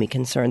cause me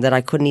concern that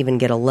I couldn't even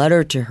get a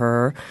letter to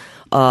her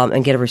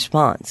and get a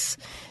response.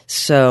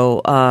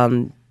 So,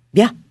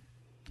 yeah.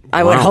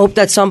 I would hope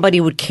that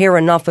somebody would care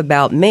enough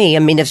about me. I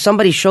mean, if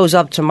somebody shows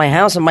up to my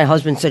house and my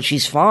husband said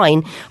she's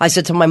fine, I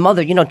said to my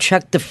mother,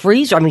 check the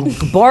freezer. I mean,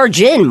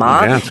 barge in,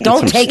 Ma. Yeah,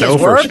 don't take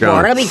his word for it.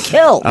 I'm going to be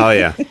killed. Oh,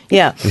 yeah.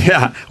 Yeah.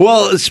 Yeah.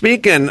 Well,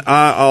 speaking,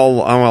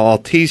 I'll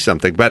tease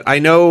something, but I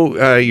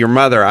know your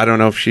mother, I don't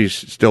know if she's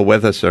still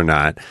with us or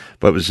not,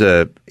 but was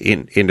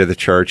into the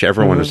church.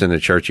 Everyone was in the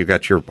church. You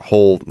got your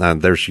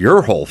there's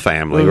your whole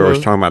family. We're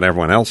always talking about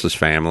everyone else's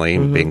family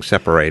and being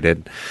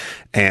separated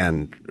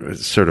and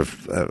sort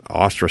of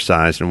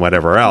ostracized and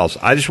whatever else.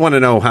 I just want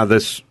to know how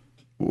this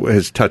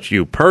has touched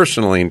you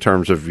personally in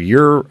terms of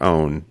your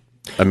own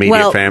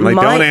immediate family.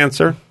 Don't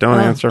answer.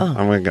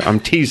 I'm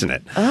teasing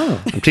it.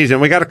 I'm teasing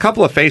it. We got a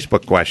couple of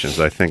Facebook questions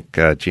I think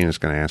Gina's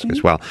going to ask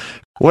as well.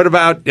 What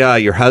about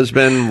your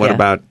husband? What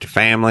about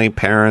family,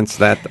 parents,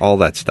 all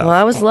that stuff? Well,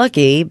 I was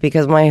lucky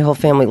because my whole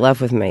family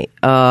left with me.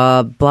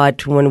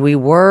 But when we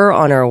were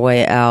on our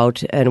way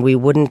out and we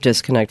wouldn't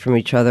disconnect from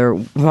each other,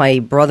 my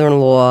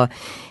brother-in-law,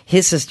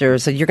 his sister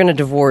said, you're going to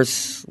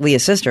divorce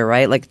Leah's sister,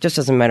 right? Like, just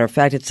as a matter of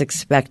fact, it's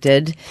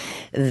expected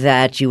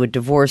that you would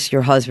divorce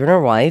your husband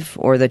or wife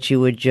or that you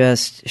would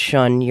just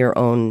shun your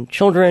own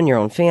children, your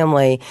own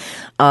family.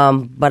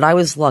 But I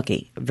was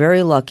lucky,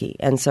 very lucky.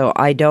 And so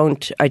I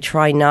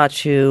try not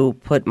to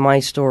put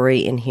my story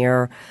in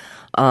here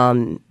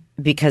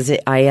because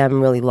I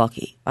am really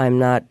lucky. I'm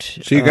not.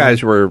 So you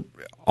guys were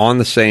on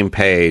the same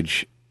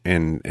page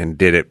and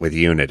did it with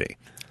unity.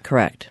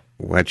 Correct.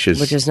 Which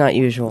is not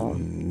usual.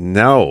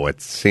 No, it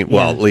seems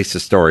well. At least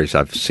the stories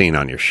I've seen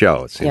on your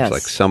show, it seems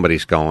like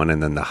somebody's going,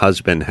 and then the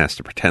husband has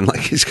to pretend like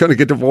he's going to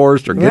get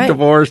divorced or get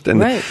divorced.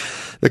 And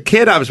the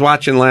kid I was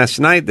watching last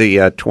night, the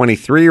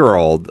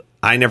 23-year-old,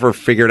 I never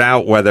figured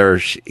out whether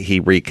he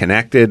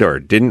reconnected or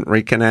didn't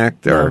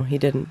reconnect. No, he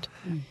didn't.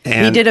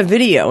 And he did a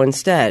video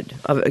instead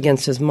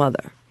against his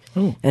mother.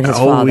 And his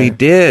father. Oh, he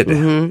did?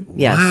 Mm-hmm.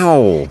 Yes.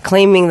 Wow.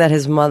 Claiming that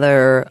his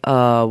mother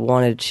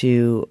wanted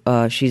to,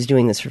 she's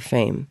doing this for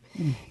fame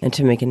and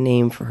to make a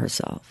name for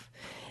herself.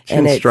 She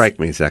didn't strike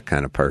me as that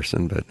kind of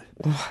person, but...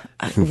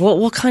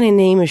 what kind of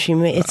name is she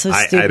making? It's so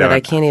stupid,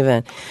 I can't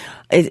even...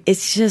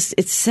 It's just,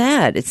 it's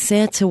sad. It's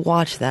sad to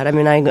watch that. I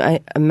mean, I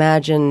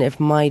imagine if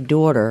my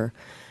daughter,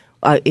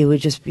 it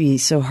would just be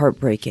so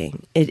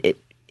heartbreaking.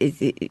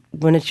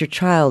 When it's your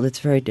child,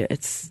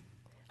 it's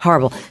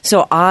horrible.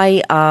 So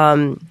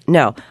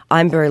no,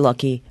 I'm very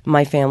lucky.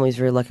 My family's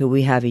very lucky.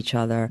 We have each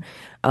other.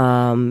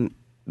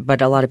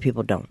 But a lot of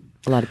people don't.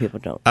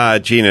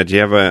 Gina, do you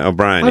have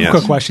O'Brien? I have a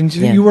quick question.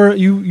 Yeah. You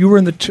were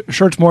in the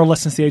church more or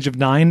less since the age of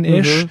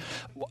 9-ish.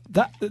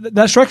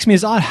 That strikes me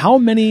as odd. How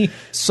many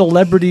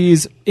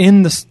celebrities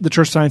in the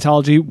Church of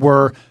Scientology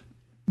were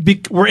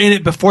were in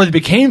it before they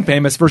became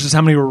famous versus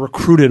how many were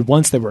recruited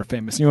once they were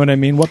famous. You know what I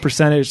mean? What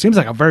percentage? Seems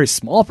like a very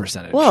small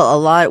percentage. Well, a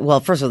lot. Well,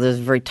 first of all, there's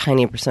a very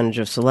tiny percentage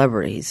of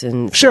celebrities,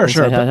 and sure,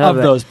 but of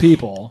those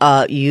people,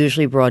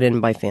 usually brought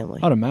in by family.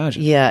 I'd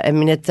imagine. Yeah, I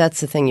mean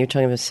that's the thing. You're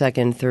talking about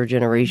second, third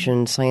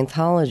generation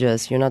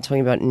Scientologists. You're not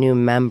talking about new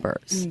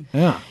members.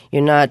 Yeah,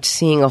 you're not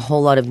seeing a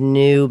whole lot of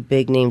new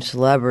big name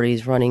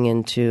celebrities running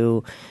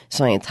into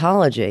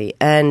Scientology,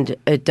 and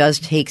it does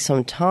take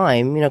some time.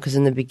 Because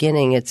in the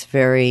beginning, it's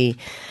very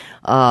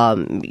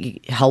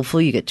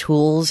helpful. You get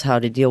tools how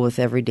to deal with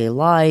everyday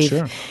life.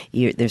 Sure.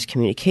 There's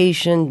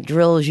communication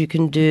drills you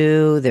can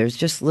do. There's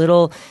just these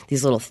little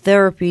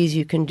therapies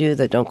you can do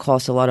that don't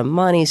cost a lot of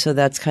money. So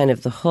that's kind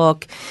of the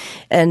hook.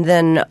 And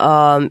then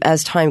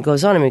as time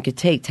goes on, it could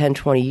take 10,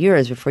 20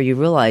 years before you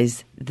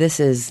realize this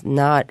is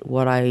not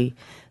what I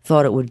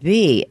thought it would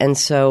be. And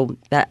so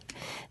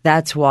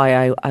that's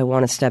why I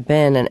want to step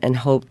in and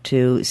hope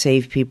to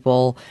save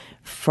people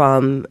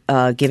from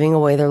giving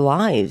away their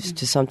lives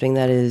to something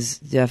that is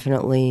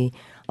definitely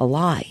a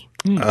lie.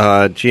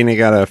 Gina,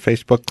 got a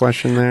Facebook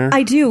question there?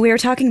 I do. We were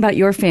talking about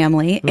your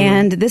family,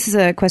 and this is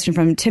a question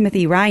from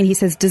Timothy Ryan. He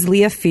says, does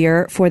Leah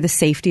fear for the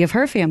safety of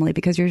her family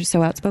because you're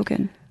so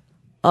outspoken?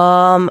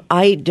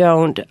 I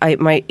don't.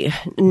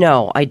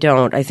 No, I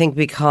don't. I think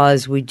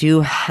because we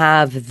do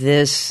have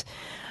this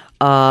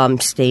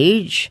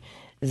stage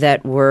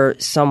that we're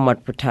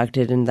somewhat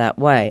protected in that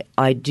way.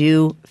 I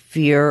do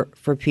fear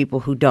for people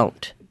who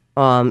don't.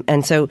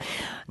 And so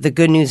the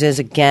good news is,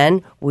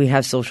 again, we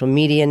have social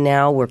media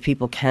now where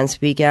people can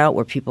speak out,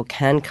 where people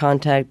can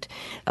contact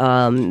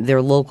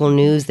their local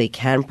news. They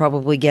can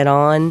probably get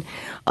on.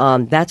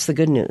 That's the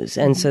good news.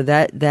 And so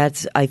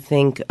that's, I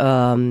think,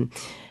 kind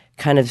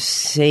of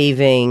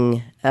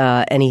saving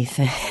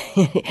anything,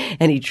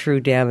 any true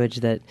damage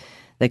that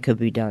could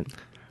be done.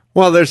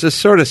 Well, there's a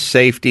sort of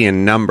safety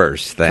in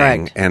numbers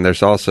thing, Correct. And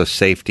there's also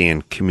safety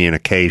in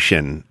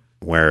communication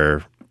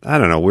where, I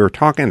don't know, we were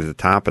talking at the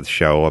top of the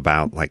show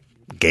about like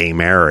gay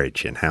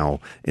marriage and how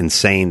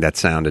insane that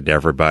sounded to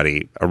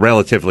everybody a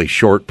relatively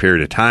short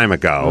period of time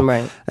ago.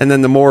 Right. And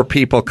then the more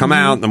people come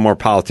out, the more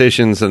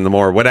politicians and the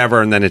more whatever,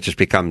 and then it just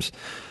becomes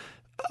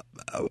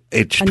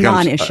a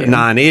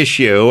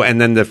non-issue,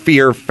 and then the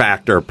fear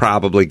factor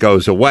probably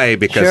goes away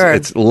because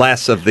it's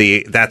less of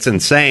the that's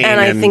insane, and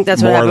I think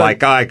that's more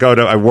like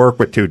I work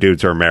with two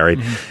dudes who are married,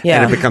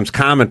 and it becomes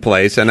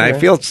commonplace. And I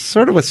feel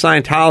sort of with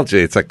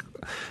Scientology, it's like,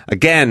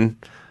 again,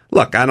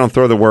 look, I don't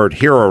throw the word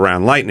hero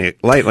around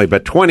lightly,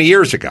 but 20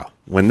 years ago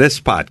when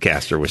this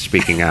podcaster was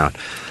speaking out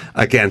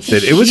against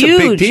it, it was a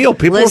big deal.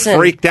 People were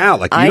freaked out.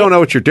 Like, you don't know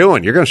what you're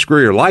doing. You're going to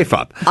screw your life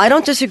up. I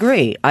don't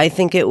disagree. I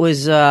think it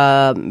was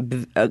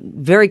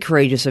very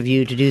courageous of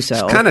you to do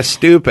so. It's kind of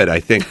stupid, I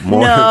think,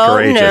 more than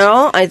courageous.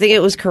 No, I think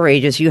it was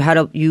courageous. You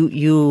had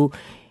you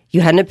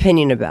had an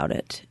opinion about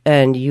it,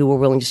 and you were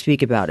willing to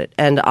speak about it.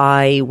 And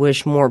I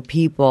wish more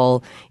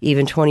people,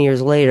 even 20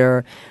 years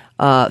later,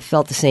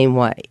 felt the same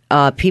way.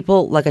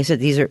 People, like I said,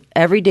 these are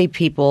everyday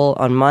people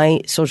on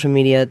my social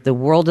media. The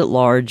world at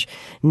large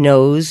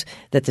knows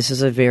that this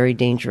is a very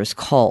dangerous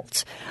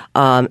cult.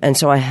 And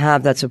so I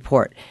have that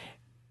support.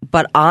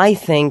 But I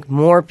think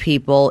more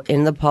people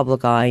in the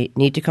public eye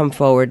need to come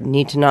forward,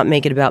 need to not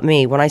make it about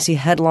me. When I see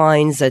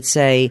headlines that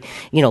say,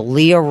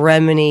 Leah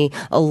Remini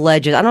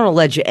alleges, I don't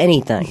allege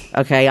anything,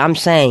 okay? I'm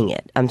saying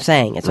it. So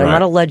right. I'm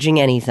not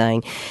alleging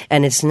anything.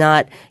 And it's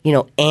not,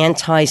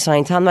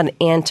 anti-Scientology. I'm not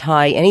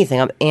anti-anything.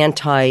 I'm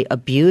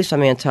anti-abuse.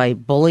 I'm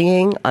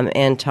anti-bullying. I'm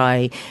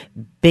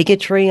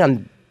anti-bigotry.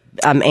 I'm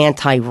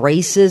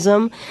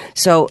anti-racism.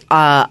 So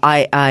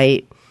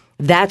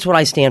that's what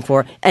I stand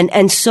for,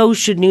 and so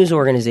should news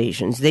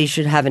organizations. They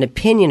should have an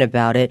opinion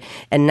about it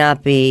and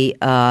not be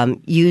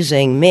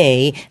using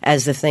me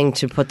as the thing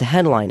to put the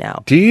headline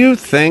out. Do you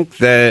think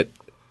that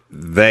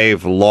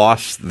they've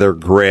lost their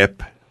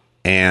grip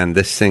and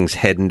this thing's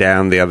heading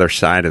down the other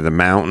side of the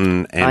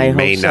mountain and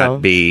may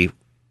not be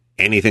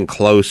anything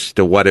close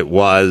to what it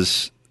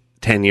was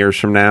 10 years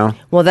from now?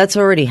 Well, that's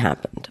already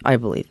happened, I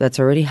believe. That's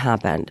already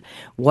happened.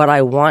 What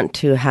I want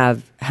to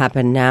have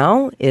happen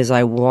now is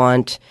I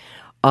want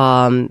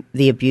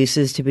the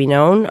abuses to be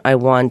known. I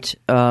want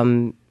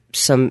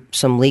some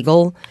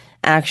legal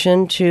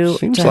action to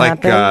Seems to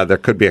like happen. There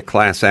could be a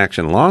class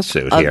action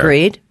lawsuit here.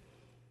 Agreed.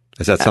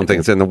 Is that something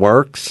that's in the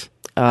works?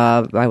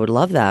 I would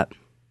love that.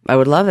 I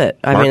would love it.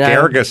 Mark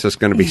Garrigus is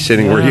going to be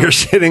sitting where you're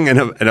sitting in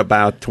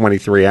about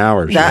 23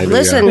 hours. He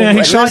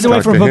shies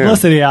away from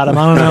publicity, Adam.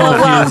 I don't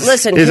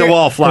know. He's a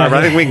wallflower.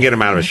 I think we can get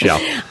him out of his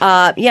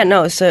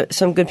shell. So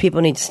some good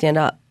people need to stand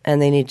up,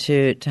 and they need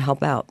to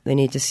help out. They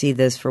need to see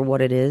this for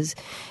what it is,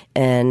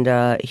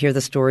 and hear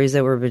the stories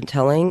that we've been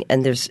telling.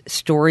 And there's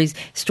stories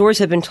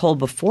have been told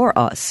before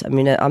us. I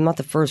mean, I'm not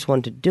the first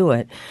one to do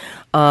it.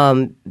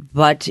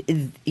 But,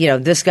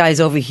 this guy's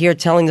over here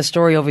telling the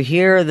story over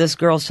here. This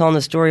girl's telling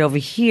the story over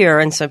here.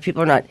 And so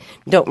people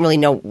don't really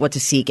know what to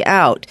seek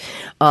out.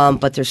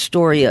 But there's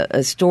story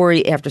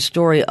after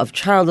story of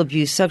child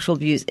abuse, sexual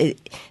abuse.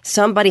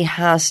 Somebody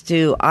has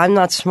to. I'm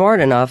not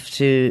smart enough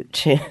to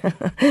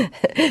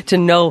to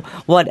know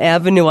what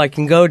avenue I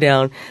can go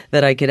down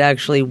that I could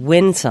actually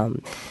win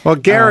some. Well,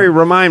 Gary,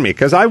 remind me,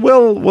 because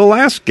we'll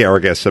ask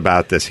Garrigus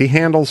about this. He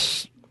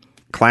handles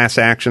class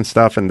action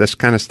stuff and this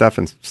kind of stuff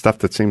and stuff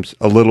that seems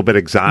a little bit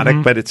exotic,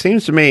 but it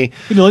seems to me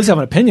you at least have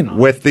an opinion on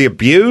with the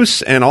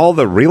abuse and all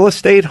the real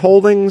estate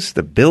holdings,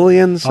 the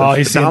billions of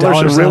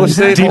dollars in real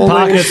estate deep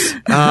holdings,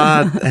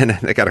 and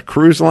they got a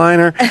cruise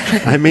liner.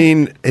 I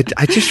mean,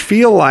 I just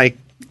feel like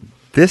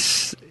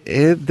this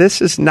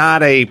is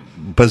not a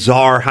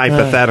bizarre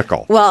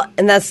hypothetical. Well,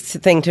 and that's the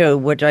thing, too,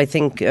 which I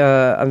think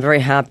I'm very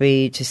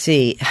happy to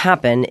see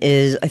happen,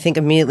 is I think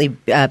immediately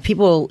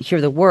people hear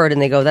the word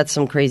and they go, that's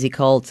some crazy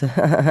cult.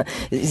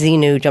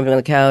 Xenu jumping on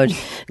the couch,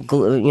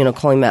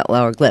 calling Matt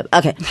Lauer glib.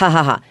 Okay, ha,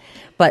 ha, ha.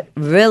 But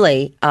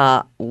really,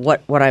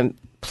 what I'm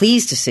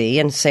pleased to see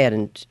and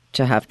saddened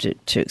to have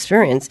to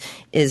experience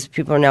is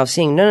people are now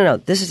seeing, no,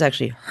 this is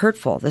actually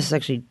hurtful. This is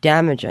actually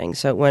damaging.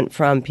 So it went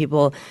from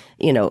people,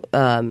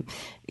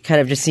 kind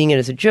of just seeing it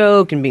as a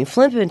joke and being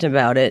flippant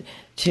about it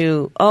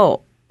to,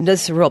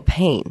 this is real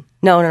pain.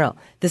 No.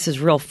 This is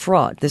real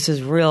fraud. This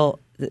is real.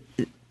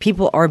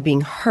 People are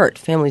being hurt.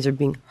 Families are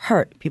being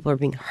hurt. People are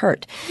being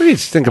hurt. What do you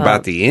think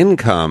about the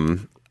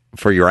income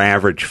for your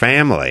average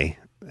family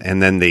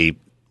and then the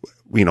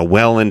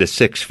well into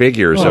six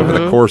figures over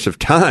the course of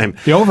time?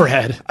 The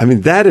overhead. I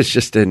mean, that is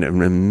just an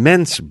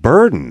immense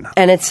burden.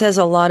 And it says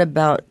a lot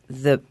about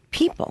the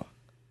people.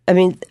 I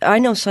mean, I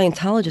know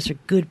Scientologists are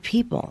good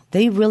people.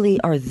 They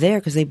really are there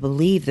because they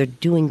believe they're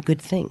doing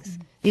good things.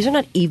 These are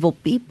not evil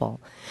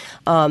people.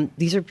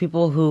 These are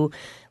people who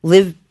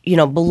live,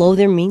 below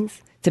their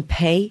means to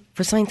pay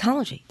for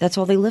Scientology. That's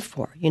all they live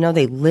for.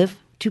 They live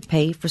to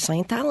pay for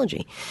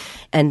Scientology.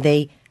 And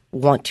they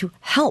want to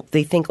help.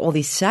 They think all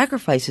these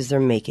sacrifices they're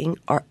making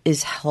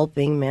is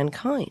helping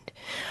mankind.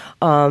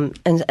 And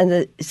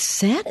it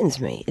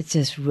saddens me. It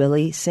just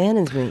really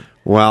saddens me.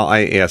 Well,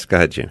 go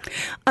ahead, June.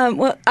 A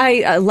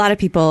lot of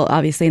people,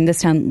 obviously, in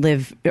this town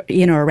live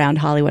in or around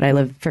Hollywood. I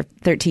lived for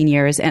 13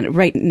 years and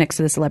right next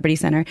to the Celebrity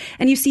Center.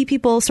 And you see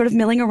people sort of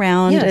milling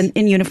around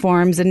in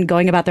uniforms and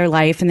going about their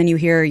life. And then you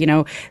hear,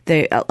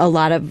 a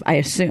lot of, I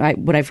assume,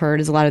 what I've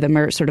heard is a lot of them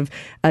are sort of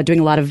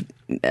doing a lot of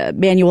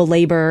manual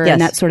labor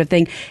and that sort of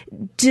thing.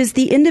 Does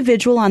the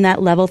individual on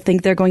that level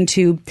think they're going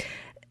to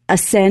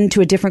ascend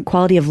to a different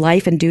quality of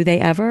life, and do they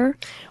ever?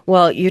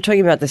 Well, you're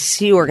talking about the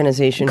Sea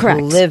Organization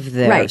Correct. Who live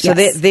there. Right, so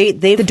yes. they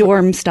the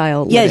dorm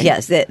style living.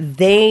 Yes.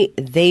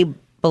 They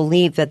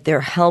believe that they're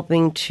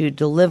helping to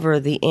deliver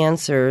the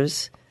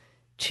answers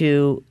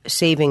to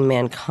saving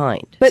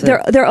mankind. But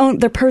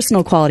their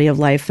personal quality of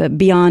life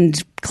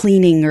beyond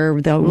cleaning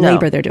or the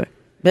labor they're doing.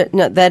 But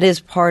no, that is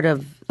part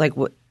of like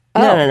what.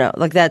 No.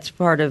 Like that's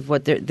part of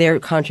what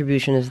their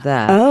contribution is.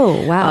 That.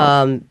 Oh,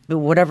 wow. But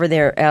whatever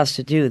they're asked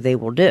to do, they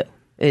will do.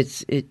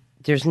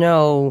 There's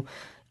no,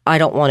 I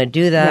don't want to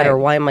do that, or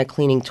why am I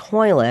cleaning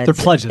toilets? They're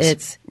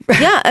pledges. But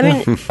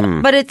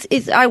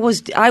I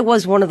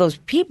was one of those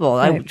people.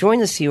 I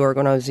joined the Sea Org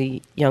when I was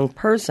a young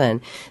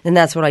person, and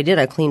that's what I did.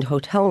 I cleaned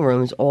hotel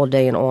rooms all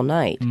day and all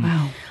night.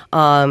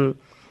 Wow.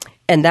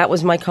 And that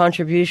was my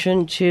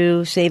contribution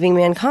to saving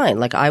mankind.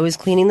 Like I was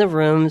cleaning the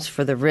rooms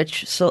for the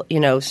rich,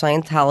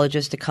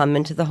 Scientologists to come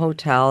into the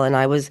hotel, and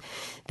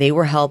they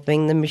were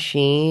helping the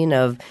machine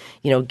of,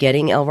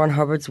 getting L. Ron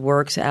Hubbard's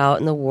works out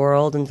in the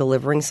world and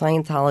delivering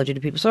Scientology to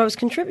people. So I was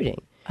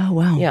contributing. Oh,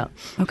 wow. Yeah.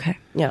 Okay.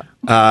 Yeah.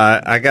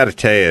 I got to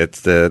tell you,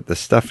 the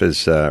stuff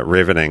is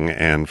riveting,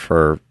 and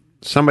for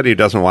somebody who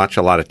doesn't watch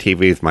a lot of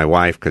TV with my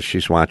wife, because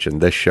she's watching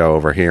this show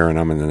over here and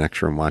I'm in the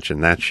next room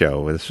watching that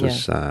show, this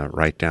was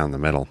right down the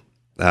middle.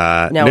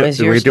 Now, is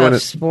your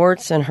stuff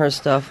sports and her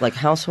stuff like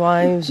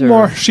Housewives? Or?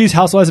 More, she's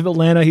Housewives of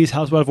Atlanta. He's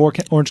Housewives of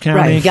Orange County.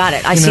 Right, got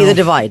it. I see the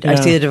divide. Yeah. I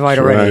see the divide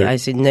already. I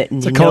see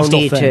it's a coastal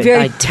need thing. to.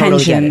 Very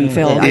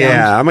tension-filled.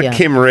 Yeah, I'm a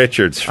Kim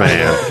Richards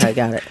fan. I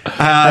got it.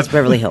 That's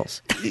Beverly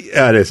Hills.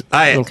 Yeah, it is.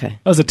 Okay.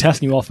 That was a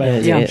test, and you all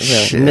failed.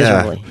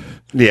 Miserably.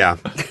 Yeah.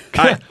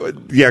 Go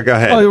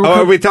ahead.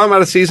 Are we talking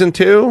about a season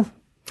 2,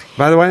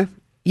 by the way?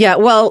 Yeah,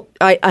 well,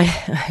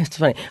 it's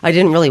funny. I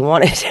didn't really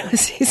want to do a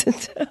season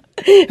 2.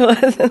 It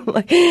wasn't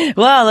like,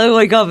 wow, let me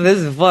wake up. This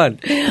is fun.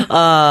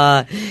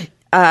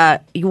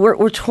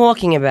 We're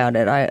talking about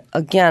it. I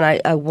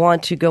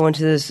want to go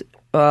into this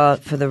for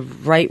the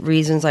right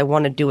reasons. I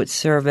want to do it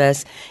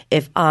service.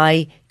 If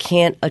I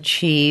can't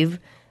achieve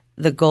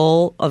the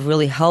goal of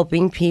really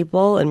helping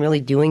people and really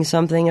doing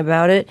something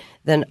about it,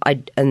 then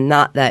I am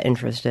not that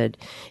interested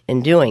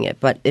in doing it.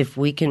 But if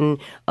we can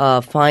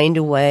find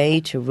a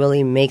way to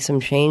really make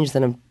some change,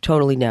 then I'm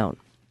totally down.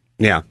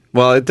 Yeah.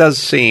 Well, it does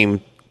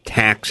seem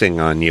taxing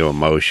on you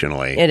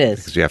emotionally. It is.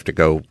 Because you have to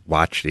go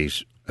watch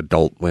these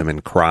adult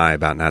women cry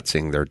about not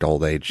seeing their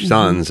adult age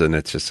sons, and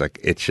it's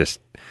just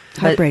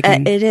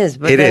Heartbreaking. It is.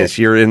 But it is.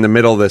 You're in the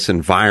middle of this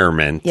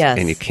environment, Yes.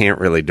 and you can't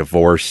really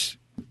divorce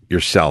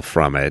yourself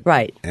from it.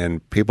 Right.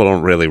 And people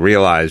don't really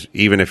realize,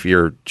 even if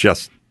you're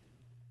just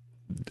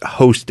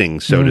hosting,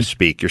 so to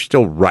speak, you're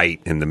still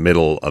right in the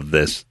middle of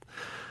this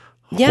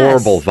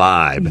horrible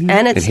vibe,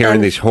 and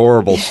hearing these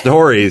horrible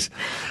stories.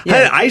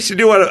 Yeah. I used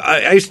to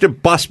I used to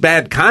bust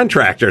bad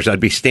contractors. I'd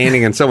be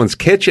standing in someone's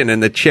kitchen,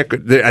 and I'd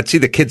see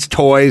the kids'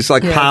 toys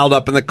piled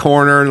up in the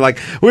corner, and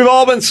we've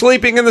all been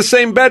sleeping in the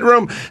same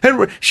bedroom,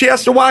 and she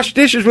has to wash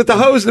dishes with the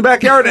hose in the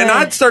backyard, and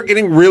I'd start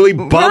getting really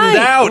bummed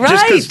out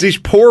just because these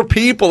poor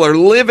people are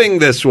living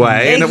this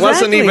way, and it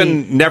wasn't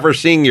even never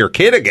seeing your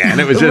kid again.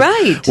 It was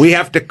just we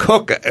have to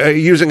cook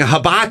using a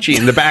hibachi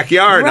in the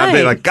backyard, and I'd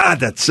be like, God,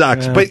 that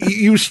sucks. But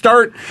you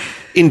start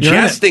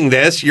ingesting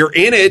this, you're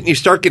in it, and you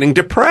start getting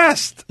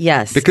depressed.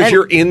 Yes. Because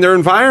you're in their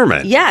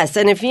environment. Yes,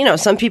 and if,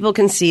 some people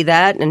can see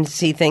that and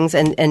see things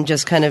and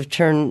just kind of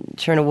turn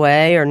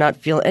away or not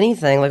feel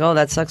anything, like, oh,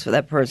 that sucks for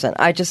that person.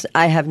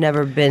 I have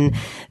never been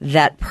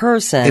that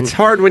person. It's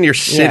hard when you're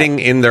sitting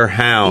in their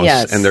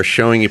house and they're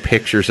showing you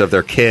pictures of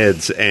their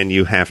kids and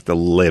you have to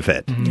live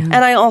it. And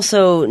I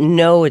also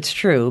know it's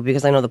true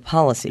because I know the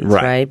policies,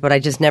 right? But I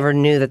just never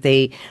knew that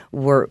they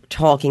were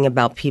talking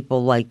about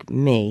people like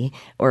me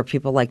or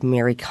people like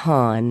Mary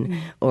Kahn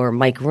or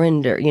Mike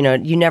Rinder.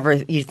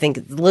 You think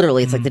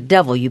literally it's like the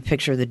devil. You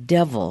picture the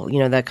devil.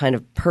 That kind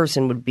of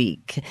person would be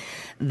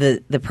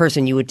the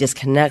person you would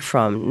disconnect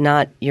from,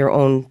 not your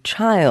own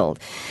child.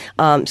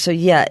 So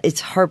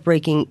it's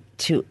heartbreaking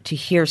to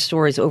hear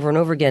stories over and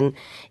over again.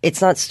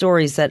 It's not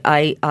stories that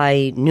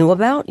I knew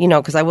about,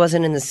 because I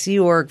wasn't in the Sea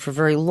Org for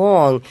very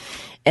long.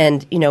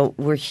 And,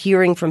 we're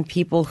hearing from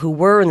people who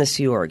were in the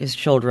Sea Org as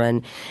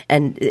children,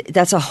 and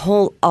that's a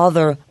whole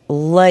other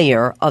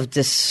layer of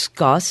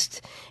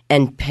disgust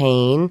and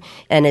pain.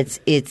 And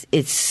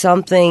it's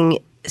something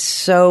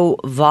so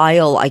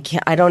vile. I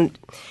haven't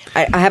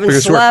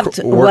because slept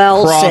we're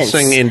well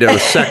crossing since. into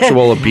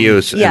sexual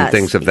abuse and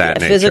things of that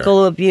nature.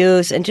 Physical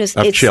abuse and just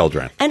of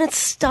children. And it's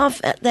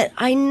stuff that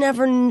I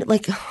never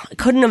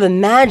couldn't have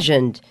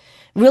imagined.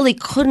 Really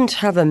couldn't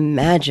have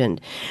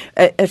imagined.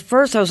 At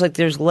first, I was like,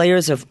 there's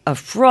layers of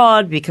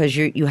fraud because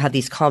you have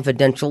these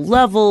confidential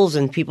levels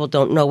and people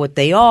don't know what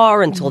they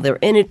are until they're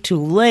in it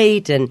too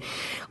late. And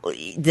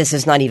this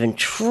is not even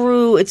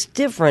true. It's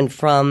different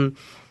from,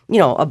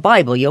 a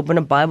Bible. You open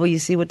a Bible, you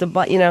see what the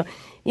Bible,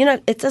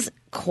 it doesn't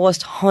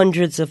cost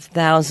hundreds of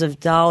thousands of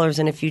dollars.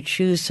 And if you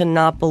choose to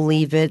not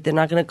believe it, they're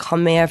not going to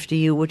come after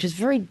you, which is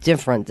very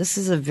different. This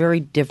is a very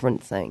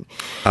different thing.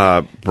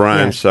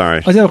 Brian,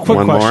 sorry. I have a quick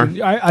One question.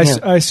 more?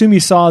 I assume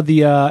you saw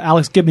the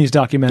Alex Gibney's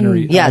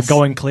documentary,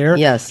 Going Clear.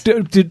 Yes.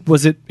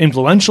 Was it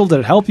influential? Did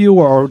it help you?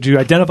 Or do you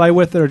identify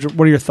with it? Or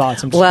what are your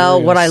thoughts?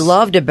 Well, what I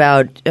loved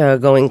about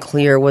Going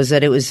Clear was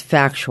that it was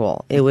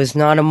factual. It was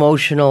not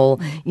emotional.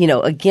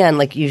 Again,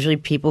 like usually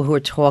people who are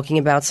talking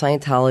about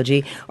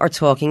Scientology are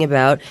talking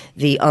about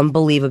the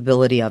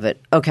unbelievability of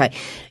it. Okay.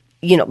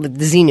 The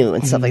Xenu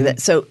and stuff like that.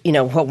 So,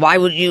 why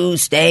would you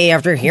stay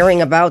after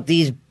hearing about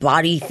these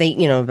body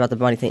thing, about the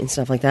body thing and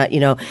stuff like that,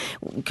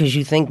 because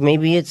you think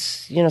maybe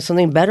it's,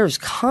 something better is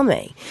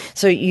coming.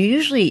 So you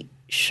usually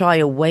shy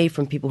away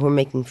from people who are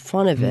making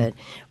fun of it.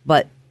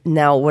 But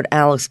now what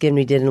Alex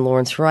Gibney did and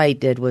Lawrence Wright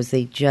did was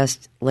they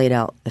just laid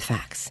out the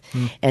facts.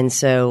 And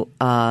so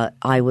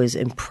I was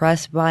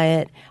impressed by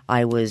it.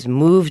 I was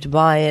moved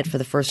by it. For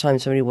the first time,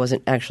 somebody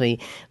wasn't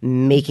actually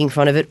making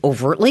fun of it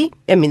overtly.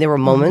 I mean, there were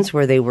moments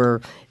where they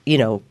were, they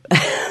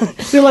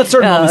let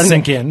certain moments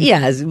sink in.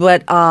 Yes,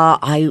 but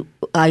I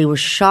was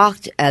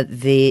shocked at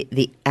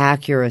the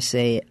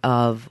accuracy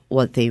of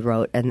what they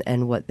wrote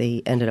and what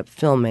they ended up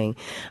filming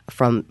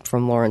from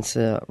Lawrence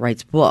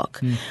Wright's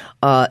book.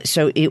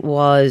 So it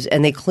was,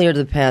 and they cleared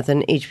the path,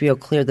 and HBO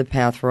cleared the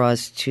path for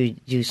us to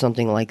do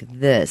something like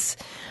this,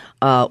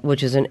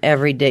 which is an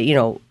everyday,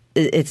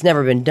 it's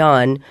never been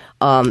done.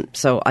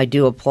 So I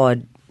do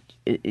applaud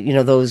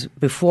those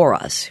before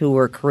us who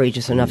were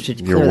courageous enough to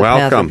clear the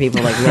path for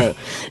people like me.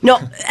 No,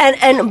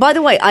 and by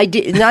the way, I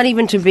did not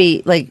even to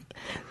be like,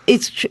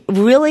 it's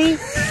really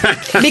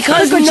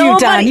because what you've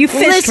done. You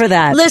fished for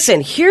that. Listen,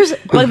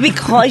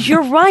 because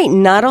you're right.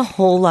 Not a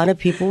whole lot of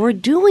people were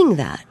doing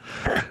that.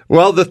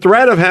 Well, the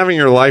threat of having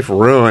your life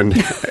ruined,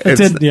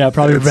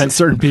 probably prevent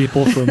certain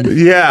people from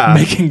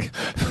making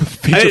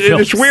feature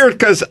films. It's weird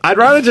because I'd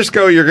rather just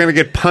go, you're going to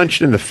get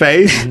punched in the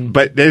face,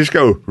 but they just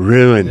go,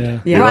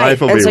 ruined. Your life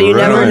will be ruined. So you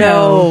never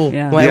know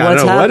what's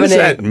happening. What does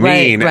that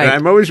mean? Right.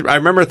 And I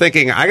remember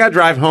thinking, I got to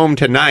drive home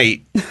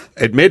tonight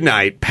at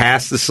midnight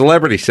past the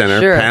Celebrity Center,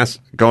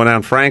 past going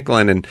down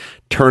Franklin and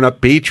turn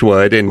up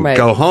Beechwood and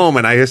go home.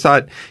 And I just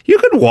thought, you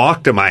could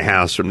walk to my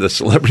house from the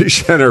Celebrity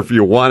Center if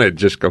you wanted.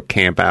 Just go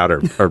camp out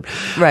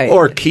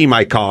or key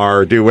my car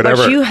or do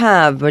whatever.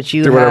 But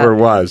you do whatever it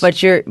was.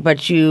 But you.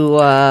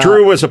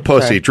 Drew was a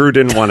pussy. Sorry. Drew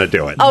didn't want to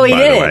do it. Oh, he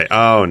didn't.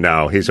 Oh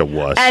no, he's a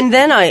wuss. And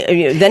then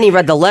he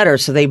read the letter,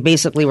 so they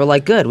basically were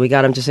like, "Good, we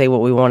got him to say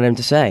what we wanted him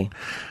to say."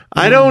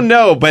 I don't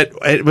know, but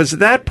it was at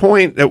that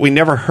point that we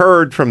never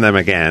heard from them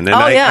again.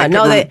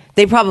 And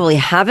they probably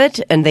have it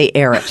and they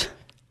air it.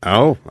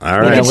 Oh, all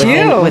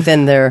right.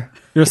 Within their...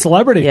 You're a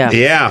celebrity.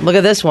 Yeah. Look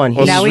at this one.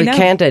 He's now we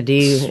recanted.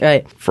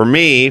 Right. For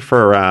me,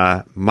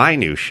 for my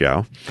new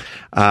show,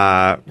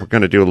 we're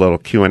going to do a little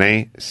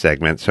Q&A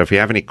segment. So if you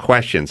have any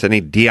questions,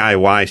 any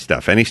DIY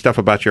stuff, any stuff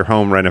about your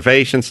home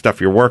renovation, stuff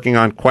you're working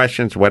on,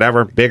 questions,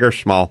 whatever, big or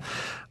small,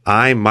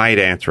 I might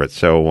answer it.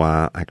 So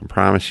I can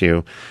promise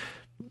you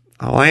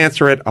I'll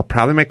answer it. I'll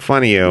probably make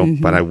fun of you,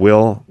 but I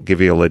will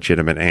give you a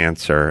legitimate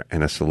answer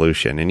and a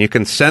solution. And you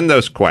can send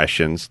those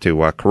questions to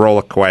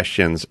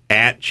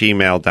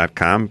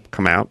CorollaQuestions@gmail.com.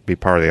 Come out, be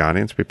part of the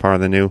audience, be part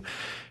of the new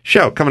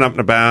show. Coming up in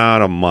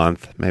about a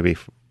month, maybe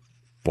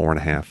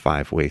 4.5,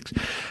 5 weeks.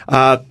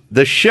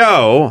 The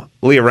show,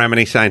 Leah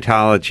Remini,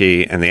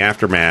 Scientology, and the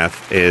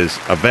Aftermath, is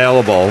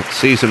available,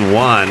 season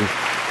 1,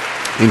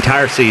 the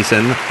entire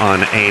season,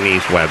 on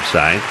A&E's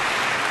website.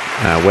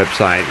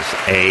 Website is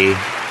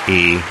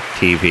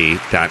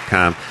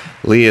AETV.com.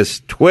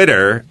 Leah's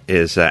Twitter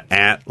is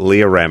at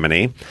Leah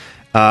Remini.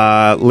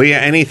 Leah,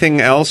 anything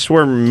else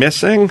we're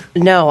missing?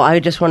 No, I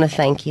just want to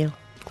thank you.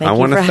 Thank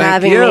you for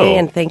having me,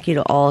 and thank you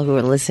to all who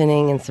are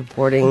listening and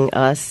supporting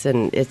us.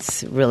 And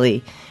it's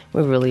really,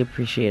 we really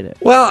appreciate it.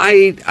 Well,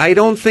 I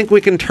don't think we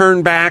can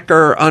turn back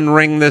or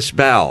unring this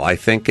bell. I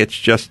think it's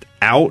just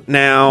out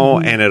now,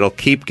 and it'll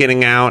keep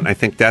getting out. I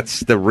think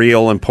that's the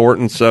real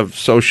importance of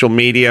social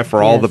media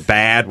for all the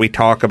bad we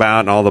talk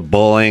about and all the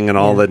bullying and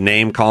all the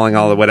name calling,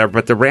 all the whatever.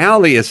 But the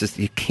reality is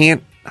you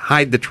can't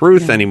hide the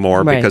truth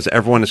anymore because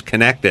everyone is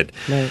connected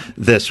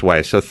this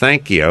way. So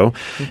thank you.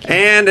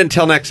 And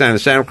until next time,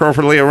 this is Adam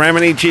Crawford, Leah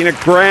Remini, Gina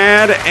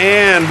Grad,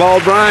 and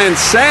Bald Ryan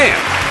saying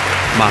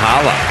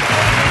mahalo.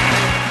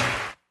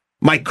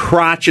 My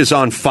crotch is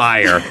on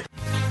fire.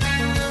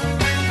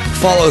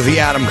 Follow the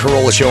Adam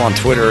Carolla Show on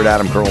Twitter at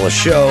Adam Carolla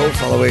Show.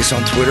 Follow Ace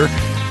on Twitter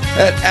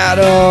at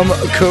Adam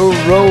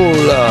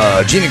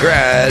Carolla. Gina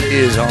Grad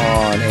is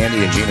on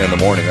Andy and Gina in the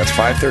morning. That's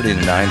 5:30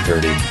 to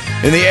 9:30.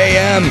 In the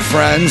AM,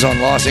 friends, on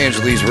Los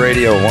Angeles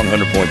Radio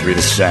 100.3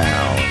 The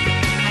Sound.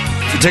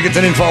 For tickets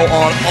and info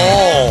on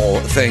all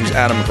things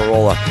Adam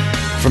Carolla,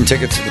 from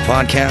tickets to the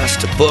podcast,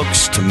 to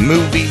books, to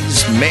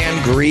movies,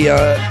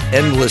 Mangria,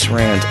 Endless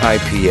Rant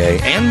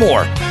IPA, and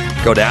more,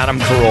 go to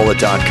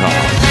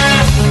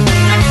AdamCarolla.com.